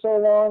scene for so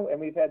long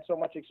and we've had so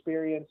much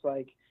experience.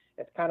 Like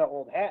it's kind of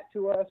old hat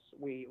to us.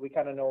 We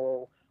kind of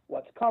know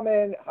what's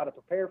coming, how to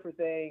prepare for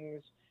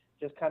things,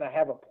 just kind of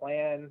have a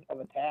plan of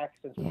attack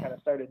since we kind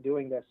of started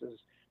doing this as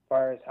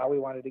far as how we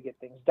wanted to get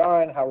things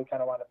done, how we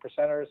kind of want to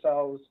present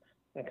ourselves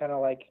and kind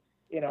of like,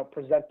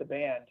 present the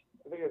band.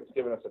 I think it's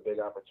given us a big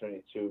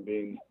opportunity too,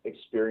 being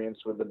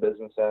experienced with the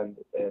business end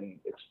and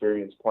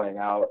experience playing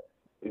out.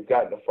 We've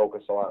gotten to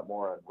focus a lot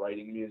more on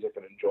writing music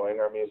and enjoying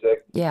our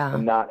music. Yeah.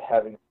 And not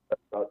having to think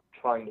about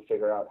trying to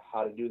figure out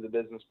how to do the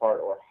business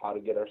part or how to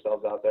get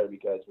ourselves out there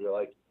because we were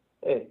like,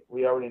 hey,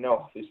 we already know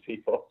all these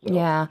people. So.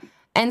 Yeah.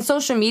 And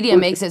social media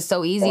makes it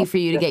so easy for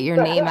you to get your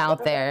name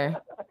out there.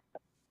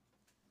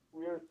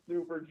 We are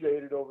super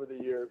jaded over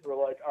the years.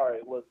 We're like, all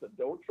right, listen,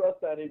 don't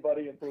trust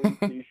anybody until you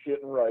see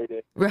shit in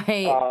writing.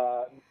 Right.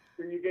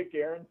 Sure you get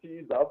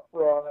guarantees up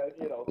front,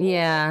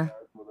 Yeah.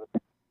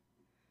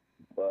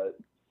 But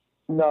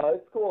no,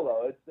 it's cool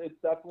though. It's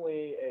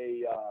definitely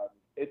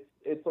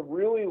it's a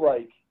really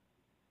like,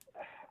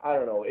 I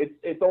don't know.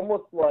 It's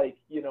almost like,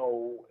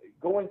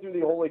 going through the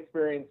whole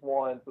experience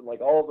once, and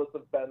like all of us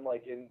have been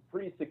like in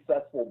pretty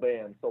successful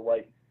bands. So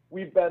like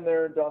we've been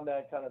there, done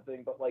that kind of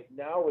thing. But like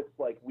now it's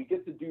like we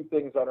get to do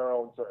things on our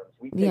own terms.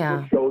 We take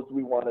the shows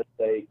we want to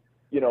take.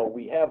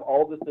 We have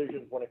all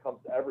decisions when it comes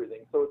to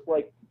everything. So it's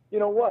like, you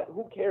know what?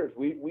 Who cares?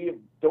 We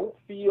don't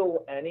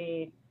feel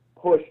any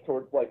push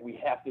towards like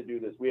we have to do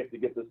this. We have to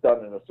get this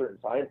done in a certain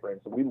time frame.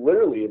 So we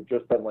literally have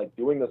just been like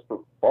doing this for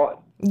fun.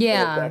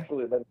 Yeah. And it's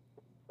actually been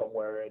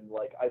somewhere, and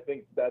like I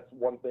think that's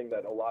one thing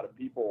that a lot of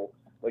people,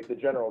 like the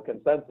general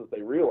consensus,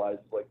 they realize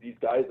is like these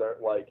guys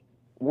aren't like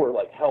we're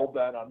like hell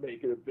bent on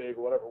making it big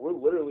or whatever. We're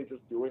literally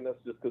just doing this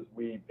just because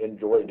we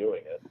enjoy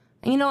doing it.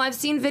 I've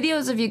seen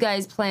videos of you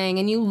guys playing,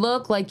 and you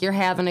look like you're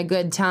having a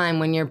good time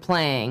when you're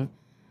playing.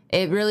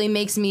 It really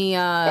makes me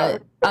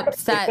upset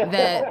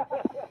that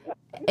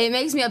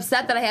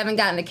I haven't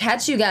gotten to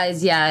catch you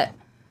guys yet.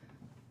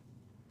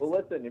 Well,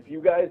 listen, if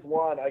you guys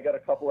want, I got a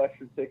couple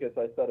extra tickets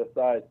I set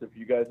aside. So if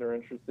you guys are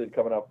interested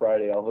coming out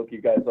Friday, I'll hook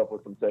you guys up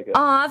with some tickets.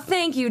 Aw,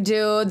 thank you,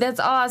 dude. That's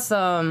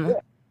awesome. Yeah.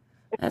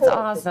 That's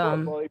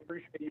awesome. Well, I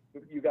appreciate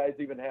you guys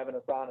even having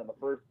us on in the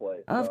first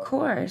place. Of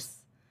course.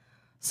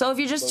 So if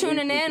you're just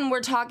tuning in,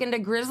 we're talking to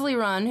Grizzly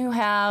Run, who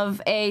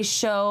have a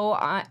show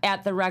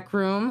at the Rec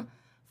Room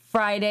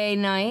Friday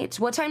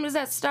night. What time does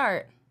that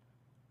start?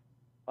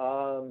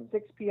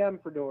 6 p.m.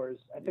 for doors.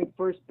 I think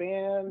first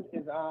band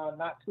is on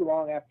not too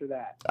long after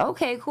that.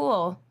 Okay,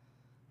 cool.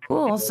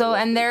 So,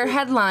 and they're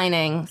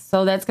headlining,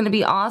 so that's going to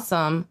be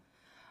awesome.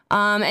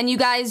 And you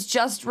guys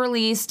just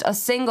released a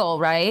single,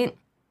 right?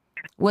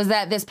 Was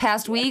that this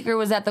past week or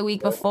was that the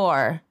week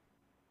before?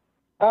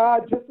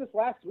 Just this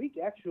last week,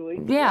 actually.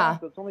 Yeah.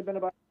 So it's only been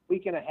about a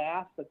week and a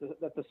half that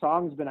the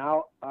song's been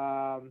out.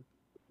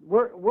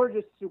 We're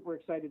just super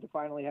excited to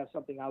finally have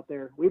something out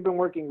there. We've been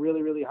working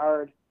really, really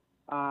hard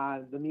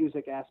on the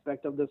music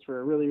aspect of this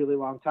for a really, really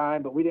long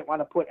time, but we didn't want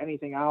to put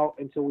anything out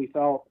until we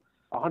felt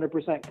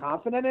 100%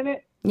 confident in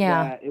it.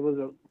 Yeah. That it was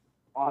an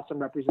awesome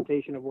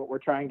representation of what we're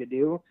trying to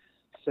do.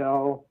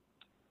 So,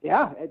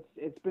 yeah,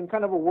 it's been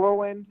kind of a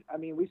whirlwind. I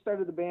mean, we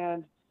started the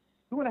band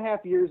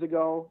 2.5 years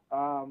ago.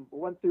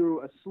 Went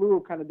through a slew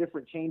of kind of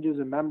different changes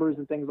and members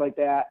and things like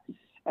that.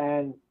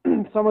 And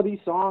some of these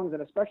songs,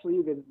 and especially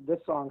even this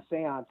song,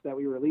 Seance, that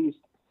we released,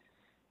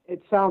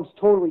 it sounds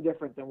totally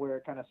different than where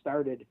it kind of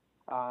started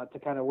to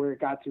kind of where it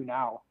got to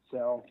now.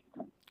 So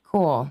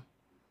cool.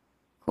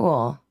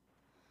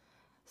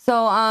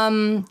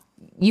 So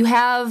you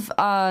have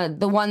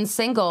the one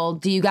single.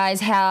 Do you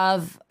guys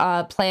have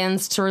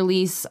plans to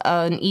release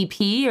an EP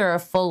or a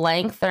full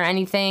length or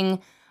anything?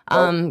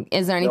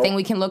 Is there anything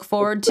we can look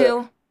forward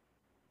to?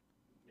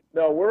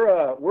 No, we're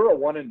a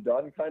one and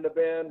done kind of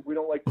band. We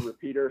don't like to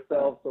repeat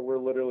ourselves, so we're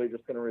literally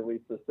just going to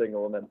release the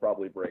single and then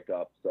probably break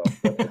up. So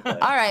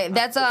all right,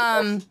 that's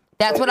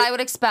what I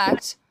would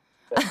expect.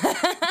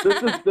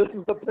 This is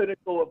the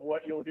pinnacle of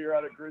what you'll hear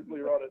out of Grizzly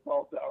Run. It's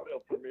all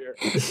downhill from here.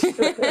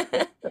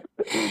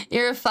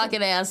 You're a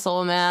fucking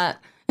asshole,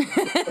 Matt.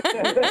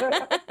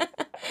 Matt,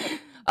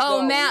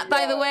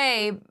 by the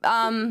way,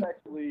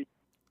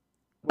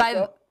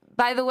 by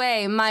the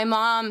way, my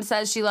mom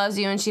says she loves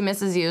you and she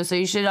misses you, so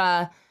you should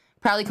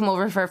probably come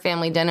over for a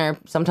family dinner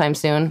sometime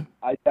soon.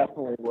 I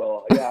definitely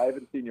will. Yeah, I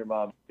haven't seen your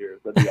mom in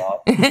years. That'd be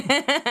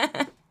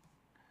awesome.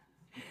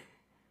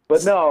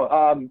 But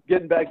no,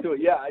 getting back to it,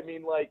 yeah, I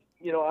mean, like,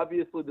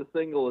 obviously the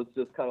single is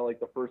just kind of like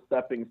the first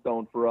stepping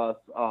stone for us.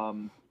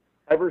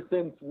 Ever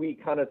since we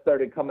kind of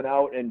started coming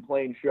out and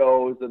playing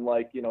shows and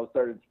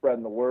started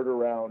spreading the word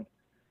around,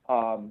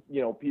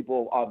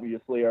 people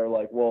obviously are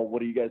like, well, what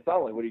do you guys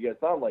sound like? What do you guys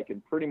sound like?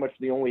 And pretty much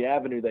the only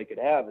avenue they could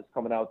have is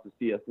coming out to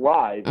see us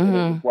live. Mm-hmm.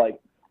 And it's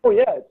like, oh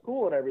yeah, it's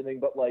cool and everything,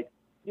 but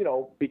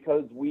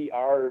because we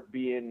are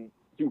being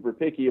super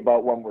picky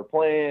about when we're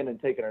playing and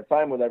taking our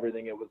time with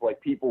everything, it was like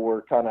people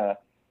were kind of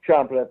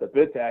chomping at the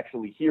bit to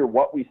actually hear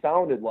what we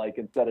sounded like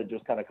instead of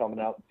just kind of coming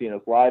out and seeing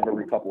us live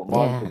every couple of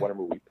months or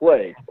whenever we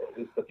played.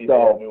 The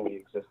people knew we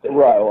existed.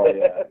 Right. Well,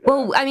 yeah.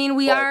 Well, I mean,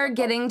 we are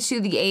getting to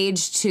the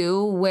age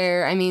too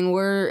where, I mean,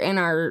 we're in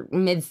our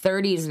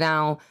mid-30s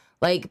now.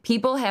 Like,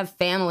 people have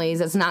families.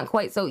 It's not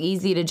quite so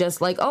easy to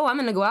just like, oh, I'm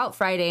going to go out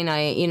Friday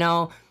night,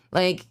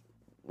 like,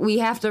 we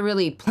have to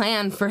really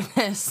plan for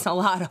this, a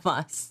lot of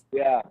us.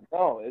 Yeah,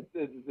 no, it's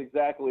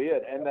exactly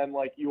it. And then,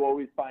 you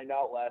always find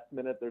out last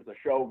minute there's a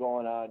show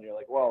going on. You're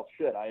like, well,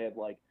 shit, I had,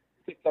 6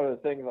 other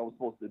things I was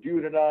supposed to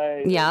do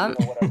tonight. Yeah.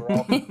 Whatever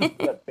else,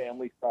 that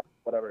family stuff,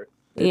 whatever.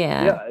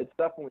 Yeah, it's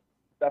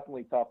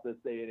definitely tough this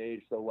day and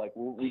age. So,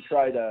 we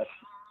try to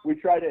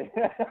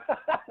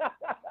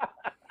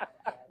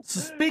So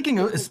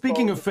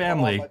speaking of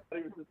family, I thought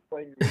he was just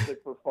playing music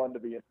for fun to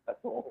be an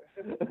asshole.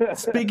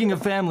 speaking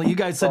of family, you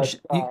guys said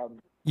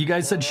you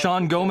guys said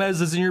Sean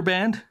Gomez is in your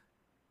band.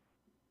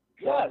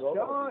 Yeah,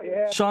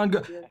 Sean,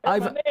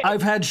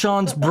 I've had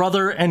Sean's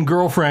brother and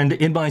girlfriend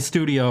in my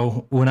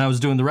studio when I was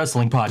doing the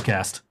wrestling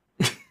podcast.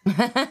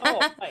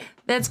 oh, nice.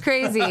 That's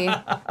crazy. Taking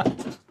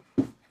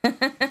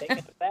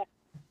it back.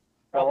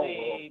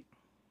 Probably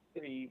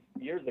 3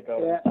 years ago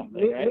Yeah, or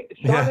something, right?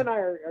 Sean Yeah. and I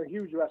are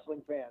huge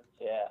wrestling fans.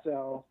 Yeah.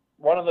 So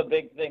One of the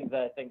big things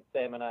that I think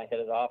Sam and I hit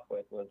it off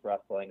with was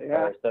wrestling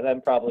Yeah. first, and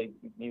then probably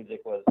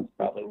music was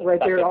probably the right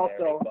there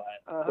secondary, also. But,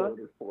 Uh-huh.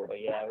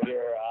 but yeah, we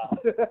were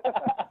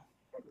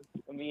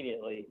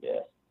immediately,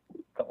 a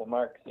couple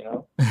marks, you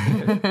know.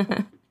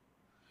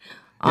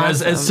 Yeah,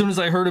 as soon as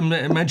I heard him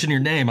mention your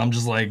name, I'm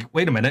just like,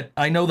 wait a minute,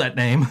 I know that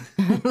name.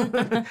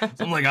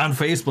 So I'm like on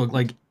Facebook,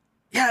 like,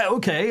 yeah,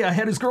 okay, I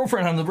had his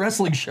girlfriend on the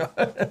wrestling show.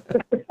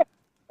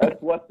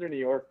 That's Western New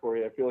York for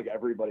you. I feel like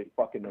everybody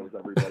fucking knows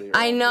everybody.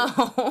 I around know.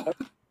 here.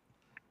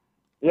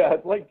 Yeah,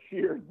 it's like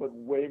Cheers, but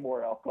way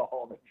more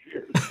alcohol than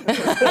Cheers.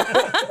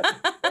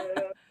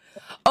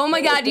 Oh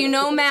my God, you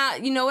know,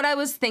 Matt, you know what I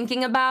was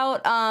thinking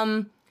about?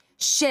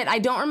 Shit, I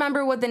don't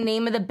remember what the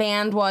name of the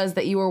band was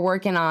that you were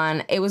working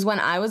on. It was when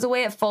I was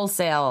away at Full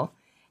Sail,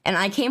 and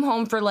I came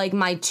home for like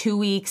my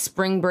 2-week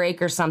spring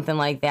break or something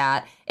like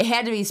that. It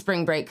had to be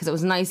spring break because it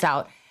was nice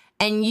out.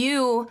 And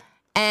you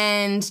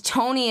and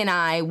Tony and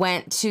I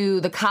went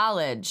to the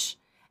college,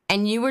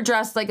 and you were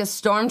dressed like a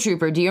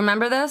stormtrooper. Do you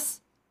remember this?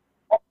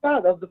 Oh God,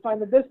 that was Define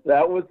the Distance.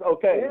 That was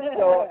okay. Yeah.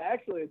 So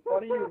actually, it's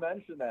funny you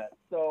mentioned that.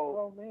 So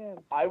Oh man.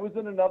 I was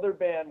in another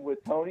band with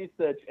Tony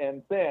Sitch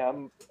and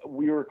Sam.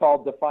 We were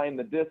called Define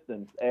the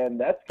Distance, and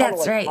that's kind of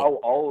That's like right. how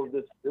all of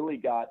this really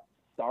got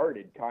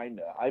started. Kind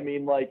of. I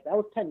mean, like, That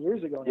was 10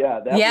 years ago now. yeah,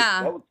 that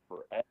Yeah. was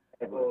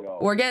forever ago.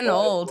 We're getting But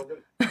old.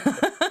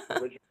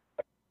 originally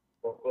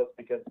was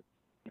because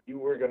you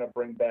were going to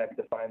bring back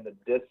Define the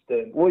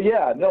Distance. Well,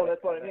 yeah, no,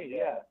 that's what I mean.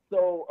 Yeah.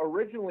 So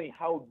originally,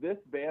 how this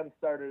band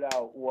started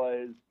out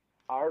was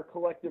our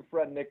collective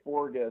friend Nick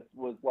Borges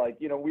was like,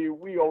 you know,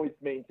 we always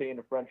maintained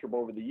a friendship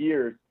over the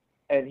years,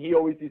 and he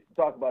always used to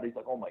talk about it. He's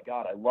like, oh my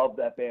God, I love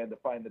that band,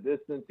 Define the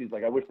Distance. He's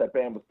like, I wish that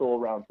band was still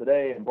around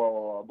today, and blah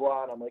blah blah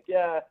blah. And I'm like,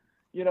 yeah,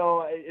 you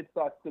know, it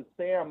sucks because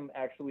Sam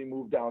actually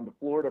moved down to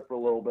Florida for a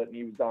little bit, and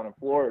he was down in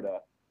Florida,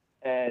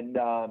 and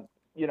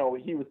you know,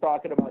 he was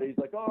talking about it. He's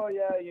like, oh,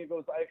 yeah. He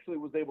goes, I actually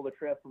was able to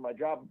transfer my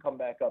job and come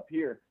back up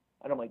here.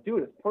 And I'm like,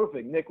 dude, it's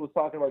perfect. Nick was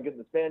talking about getting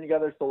this band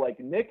together. So, like,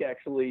 Nick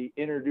actually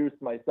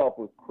introduced myself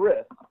with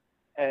Chris.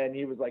 And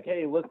he was like,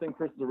 hey, listen,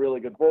 Chris is a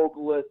really good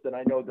vocalist. And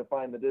I know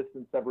Define the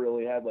Distance never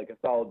really had, like, a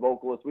solid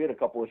vocalist. We had a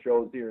couple of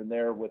shows here and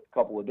there with a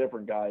couple of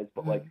different guys.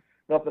 But, like,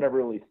 nothing ever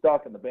really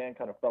stuck. And the band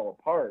kind of fell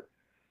apart.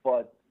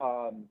 But,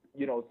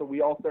 you know, so we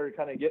all started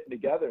kind of getting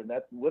together, and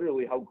that's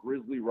literally how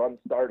Grizzly Run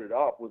started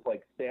up, was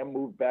like Sam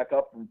moved back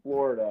up from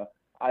Florida.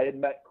 I had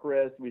met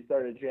Chris. We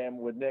started jamming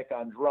with Nick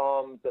on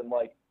drums and,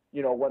 like,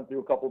 you know, went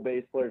through a couple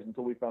bass players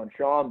until we found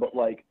Sean. But,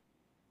 like,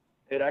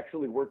 it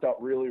actually worked out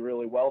really,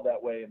 really well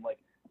that way. And, like,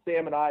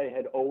 Sam and I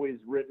had always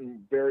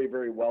written very,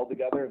 very well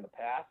together in the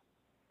past.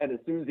 And as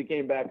soon as he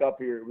came back up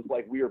here, it was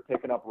like we were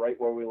picking up right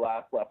where we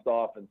last left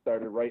off and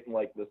started writing,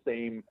 like, the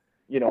same,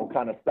 you know,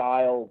 kind of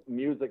style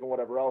music and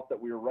whatever else that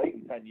we were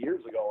writing 10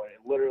 years ago. And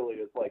it literally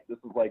is like, this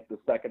is like the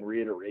second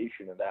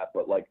reiteration of that,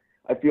 but like,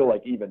 I feel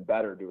like even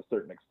better to a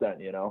certain extent,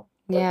 you know?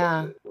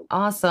 Yeah.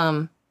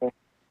 Awesome.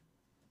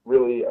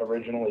 Really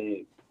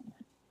originally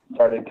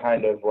started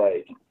kind of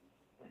like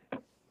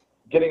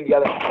getting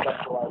together and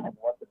conceptualizing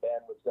what the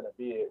band was going to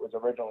be. It was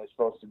originally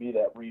supposed to be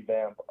that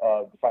revamp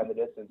of Define the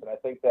Distance. And I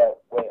think that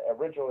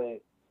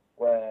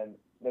when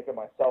Nick and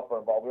myself were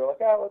involved, we were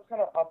like, let's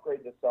kind of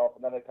upgrade this stuff.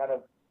 And then it kind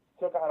of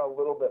took on a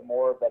little bit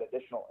more of that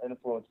additional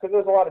influence, because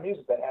there's a lot of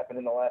music that happened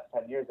in the last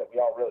 10 years that we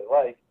all really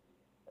like.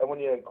 And when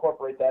you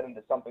incorporate that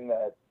into something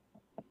that,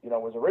 you know,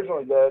 was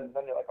originally good, and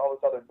then you're like all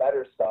this other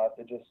better stuff,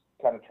 it just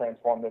kind of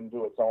transformed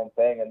into its own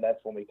thing. And that's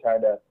when we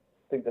kind of,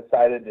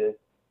 decided to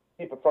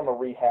keep it from a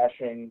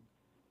rehashing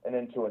and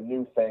into a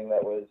new thing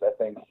that was, I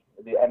think,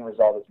 the end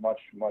result is much,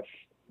 much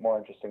more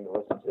interesting to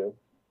listen to.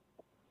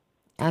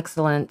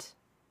 Excellent.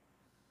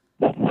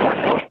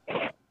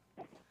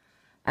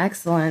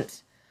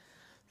 Excellent.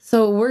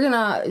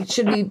 So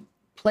should we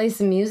play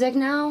some music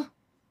now?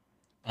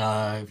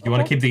 If you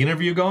want to keep the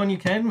interview going, you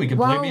can. We can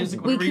play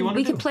music, whatever you want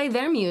to do. We can play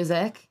their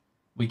music.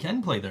 We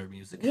can play their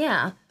music.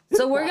 Yeah.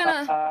 So we're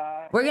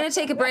gonna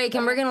take a break,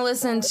 and we're gonna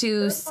listen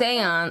to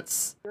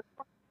Seance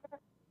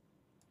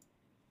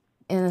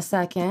in a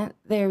second.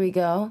 There we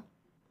go.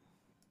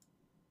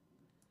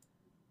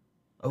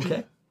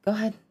 Okay. Go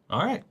ahead.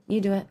 All right. You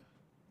do it.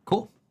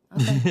 Cool.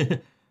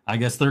 Okay. I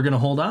guess they're going to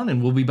hold on,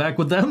 and we'll be back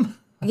with them.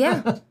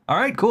 Yeah. All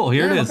right, cool.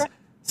 Here Yeah, it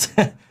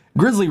is.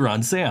 Grizzly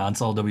Run,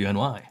 Seance, all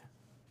WNY.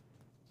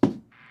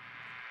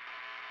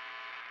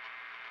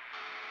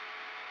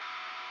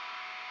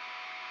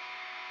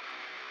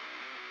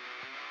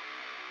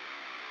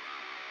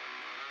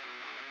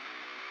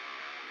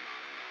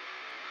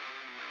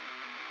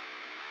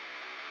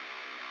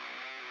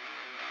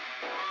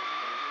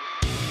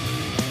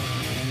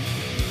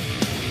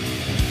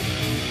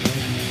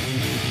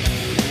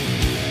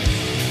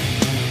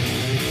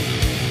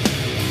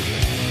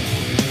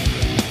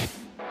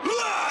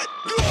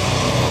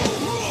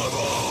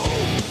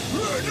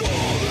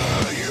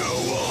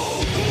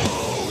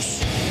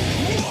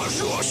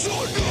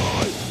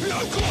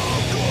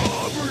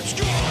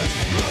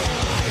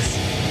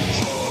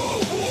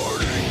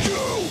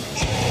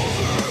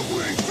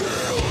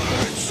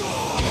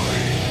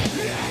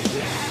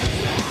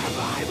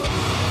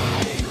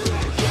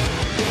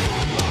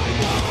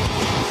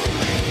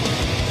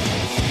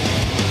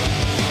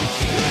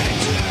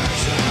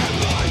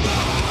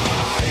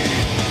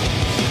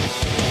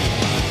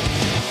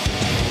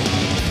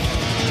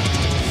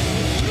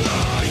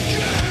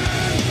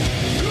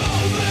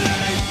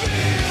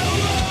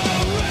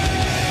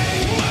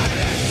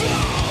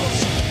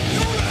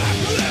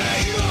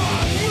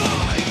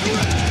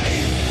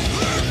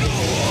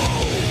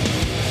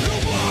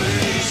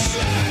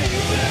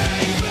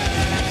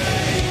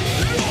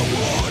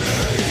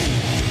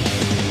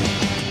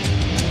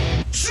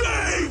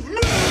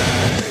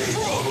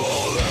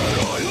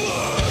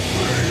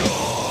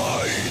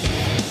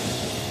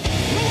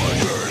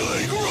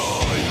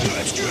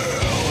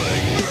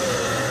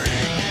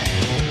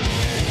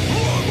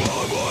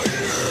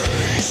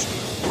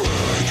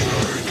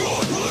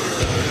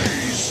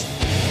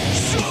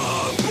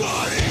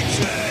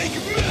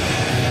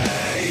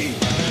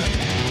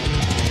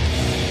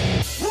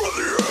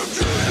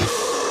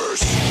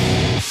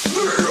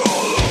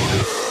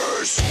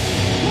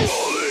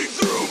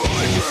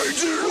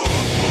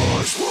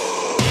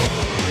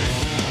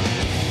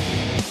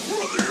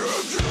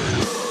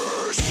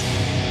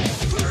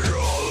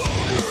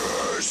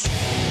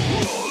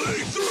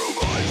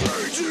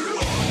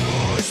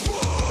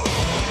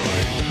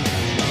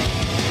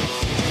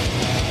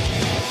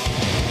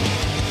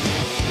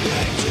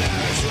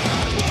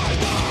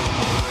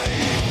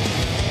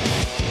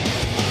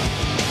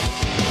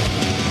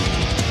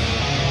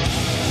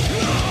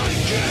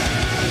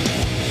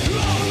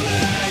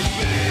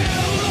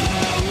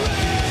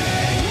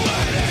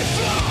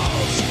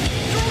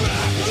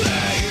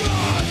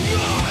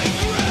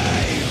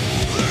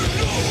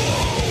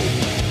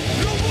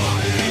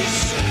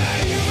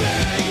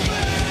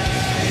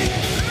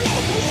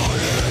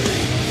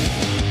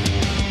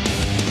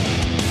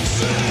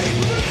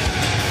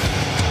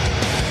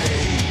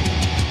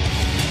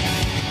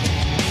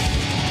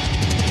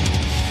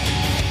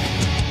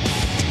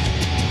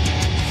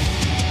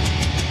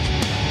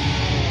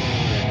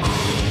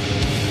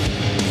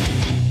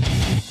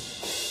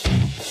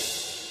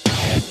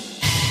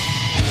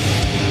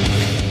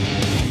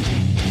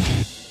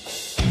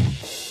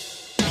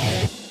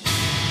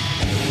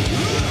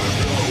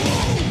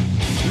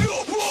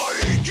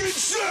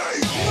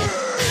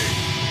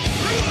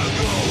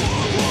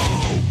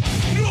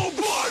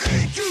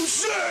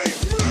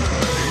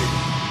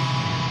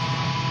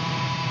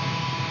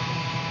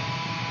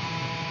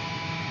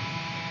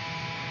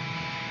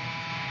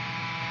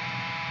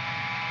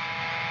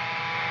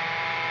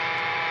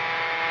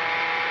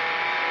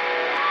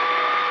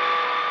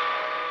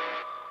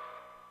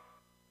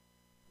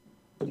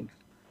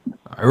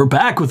 We're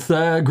back with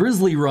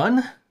Grizzly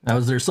Run. That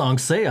was their song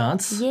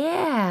Seance.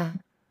 Yeah.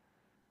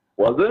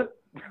 Was it?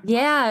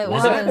 Yeah, it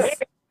Was was.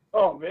 it?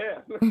 Oh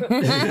man.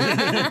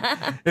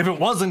 If it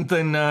wasn't,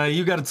 then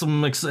you got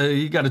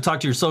to talk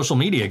to your social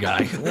media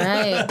guy.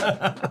 Right.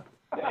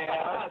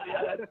 Yeah,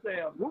 that's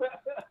Sam.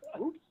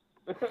 Oops.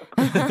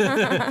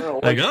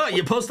 Like, oh,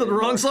 you posted the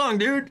wrong song,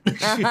 dude. Well,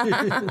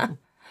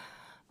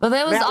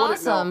 that was Matt wouldn't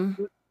awesome.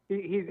 know.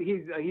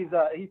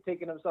 He's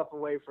taking himself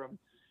away from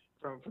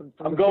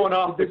I'm going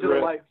off the digital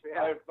grid. life.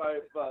 Yeah.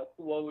 I've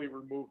slowly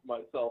removed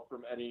myself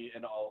from any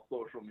and all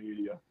social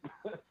media.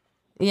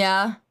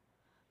 Yeah.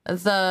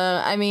 It's,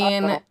 I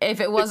mean,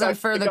 if it wasn't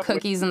for the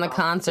cookies and the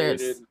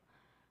concerts. Just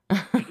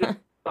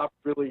stop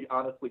really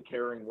honestly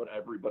caring what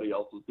everybody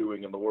else is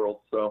doing in the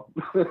world. So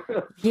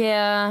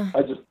Yeah.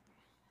 I just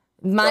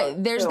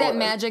There's that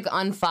magic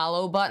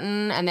unfollow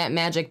button and that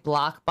magic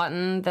block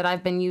button that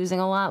I've been using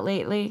a lot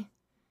lately.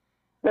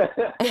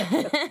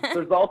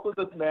 there's also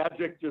this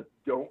magic just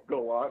don't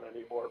go on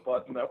anymore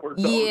button that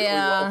works out really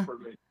well for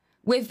me.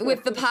 With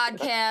the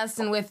podcast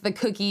and with the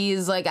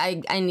cookies, like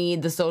I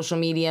need the social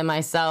media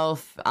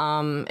myself.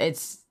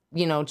 It's,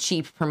 you know,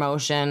 cheap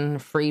promotion,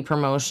 free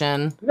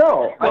promotion.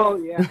 No,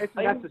 Yeah, it's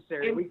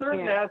necessary. In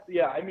certain aspects,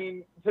 yeah. I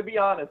mean, to be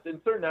honest, in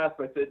certain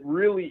aspects, it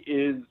really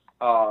is.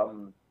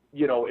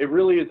 You know, it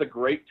really is a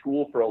great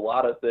tool for a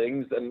lot of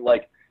things, and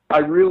like I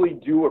really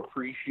do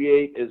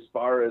appreciate as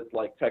far as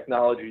like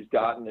technology's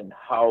gotten and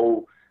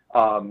how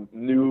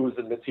news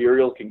and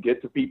material can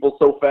get to people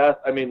so fast.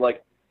 I mean,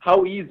 like,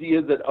 how easy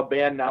is it a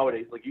band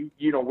nowadays? Like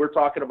you know, we're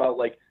talking about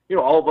like, you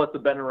know, all of us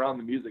have been around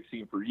the music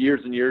scene for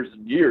years and years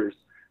and years.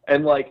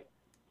 And like,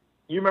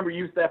 you remember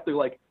you used to have to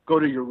like go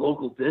to your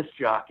local disc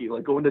jockey,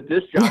 like go into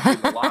disc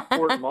jockey in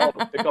Lockport Mall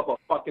to pick up a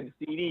fucking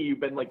CD you've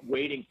been like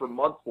waiting for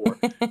months for.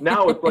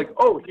 Now it's like,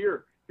 oh,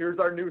 here's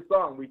our new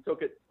song. We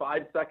took it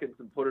 5 seconds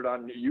and put it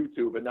on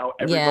YouTube, and now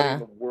everybody in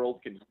the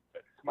world can do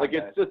it. Like,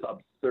 it's just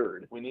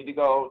absurd. We need to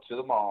go to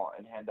the mall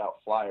and hand out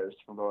flyers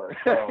from our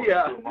show.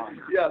 Yeah.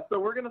 So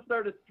we're gonna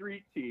start a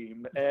street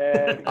team,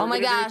 and Oh my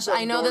gosh,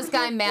 I know this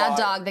guy Mad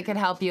Dog that could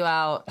help you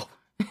out.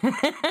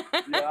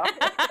 Yeah.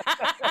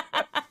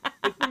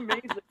 It's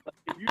amazing. Like,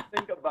 if you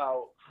think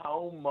about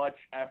how much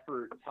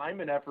time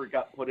and effort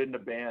got put into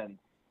bands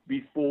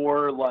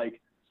before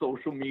like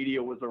social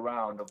media was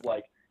around, of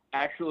like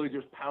actually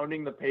just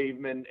pounding the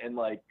pavement and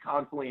like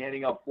constantly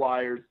handing out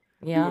flyers,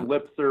 doing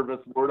lip service,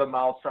 word of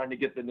mouth, trying to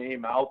get the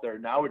name out there.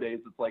 Nowadays,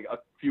 it's like a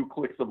few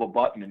clicks of a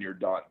button and you're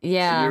done.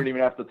 Yeah. And you don't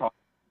even have to talk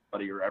to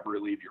anybody or ever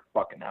leave your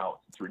fucking house.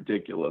 It's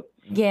ridiculous.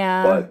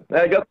 Yeah. But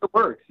I guess it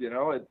works, you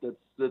know. It's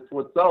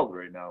what sells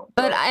right now.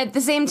 But at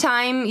the same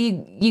time,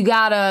 you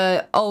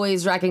gotta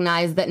always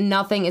recognize that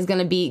nothing is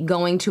gonna beat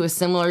going to a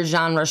similar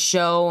genre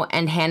show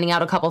and handing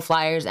out a couple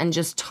flyers and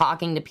just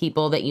talking to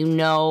people that you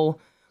know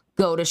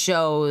go to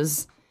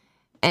shows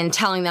and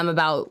telling them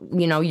about,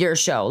 you know, your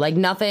show. Like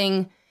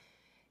nothing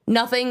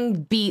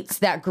beats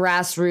that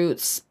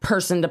grassroots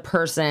person to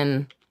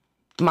person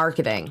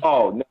marketing.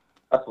 Oh, no,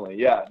 definitely.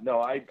 Yeah.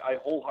 No, I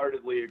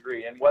wholeheartest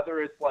agree. And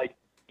whether it's like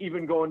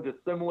even going to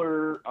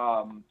similar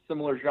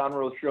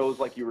genre shows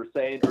like you were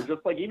saying, or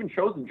just like even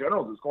shows in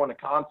general, just going to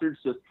concerts,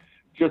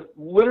 just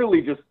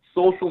literally just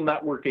social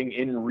networking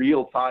in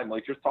real time,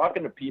 like just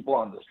talking to people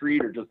on the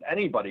street or just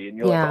anybody, and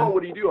you're like, oh,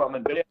 what do you do? I'm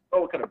in band.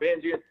 Oh, what kind of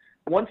band do you?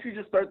 Once you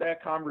just start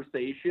that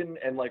conversation,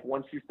 and like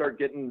once you start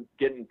getting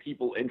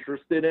people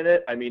interested in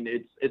it, I mean,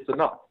 it's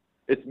enough.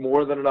 It's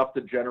more than enough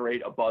to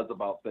generate a buzz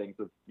about things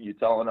if you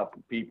tell enough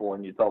people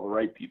and you tell the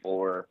right people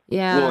who are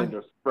willing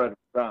to spread it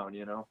around,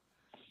 you know?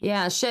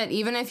 Yeah, shit.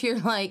 Even if you're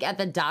like at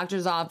the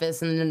doctor's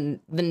office and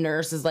then the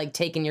nurse is like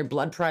taking your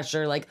blood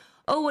pressure, like,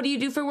 oh, what do you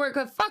do for work?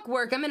 Fuck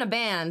work. I'm in a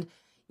band,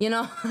 you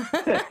know?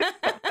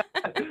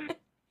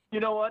 You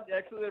know what?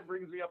 Actually, that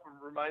brings me up and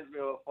reminds me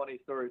of a funny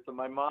story. So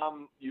my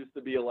mom used to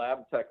be a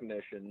lab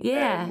technician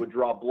and would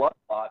draw blood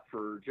a lot for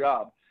her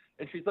job.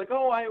 And she's like,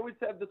 oh, I always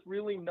have this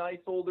really nice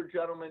older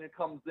gentleman who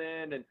comes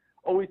in and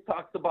always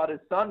talks about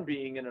his son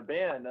being in a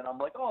band. And I'm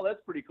like, oh,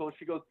 that's pretty cool.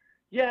 She goes,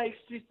 yeah,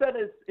 she said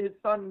his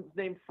son's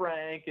named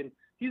Frank, and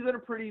he's in a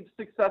pretty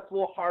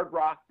successful hard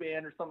rock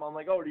band or something. I'm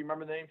like, oh, do you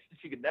remember the name?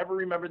 She could never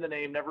remember the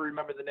name.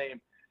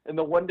 And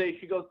then one day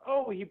she goes,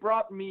 oh, he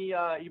brought me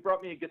a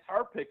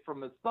guitar pick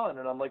from his son.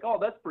 And I'm like, oh,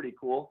 that's pretty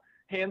cool.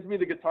 Hands me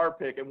the guitar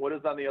pick, and what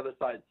is on the other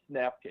side?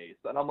 Snapcase.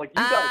 And I'm like,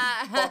 you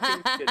gotta be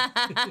fucking kidding.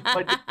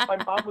 My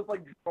mom was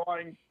like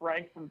drawing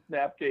Frank from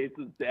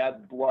Snapcase's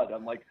dad's blood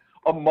on like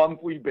a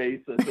monthly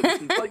basis. And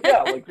she's like,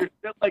 yeah, like there's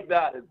shit like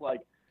that. It's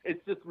like, it's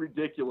just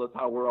ridiculous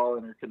how we're all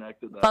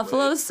interconnected. That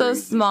Buffalo's so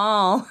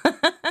small.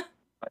 I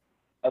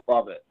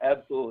love it.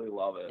 Absolutely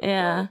love it.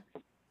 Yeah.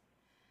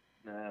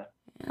 So,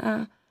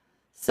 yeah.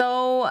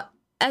 So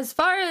as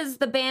far as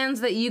the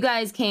bands that you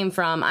guys came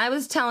from, I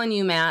was telling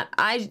you, Matt,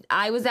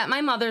 I was at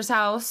my mother's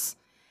house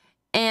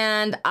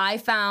and I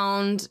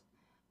found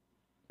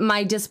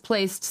my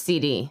Displaced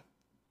CD.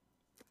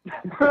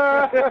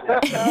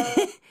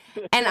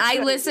 And I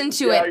listened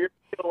to it. You're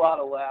get a lot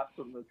of laughs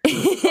from this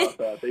group about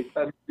that.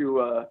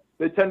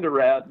 They tend to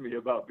razz me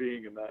about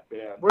being in that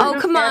band. We're Oh,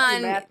 just come happy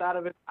on. Matt's out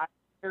of his eye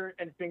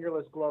and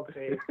fingerless glove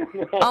phase.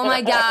 Oh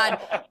my God.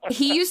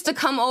 He used to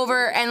come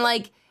over and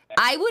like,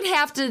 I would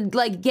have to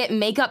like get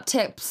makeup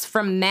tips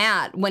from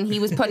Matt when he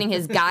was putting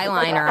his guy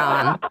liner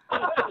on.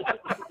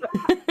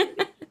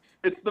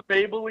 It's the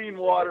Maybelline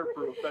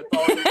waterproof. That's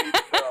all you need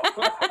to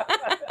know.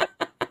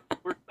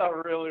 Works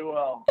out really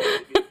well.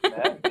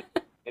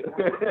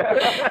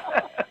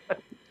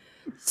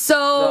 So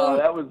No,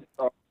 that was,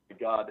 oh my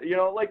God. You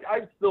know, like,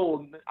 I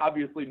still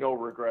obviously no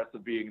regrets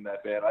of being in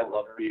that band. I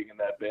love being in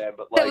that band,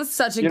 but like, that was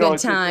such a you know, good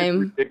it's just-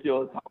 time. It's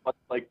ridiculous how much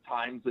like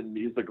times in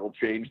musical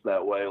changed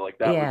that way. Like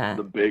that Yeah. was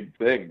the big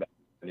thing.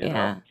 You Yeah.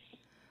 know?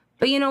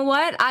 But you know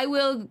what? I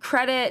will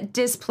credit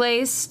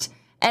Displaced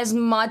as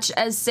much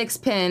as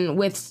Sixpin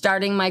with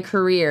starting my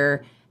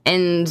career.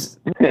 And,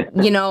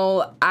 you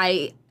know,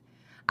 I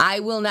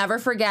will never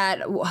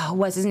forget,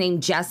 what's his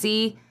name,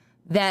 Jesse,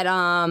 that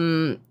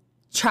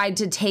tried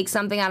to take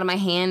something out of my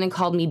hand and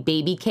called me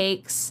baby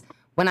cakes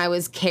when I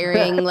was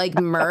carrying like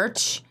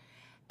merch.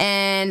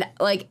 And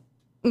like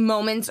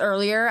moments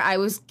earlier, I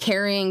was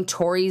carrying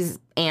Tori's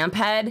amp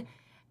head,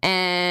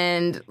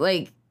 and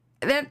like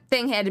that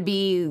thing had to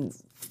be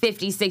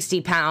 50,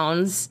 60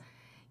 pounds,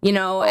 you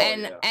know,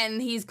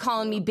 and he's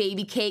calling me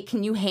baby cake.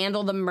 Can you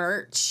handle the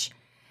merch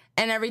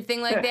and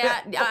everything like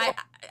that?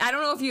 I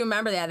don't know if you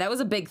remember that. That was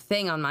a big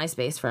thing on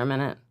MySpace for a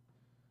minute.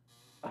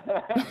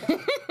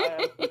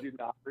 I do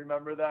not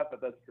remember that,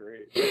 but that's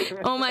great.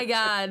 Oh my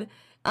God.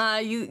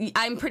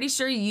 I'm pretty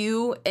sure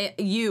you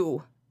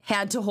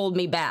had to hold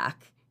me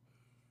back.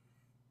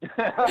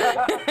 I'm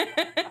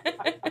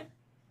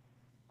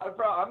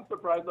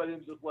surprised I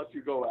didn't just let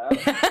you go at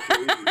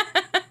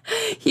it.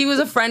 He was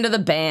a friend of the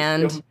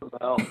band. Give him some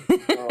help.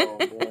 Oh,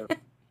 man.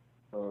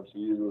 Oh,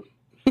 Jesus.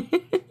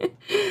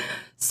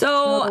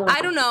 So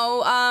I don't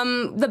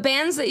know, the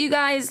bands that you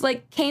guys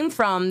like came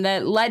from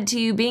that led to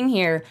you being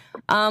here.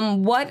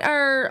 What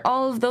are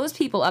all of those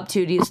people up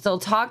to? Do you still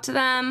talk to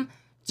them?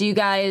 Do you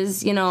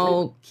guys, you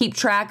know, keep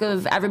track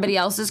of everybody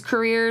else's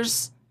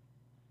careers?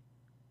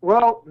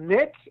 Well,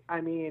 Nick,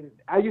 I mean,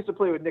 I used to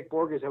play with Nick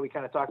Borges, that we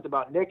kind of talked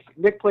about.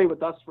 Nick played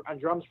with us on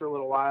drums for a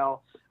little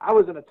while. I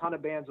was in a ton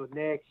of bands with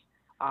Nick.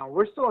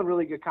 We're still in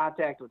really good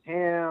contact with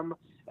him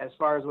as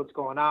far as what's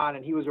going on,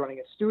 and he was running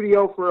a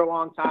studio for a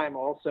long time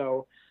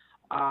also.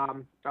 I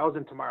was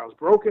in Tomorrow's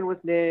Broken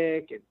with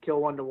Nick and Kill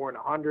One to Warn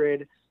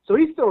 100. So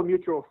he's still a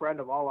mutual friend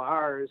of all of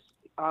ours.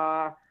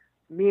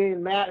 Me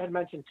and Matt had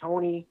mentioned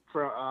Tony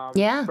we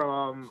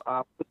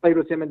played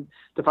with him in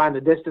To Find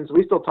the Distance.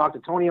 We still talk to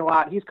Tony a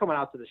lot. He's coming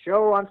out to the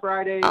show on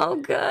Friday. Oh,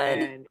 good.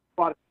 And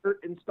bought a shirt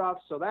and stuff.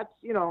 So that's,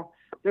 you know,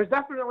 there's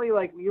definitely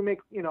like you make,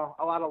 you know,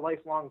 a lot of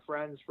lifelong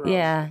friends from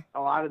a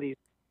lot of these.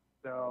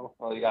 So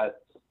Well, you got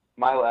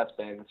my last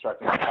band,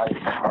 Constructing the Titan.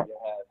 You had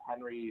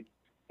Henry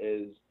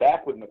is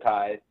back with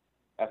Mackay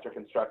after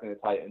Constructing the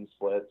Titan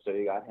split. So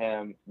you got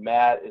him.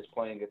 Matt is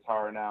playing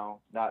guitar now.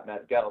 Not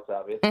Matt Gels,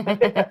 obviously.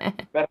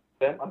 Matt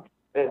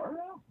Huntington.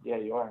 Yeah,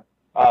 you are.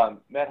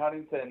 Matt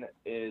Huntington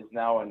is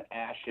now in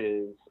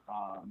Ashes.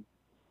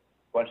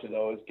 Bunch of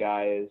those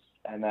guys.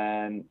 And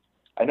then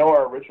I know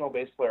our original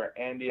bass player,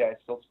 Andy, I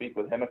still speak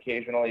with him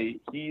occasionally.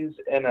 He's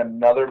in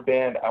another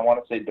band, I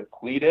want to say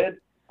Depleted.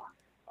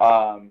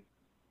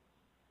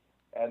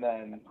 And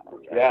then,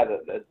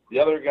 the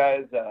other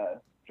guys,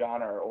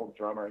 John, our old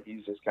drummer,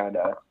 he's just kind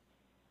of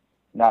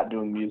not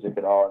doing music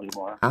at all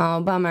anymore.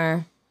 Oh,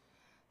 bummer.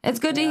 It's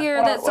good to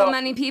hear that so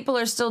many people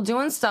are still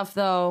doing stuff,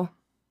 though.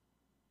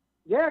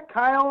 Yeah,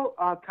 Kyle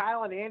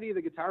and Andy,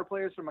 the guitar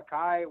players from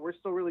Mackay, we're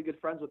still really good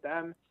friends with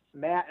them.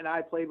 Matt and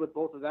I played with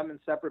both of them in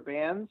separate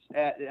bands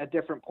at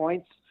different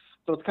points.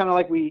 So it's kind of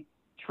like we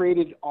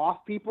traded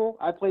off people.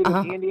 I played with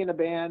Andy in a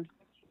band,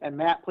 and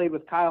Matt played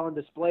with Kyle in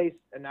Displaced,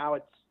 and now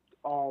it's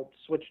all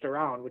switched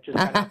around, which is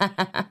kind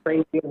of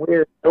crazy and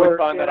weird. I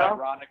find that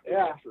ironically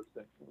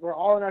interesting. We're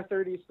all in our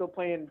 30s still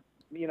playing,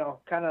 you know,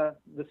 kind of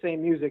the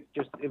same music,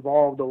 just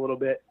evolved a little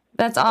bit.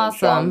 That's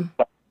awesome.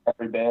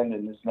 Every band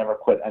and just never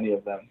quit any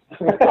of them.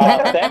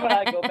 Sam and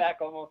I go back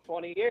almost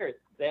 20 years.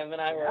 Sam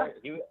and I were,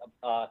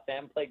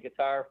 Sam played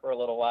guitar for a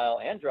little while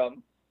and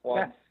drums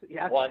once.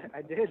 Yes, once,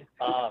 I did.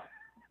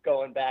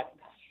 Going back,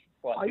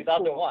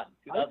 2001.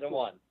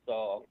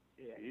 So,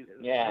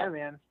 yeah,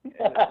 man.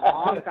 A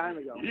long time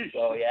ago.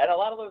 So, yeah, and a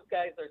lot of those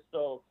guys are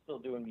still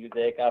doing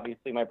music.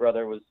 Obviously, my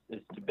brother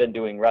has been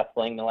doing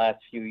wrestling the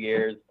last few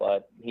years,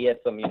 but he had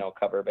some,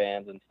 cover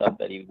bands and stuff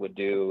that he would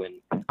do and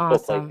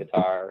still plays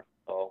guitar.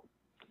 So.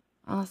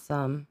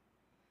 Awesome.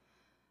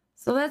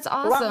 So that's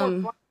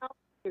awesome.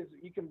 Because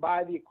you can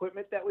buy the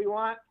equipment that we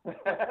want.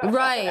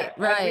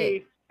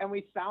 Right. And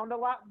we sound a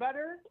lot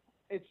better.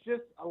 It's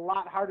just a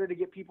lot harder to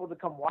get people to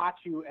come watch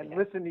you and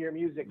listen to your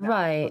music now.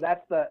 Right.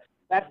 So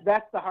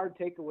that's the hard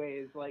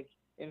takeaway is like,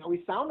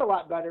 we sound a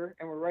lot better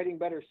and we're writing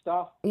better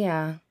stuff.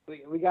 Yeah.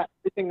 We got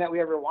everything that we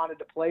ever wanted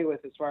to play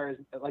with as far as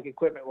like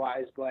equipment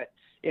wise, but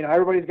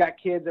everybody's got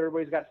kids,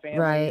 everybody's got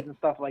families and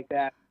stuff like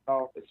that.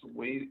 it's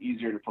way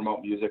easier to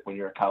promote music when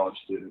you're a college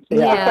student.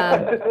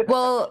 Yeah.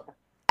 Well,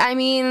 I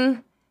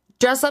mean,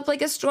 dress up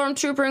like a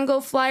stormtrooper and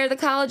go flyer the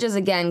colleges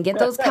again. Get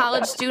those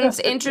college students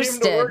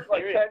interested. It worked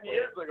like 10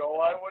 years ago.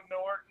 Why wouldn't it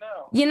work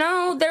now? You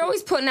know, they're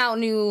always putting out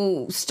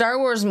new Star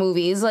Wars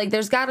movies. Like,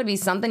 there's got to be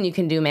something you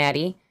can do,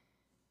 Maddie.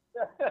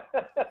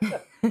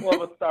 We'll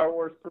have a Star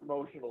Wars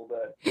promotional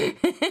day.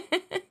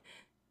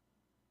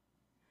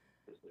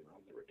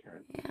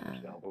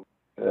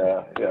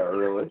 Yeah,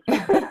 really.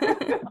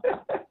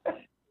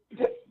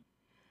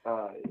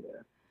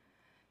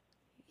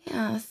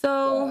 Yeah,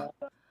 so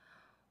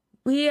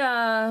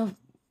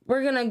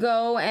we're gonna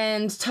go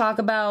and talk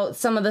about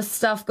some of the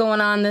stuff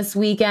going on this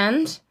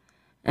weekend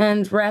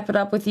and wrap it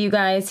up with you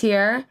guys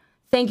here.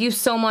 Thank you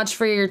so much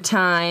for your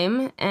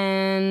time,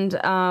 and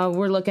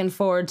we're looking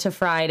forward to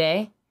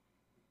Friday.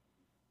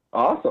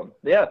 Awesome.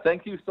 Yeah,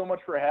 thank you so much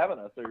for having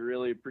us. I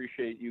really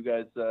appreciate you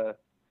guys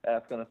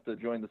asking us to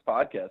join this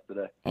podcast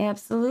today.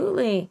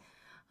 Absolutely.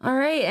 All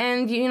right,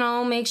 and, you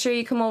know, make sure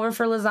you come over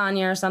for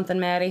lasagna or something,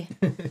 Maddie.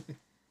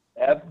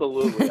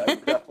 Absolutely. I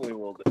definitely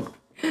will do.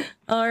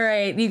 All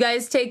right, you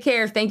guys take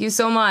care. Thank you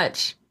so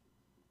much.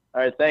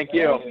 All right, thank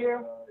you. Thank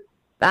you.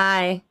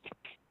 Bye.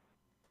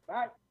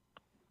 Bye.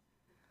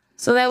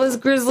 So that was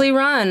Grizzly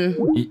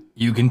Run.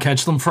 You can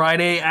catch them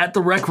Friday at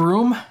the Rec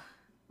Room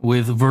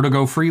with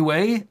Vertigo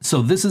Freeway.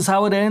 So this is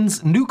how it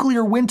ends.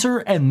 Nuclear Winter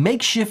and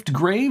Makeshift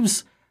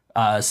Graves.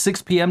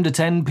 6 p.m. to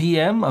 10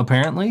 p.m.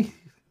 apparently.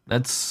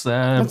 That's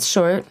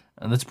short.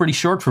 That's pretty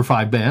short for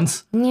 5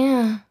 bands.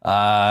 Yeah.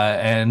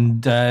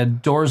 And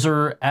doors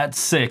are at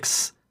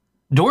 6.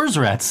 Doors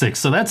are at 6,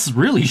 so that's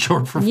really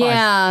short for 5.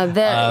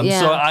 Yeah.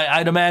 So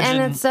I'd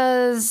imagine. And it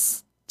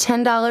says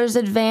 $10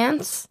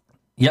 advance.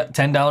 Yep,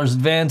 $10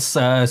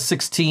 advance.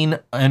 16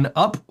 and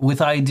up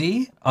with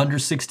ID. Under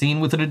 16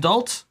 with an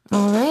adult.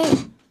 All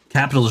right.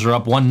 Capitals are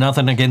up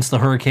 1-0 against the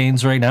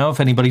Hurricanes right now. If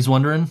anybody's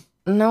wondering.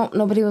 No,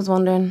 nobody was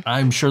wondering.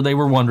 I'm sure they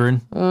were wondering.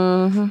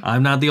 Mm-hmm.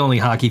 I'm not the only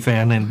hockey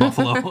fan in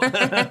Buffalo.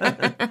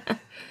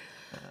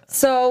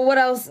 So what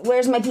else?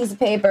 Where's my piece of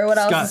paper? What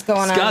else is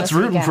going on?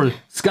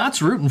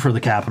 Scott's rooting for the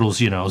Capitals,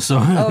 you know. So.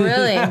 Oh,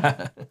 really?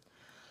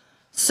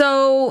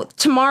 So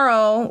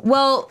tomorrow,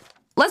 well,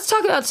 let's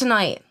talk about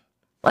tonight.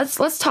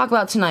 Let's talk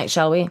about tonight,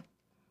 shall we?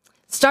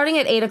 Starting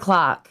at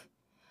 8:00.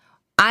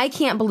 I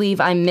can't believe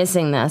I'm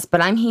missing this,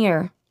 but I'm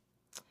here.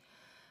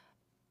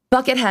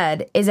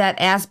 Buckethead is at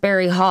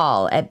Asbury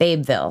Hall at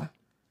Babeville.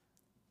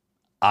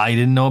 I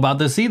didn't know about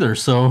this either,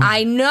 so...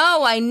 I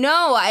know.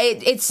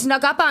 It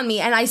snuck up on me,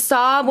 and I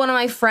saw one of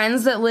my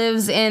friends that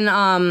lives in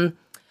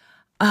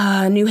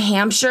New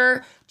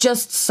Hampshire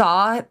just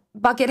saw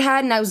Buckethead,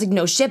 and I was like,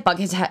 no shit,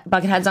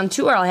 Buckethead's on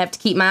tour. I'll have to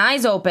keep my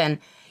eyes open.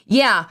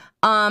 Yeah,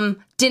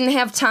 didn't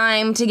have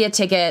time to get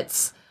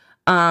tickets.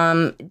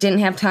 Didn't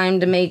have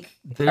time to make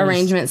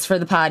arrangements for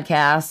the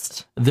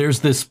podcast. There's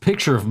this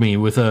picture of me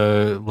with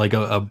a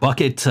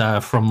bucket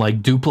from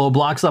like Duplo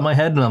blocks on my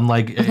head, and I'm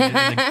like,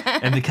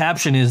 and the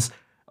caption is,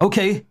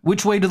 "Okay,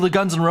 which way to the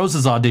Guns N'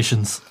 Roses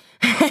auditions?"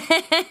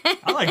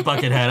 I like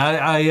Buckethead.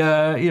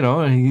 I you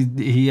know,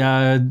 he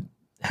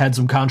had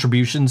some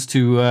contributions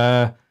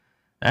to.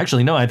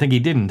 Actually, no, I think he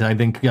didn't. I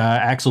think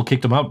Axl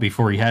kicked him out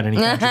before he had any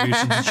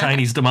contributions to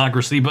Chinese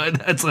democracy. But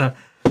that's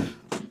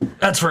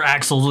for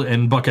Axl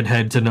and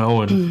Buckethead to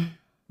know, and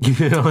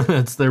you know,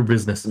 that's their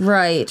business.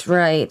 Right.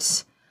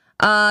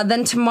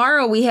 Then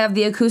tomorrow we have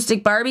the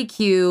Acoustic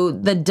Barbecue,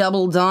 the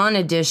Double Dawn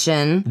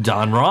edition.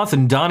 Don Roth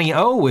and Donnie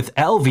O with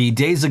LV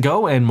Days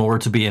Ago and more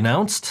to be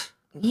announced.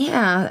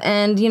 Yeah,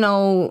 and you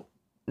know,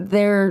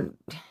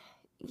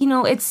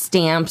 it's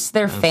Stamps,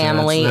 their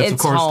family. That's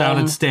it's of course home. Down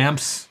at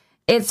Stamps.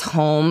 It's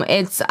home.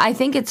 I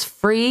think it's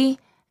free,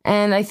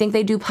 and I think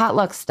they do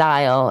potluck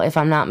style, if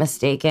I'm not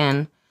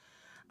mistaken.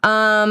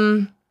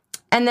 And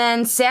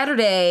then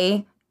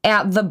Saturday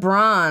at the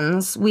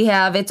Bronze, we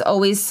have It's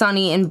Always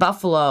Sunny in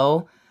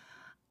Buffalo.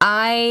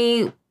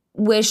 I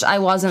wish I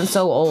wasn't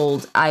so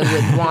old. I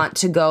would want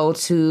to go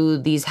to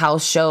these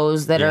house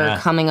shows that are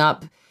coming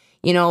up.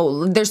 You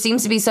know, there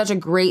seems to be such a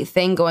great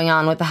thing going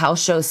on with the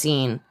house show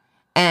scene,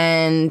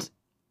 and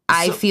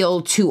I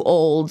feel too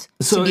old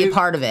to be a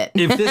part of it.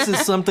 If this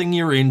is something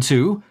you're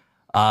into,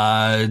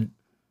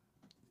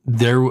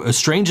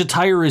 strange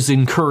attire is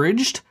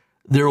encouraged.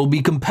 There will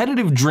be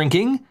competitive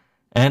drinking,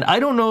 and I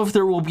don't know if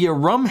there will be a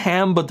rum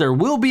ham, but there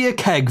will be a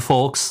keg,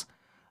 folks.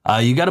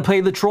 You got to pay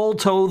the troll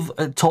toll.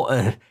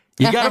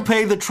 You got to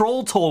pay the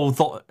troll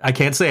toll. I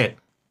can't say it.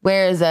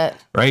 Where is it?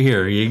 Right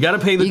here. You got to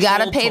pay the. You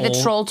got to pay the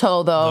troll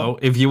toll though.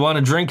 If you want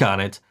to drink on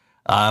it,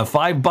 5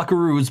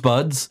 Buckaroos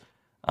buds,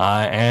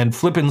 and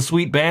flippin'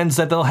 sweet bands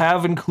that they'll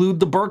have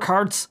include the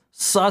Burkharts,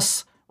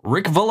 Sus,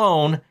 Rick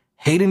Vallone,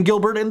 Hayden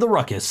Gilbert, and the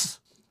Ruckus.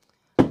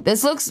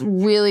 This looks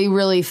really,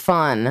 really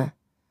fun.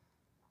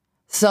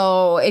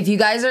 So if you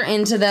guys are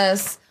into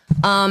this,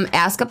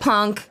 ask a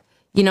punk,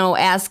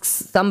 ask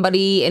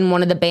somebody in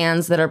one of the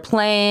bands that are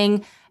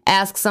playing,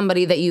 ask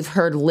somebody that you've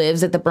heard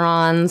lives at the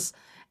Bronze,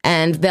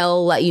 and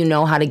they'll let you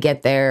know how to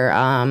get there.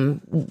 I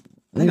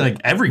think like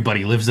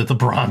everybody lives at the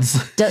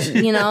Bronze.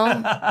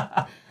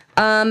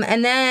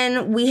 And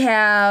then we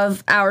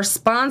have our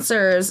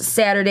sponsors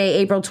Saturday,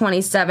 April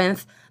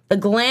 27th. The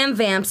Glam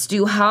Vamps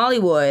do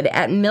Hollywood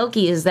at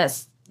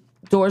Milky's.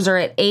 Doors are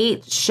at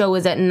 8. Show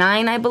is at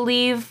 9, I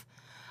believe.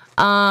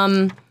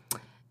 It's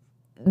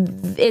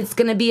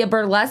going to be a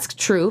burlesque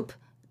troupe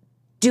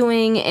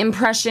doing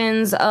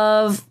impressions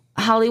of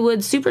Hollywood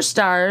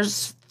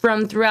superstars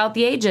from throughout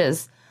the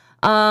ages.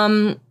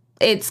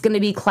 It's going to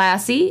be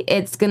classy.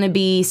 It's going to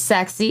be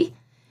sexy.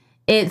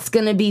 It's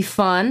going to be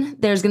fun.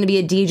 There's going to be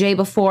a DJ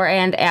before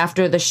and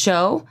after the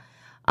show.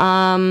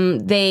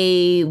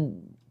 They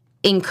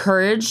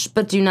encourage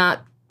but do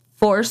not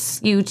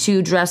force you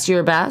to dress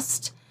your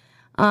best.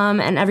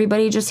 And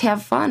everybody just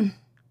have fun.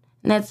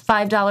 And that's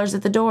 $5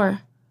 at the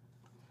door.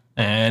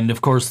 And,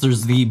 of course,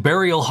 there's the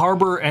Burial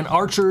Harbor and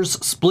Archers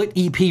Split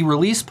EP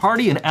release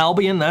party in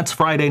Albion. That's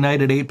Friday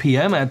night at 8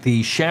 p.m. at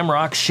the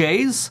Shamrock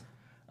Shays,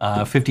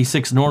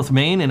 56 North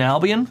Main in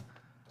Albion.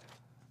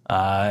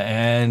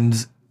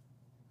 And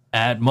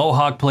at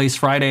Mohawk Place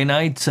Friday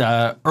night,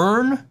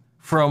 Earn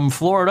from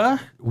Florida,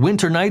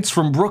 Winter Nights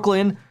from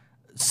Brooklyn,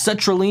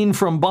 Cetraline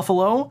from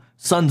Buffalo,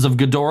 Sons of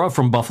Ghidorah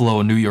from Buffalo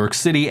and New York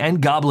City,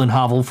 and Goblin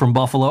Hovel from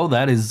Buffalo.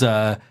 That is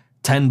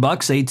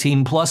 $10,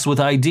 18 plus with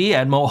ID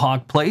at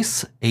Mohawk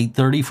Place,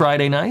 8:30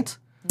 Friday night.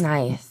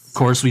 Nice. Of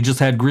course, we just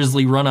had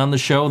Grizzly Run on the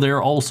show.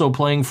 They're also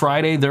playing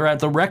Friday. They're at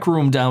the Rec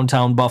Room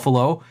downtown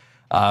Buffalo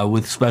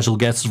with special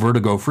guests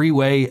Vertigo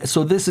Freeway.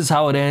 So this is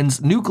how it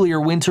ends. Nuclear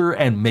Winter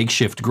and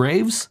Makeshift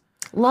Graves.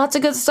 Lots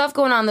of good stuff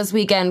going on this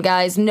weekend,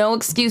 guys. No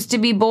excuse to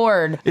be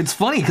bored. It's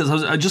funny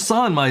because I just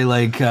saw in my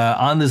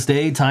on this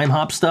day time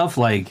hop stuff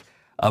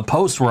a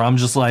post where I'm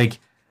just like,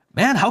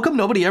 man, how come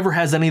nobody ever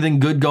has anything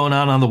good going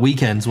on the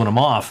weekends when I'm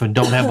off and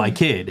don't have my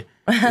kid?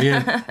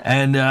 Yeah.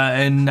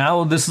 And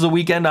now this is a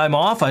weekend I'm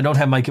off. I don't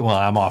have my kid. Well,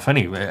 I'm off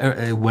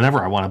anyway,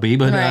 whenever I want to be.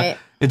 But right.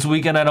 It's a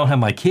weekend I don't have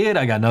my kid.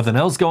 I got nothing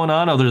else going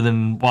on other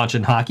than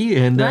watching hockey.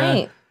 And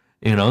right.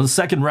 The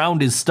second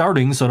round is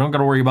starting, so I don't got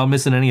to worry about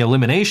missing any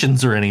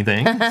eliminations or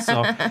anything.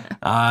 So,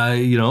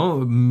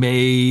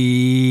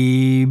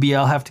 maybe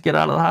I'll have to get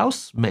out of the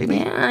house. Maybe.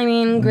 Yeah, I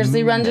mean,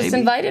 Grizzly Run just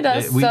invited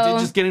us. We did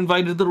just get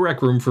invited to the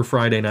Rec Room for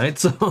Friday night,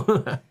 so.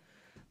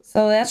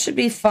 So that should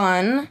be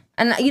fun.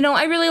 And,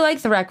 I really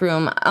like the Rec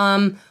Room.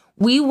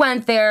 We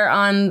went there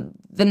on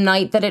the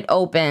night that it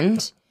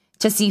opened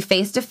to see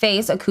Face to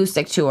Face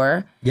acoustic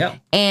tour. Yeah.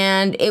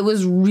 And it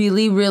was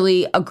really,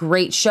 really a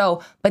great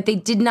show. But they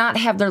did not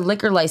have their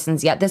liquor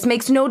license yet. This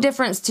makes no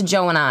difference to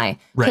Joe and I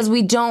because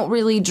we don't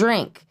really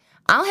drink.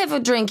 I'll have a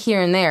drink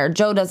here and there.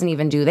 Joe doesn't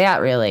even do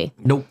that really.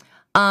 Nope.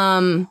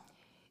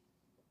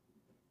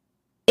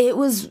 It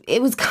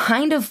was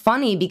kind of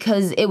funny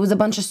because it was a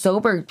bunch of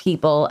sober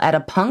people at a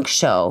punk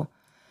show.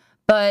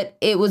 But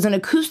it was an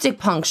acoustic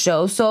punk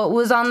show, so it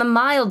was on the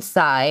mild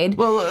side.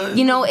 Well,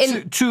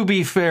 to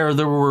be fair,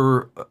 there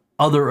were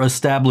other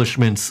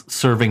establishments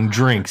serving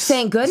drinks.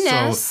 Thank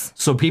goodness.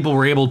 So people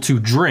were able to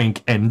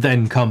drink and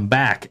then come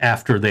back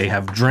after they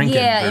have drank.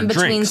 Yeah, in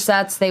between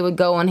sets, they would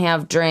go and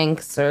have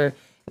drinks, or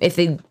if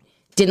they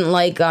didn't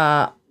like,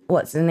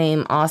 what's his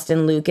name,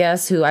 Austin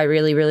Lucas, who I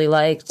really, really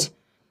liked.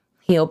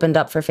 He opened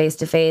up for Face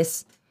to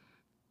Face.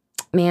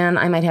 Man,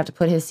 I might have to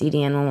put his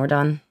CD in when we're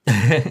done.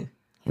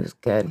 It was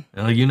good.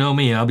 Well, you know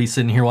me. I'll be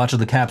sitting here watching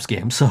the Caps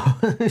game, so.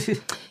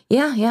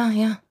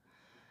 Yeah.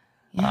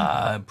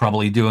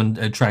 Probably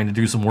trying to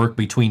do some work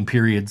between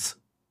periods.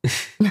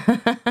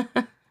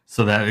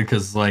 So that,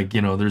 because,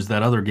 there's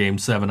that other Game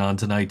 7 on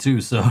tonight,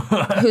 too, so.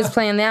 Who's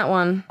playing that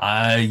one?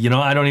 I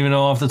don't even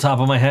know off the top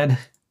of my head,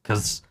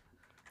 because.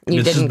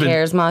 You didn't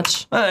care as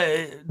much?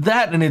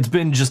 That, and it's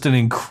been just an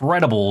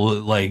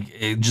incredible,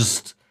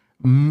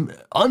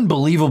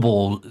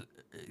 unbelievable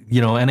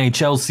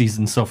NHL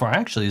season so far.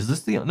 Actually,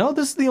 this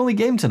is the only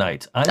game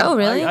tonight. Oh,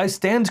 really? I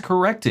stand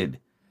corrected.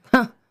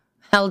 Huh.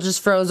 Hell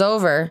just froze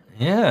over.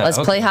 Yeah. Let's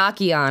play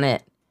hockey on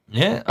it.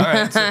 Yeah. All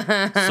right.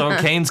 So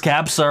Canes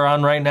Caps are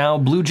on right now.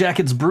 Blue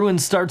Jackets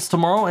Bruins starts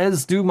tomorrow,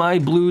 as do my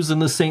Blues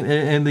and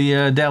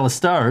the Dallas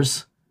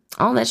Stars.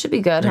 Oh, that should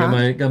be good,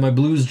 huh? Got my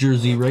Blues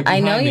jersey right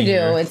behind me. I know you do.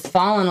 Here. It's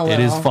falling a little.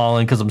 It is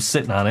falling because I'm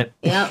sitting on it.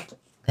 Yep.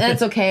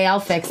 That's okay. I'll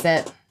fix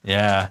it.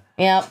 Yeah.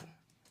 Yep.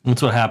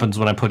 That's what happens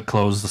when I put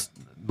clothes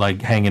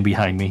hanging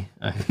behind me.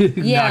 Knock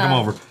them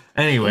over.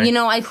 Anyway.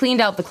 I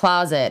cleaned out the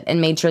closet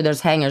and made sure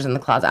there's hangers in the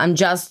closet. I'm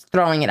just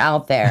throwing it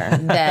out there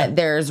that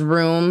there's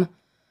room.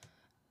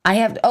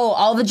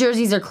 All the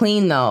jerseys are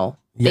clean, though.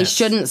 Yes. They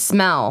shouldn't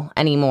smell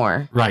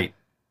anymore. Right.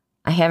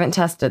 I haven't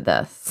tested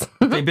this.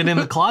 They've been in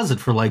the closet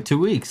for 2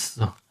 weeks.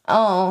 So.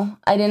 Oh,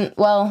 I didn't,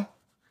 well.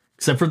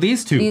 Except for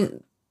these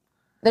two.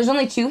 There's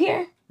only 2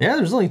 here? Yeah,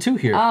 there's only 2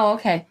 here. Oh,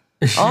 okay.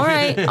 All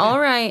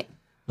right. It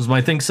was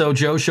my Think So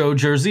Joe Show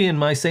jersey and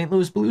my St.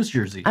 Louis Blues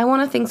jersey. I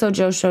want a Think So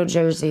Joe Show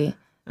jersey.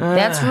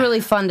 That's really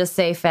fun to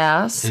say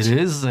fast. It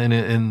is,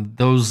 and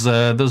those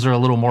are a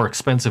little more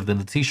expensive than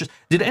the t-shirts.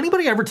 Did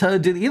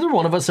either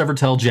one of us ever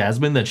tell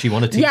Jasmine that she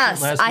wanted a t-shirt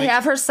last week? Yes, I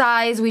have her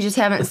size. We just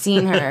haven't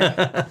seen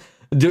her.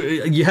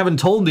 You haven't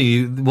told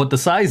me what the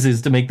size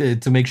is to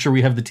make sure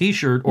we have the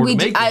T-shirt or we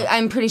to make one.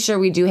 I'm pretty sure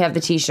we do have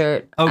the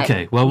T-shirt.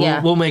 Okay,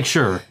 we'll make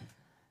sure,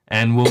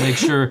 and we'll make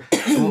sure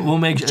we'll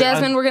make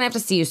Jasmine, we're gonna have to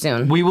see you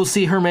soon. We will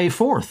see her May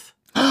 4th.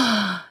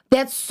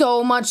 That's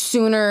so much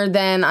sooner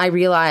than I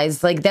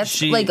realized. Like that's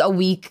like a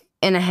week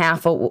and a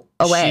half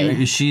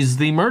away. She's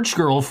the merch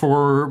girl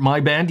for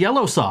my band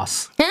Yellow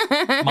Sauce.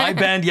 My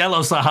band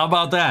Yellow Sauce. How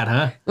about that,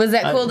 huh? Was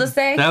that cool to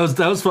say? That was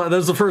fun. That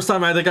was the first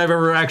time I think I've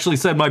ever actually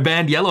said my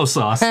band Yellow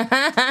Sauce.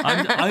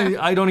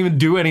 I don't even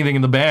do anything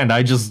in the band.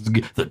 I just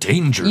the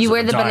dangers. You wear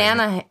of the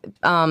dying.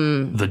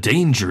 banana. The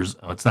dangers.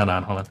 Oh, it's not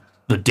on. Hold on.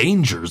 The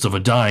dangers of a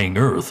dying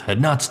Earth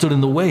had not stood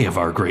in the way of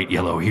our great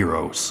yellow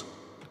heroes.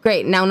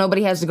 Great. Now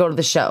nobody has to go to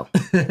the show.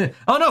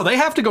 Oh no, they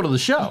have to go to the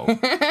show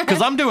because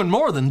I'm doing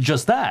more than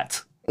just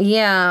that.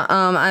 Yeah.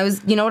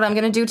 You know what I'm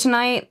gonna do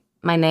tonight?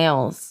 My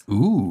nails.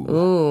 Ooh.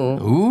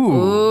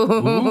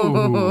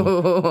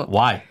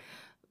 Why?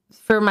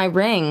 For my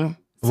ring.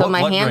 So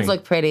my hands ring?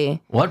 look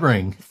pretty. What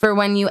ring? For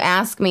when you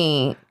ask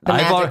me the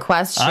magic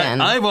question.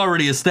 I've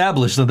already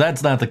established that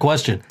that's not the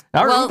question.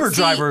 Our Uber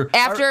driver.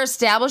 After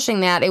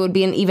establishing that, it would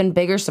be an even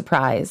bigger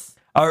surprise.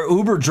 Our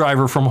Uber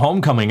driver from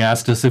Homecoming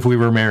asked us if we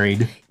were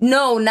married.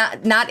 No,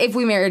 not if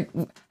we married.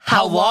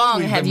 How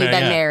long have you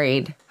been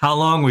married? How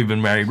long we've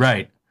been married,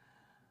 right.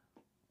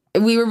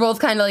 We were both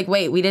kind of like,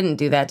 wait, we didn't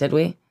do that, did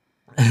we?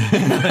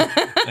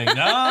 Like,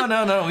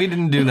 no, we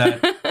didn't do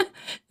that.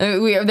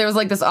 There was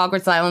like this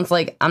awkward silence,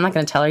 like, I'm not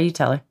going to tell her, you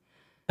tell her.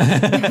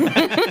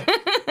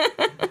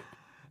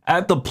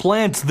 At the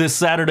Plants this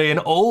Saturday in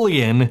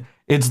Olean,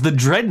 it's the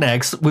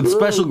Dreadnecks with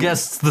special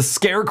guests, the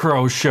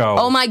Scarecrow Show.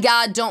 Oh my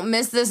God, don't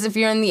miss this if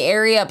you're in the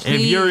area,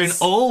 please. If you're in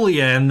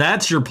Olean,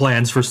 that's your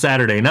plans for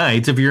Saturday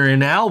night. If you're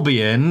in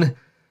Albion,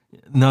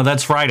 no,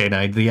 that's Friday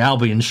night, the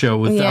Albion show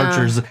with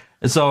Archers.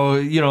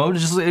 So,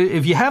 just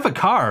if you have a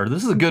car,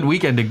 this is a good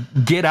weekend to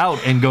get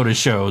out and go to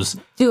shows.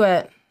 Do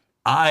it.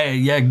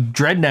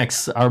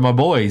 Dreadnecks are my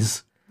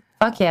boys.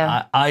 Fuck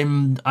yeah.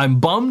 I'm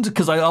bummed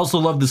because I also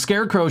love the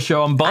Scarecrow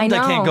Show. I'm bummed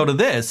I can't go to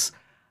this.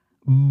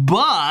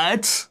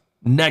 But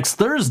next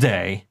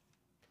Thursday,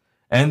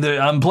 and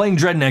I'm playing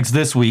Dreadnecks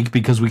this week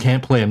because we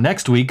can't play them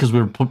next week because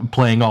we're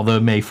playing all the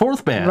May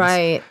 4th bands.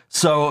 Right.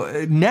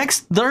 So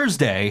next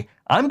Thursday,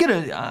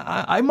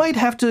 I might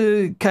have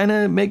to kind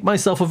of make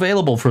myself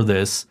available for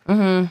this.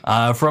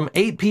 From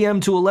 8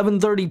 p.m. to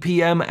 11:30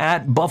 p.m.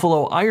 at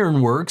Buffalo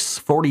Ironworks,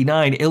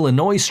 49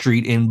 Illinois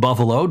Street in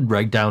Buffalo,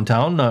 right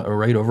downtown,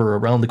 right over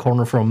around the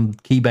corner from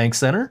KeyBank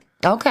Center.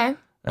 Okay.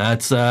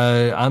 That's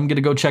I'm gonna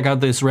go check out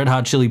this Red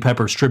Hot Chili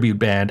Peppers tribute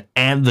band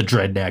and the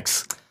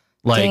Dreadnecks.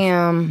 Like,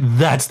 damn,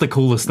 that's the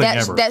coolest thing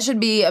ever. That should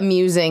be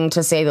amusing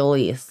to say the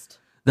least.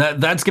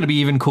 That's gonna be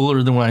even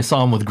cooler than when I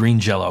saw him with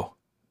Green Jello.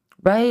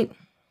 Right.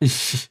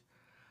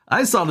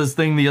 I saw this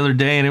thing the other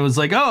day and it was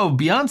like, oh,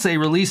 Beyonce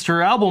released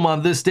her album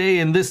on this day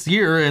and this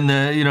year, and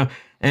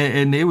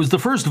and it was the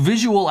first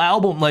visual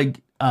album.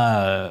 Like,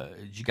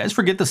 did you guys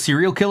forget the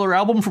Serial Killer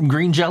album from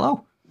Green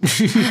Jello?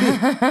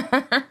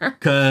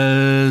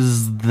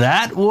 Because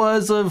that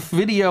was a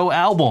video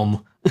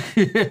album.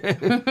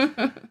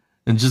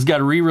 And just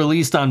got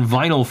re-released on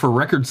vinyl for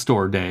Record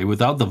Store Day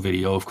without the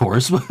video, of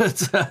course.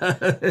 But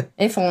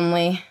if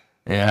only.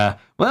 Yeah.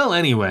 Well,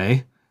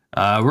 anyway,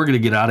 we're going to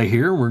get out of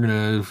here. We're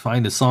going to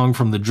find a song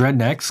from the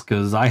Dreadnecks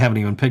because I haven't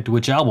even picked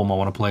which album I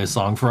want to play a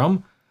song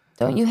from.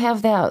 Don't you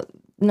have that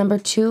number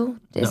 2?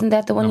 Isn't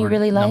that the one you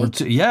really like? Number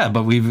 2, yeah,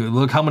 but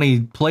look how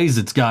many plays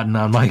it's gotten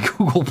on my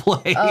Google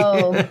Play.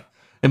 Oh.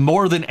 And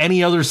more than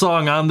any other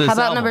song on this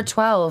album. How about number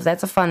 12?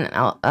 That's a fun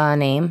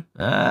name.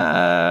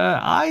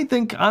 I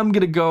think I'm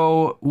going to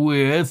go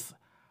with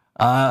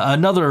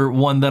another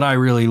one that I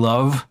really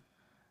love.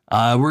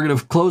 We're going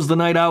to close the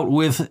night out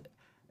with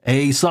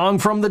a song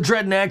from the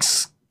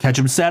Dreadnecks. Catch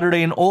them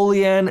Saturday in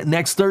Olean,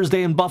 next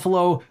Thursday in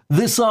Buffalo.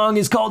 This song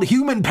is called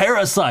Human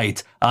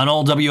Parasite on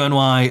All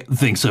WNY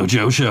Think So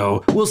Joe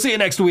Show. We'll see you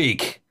next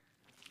week.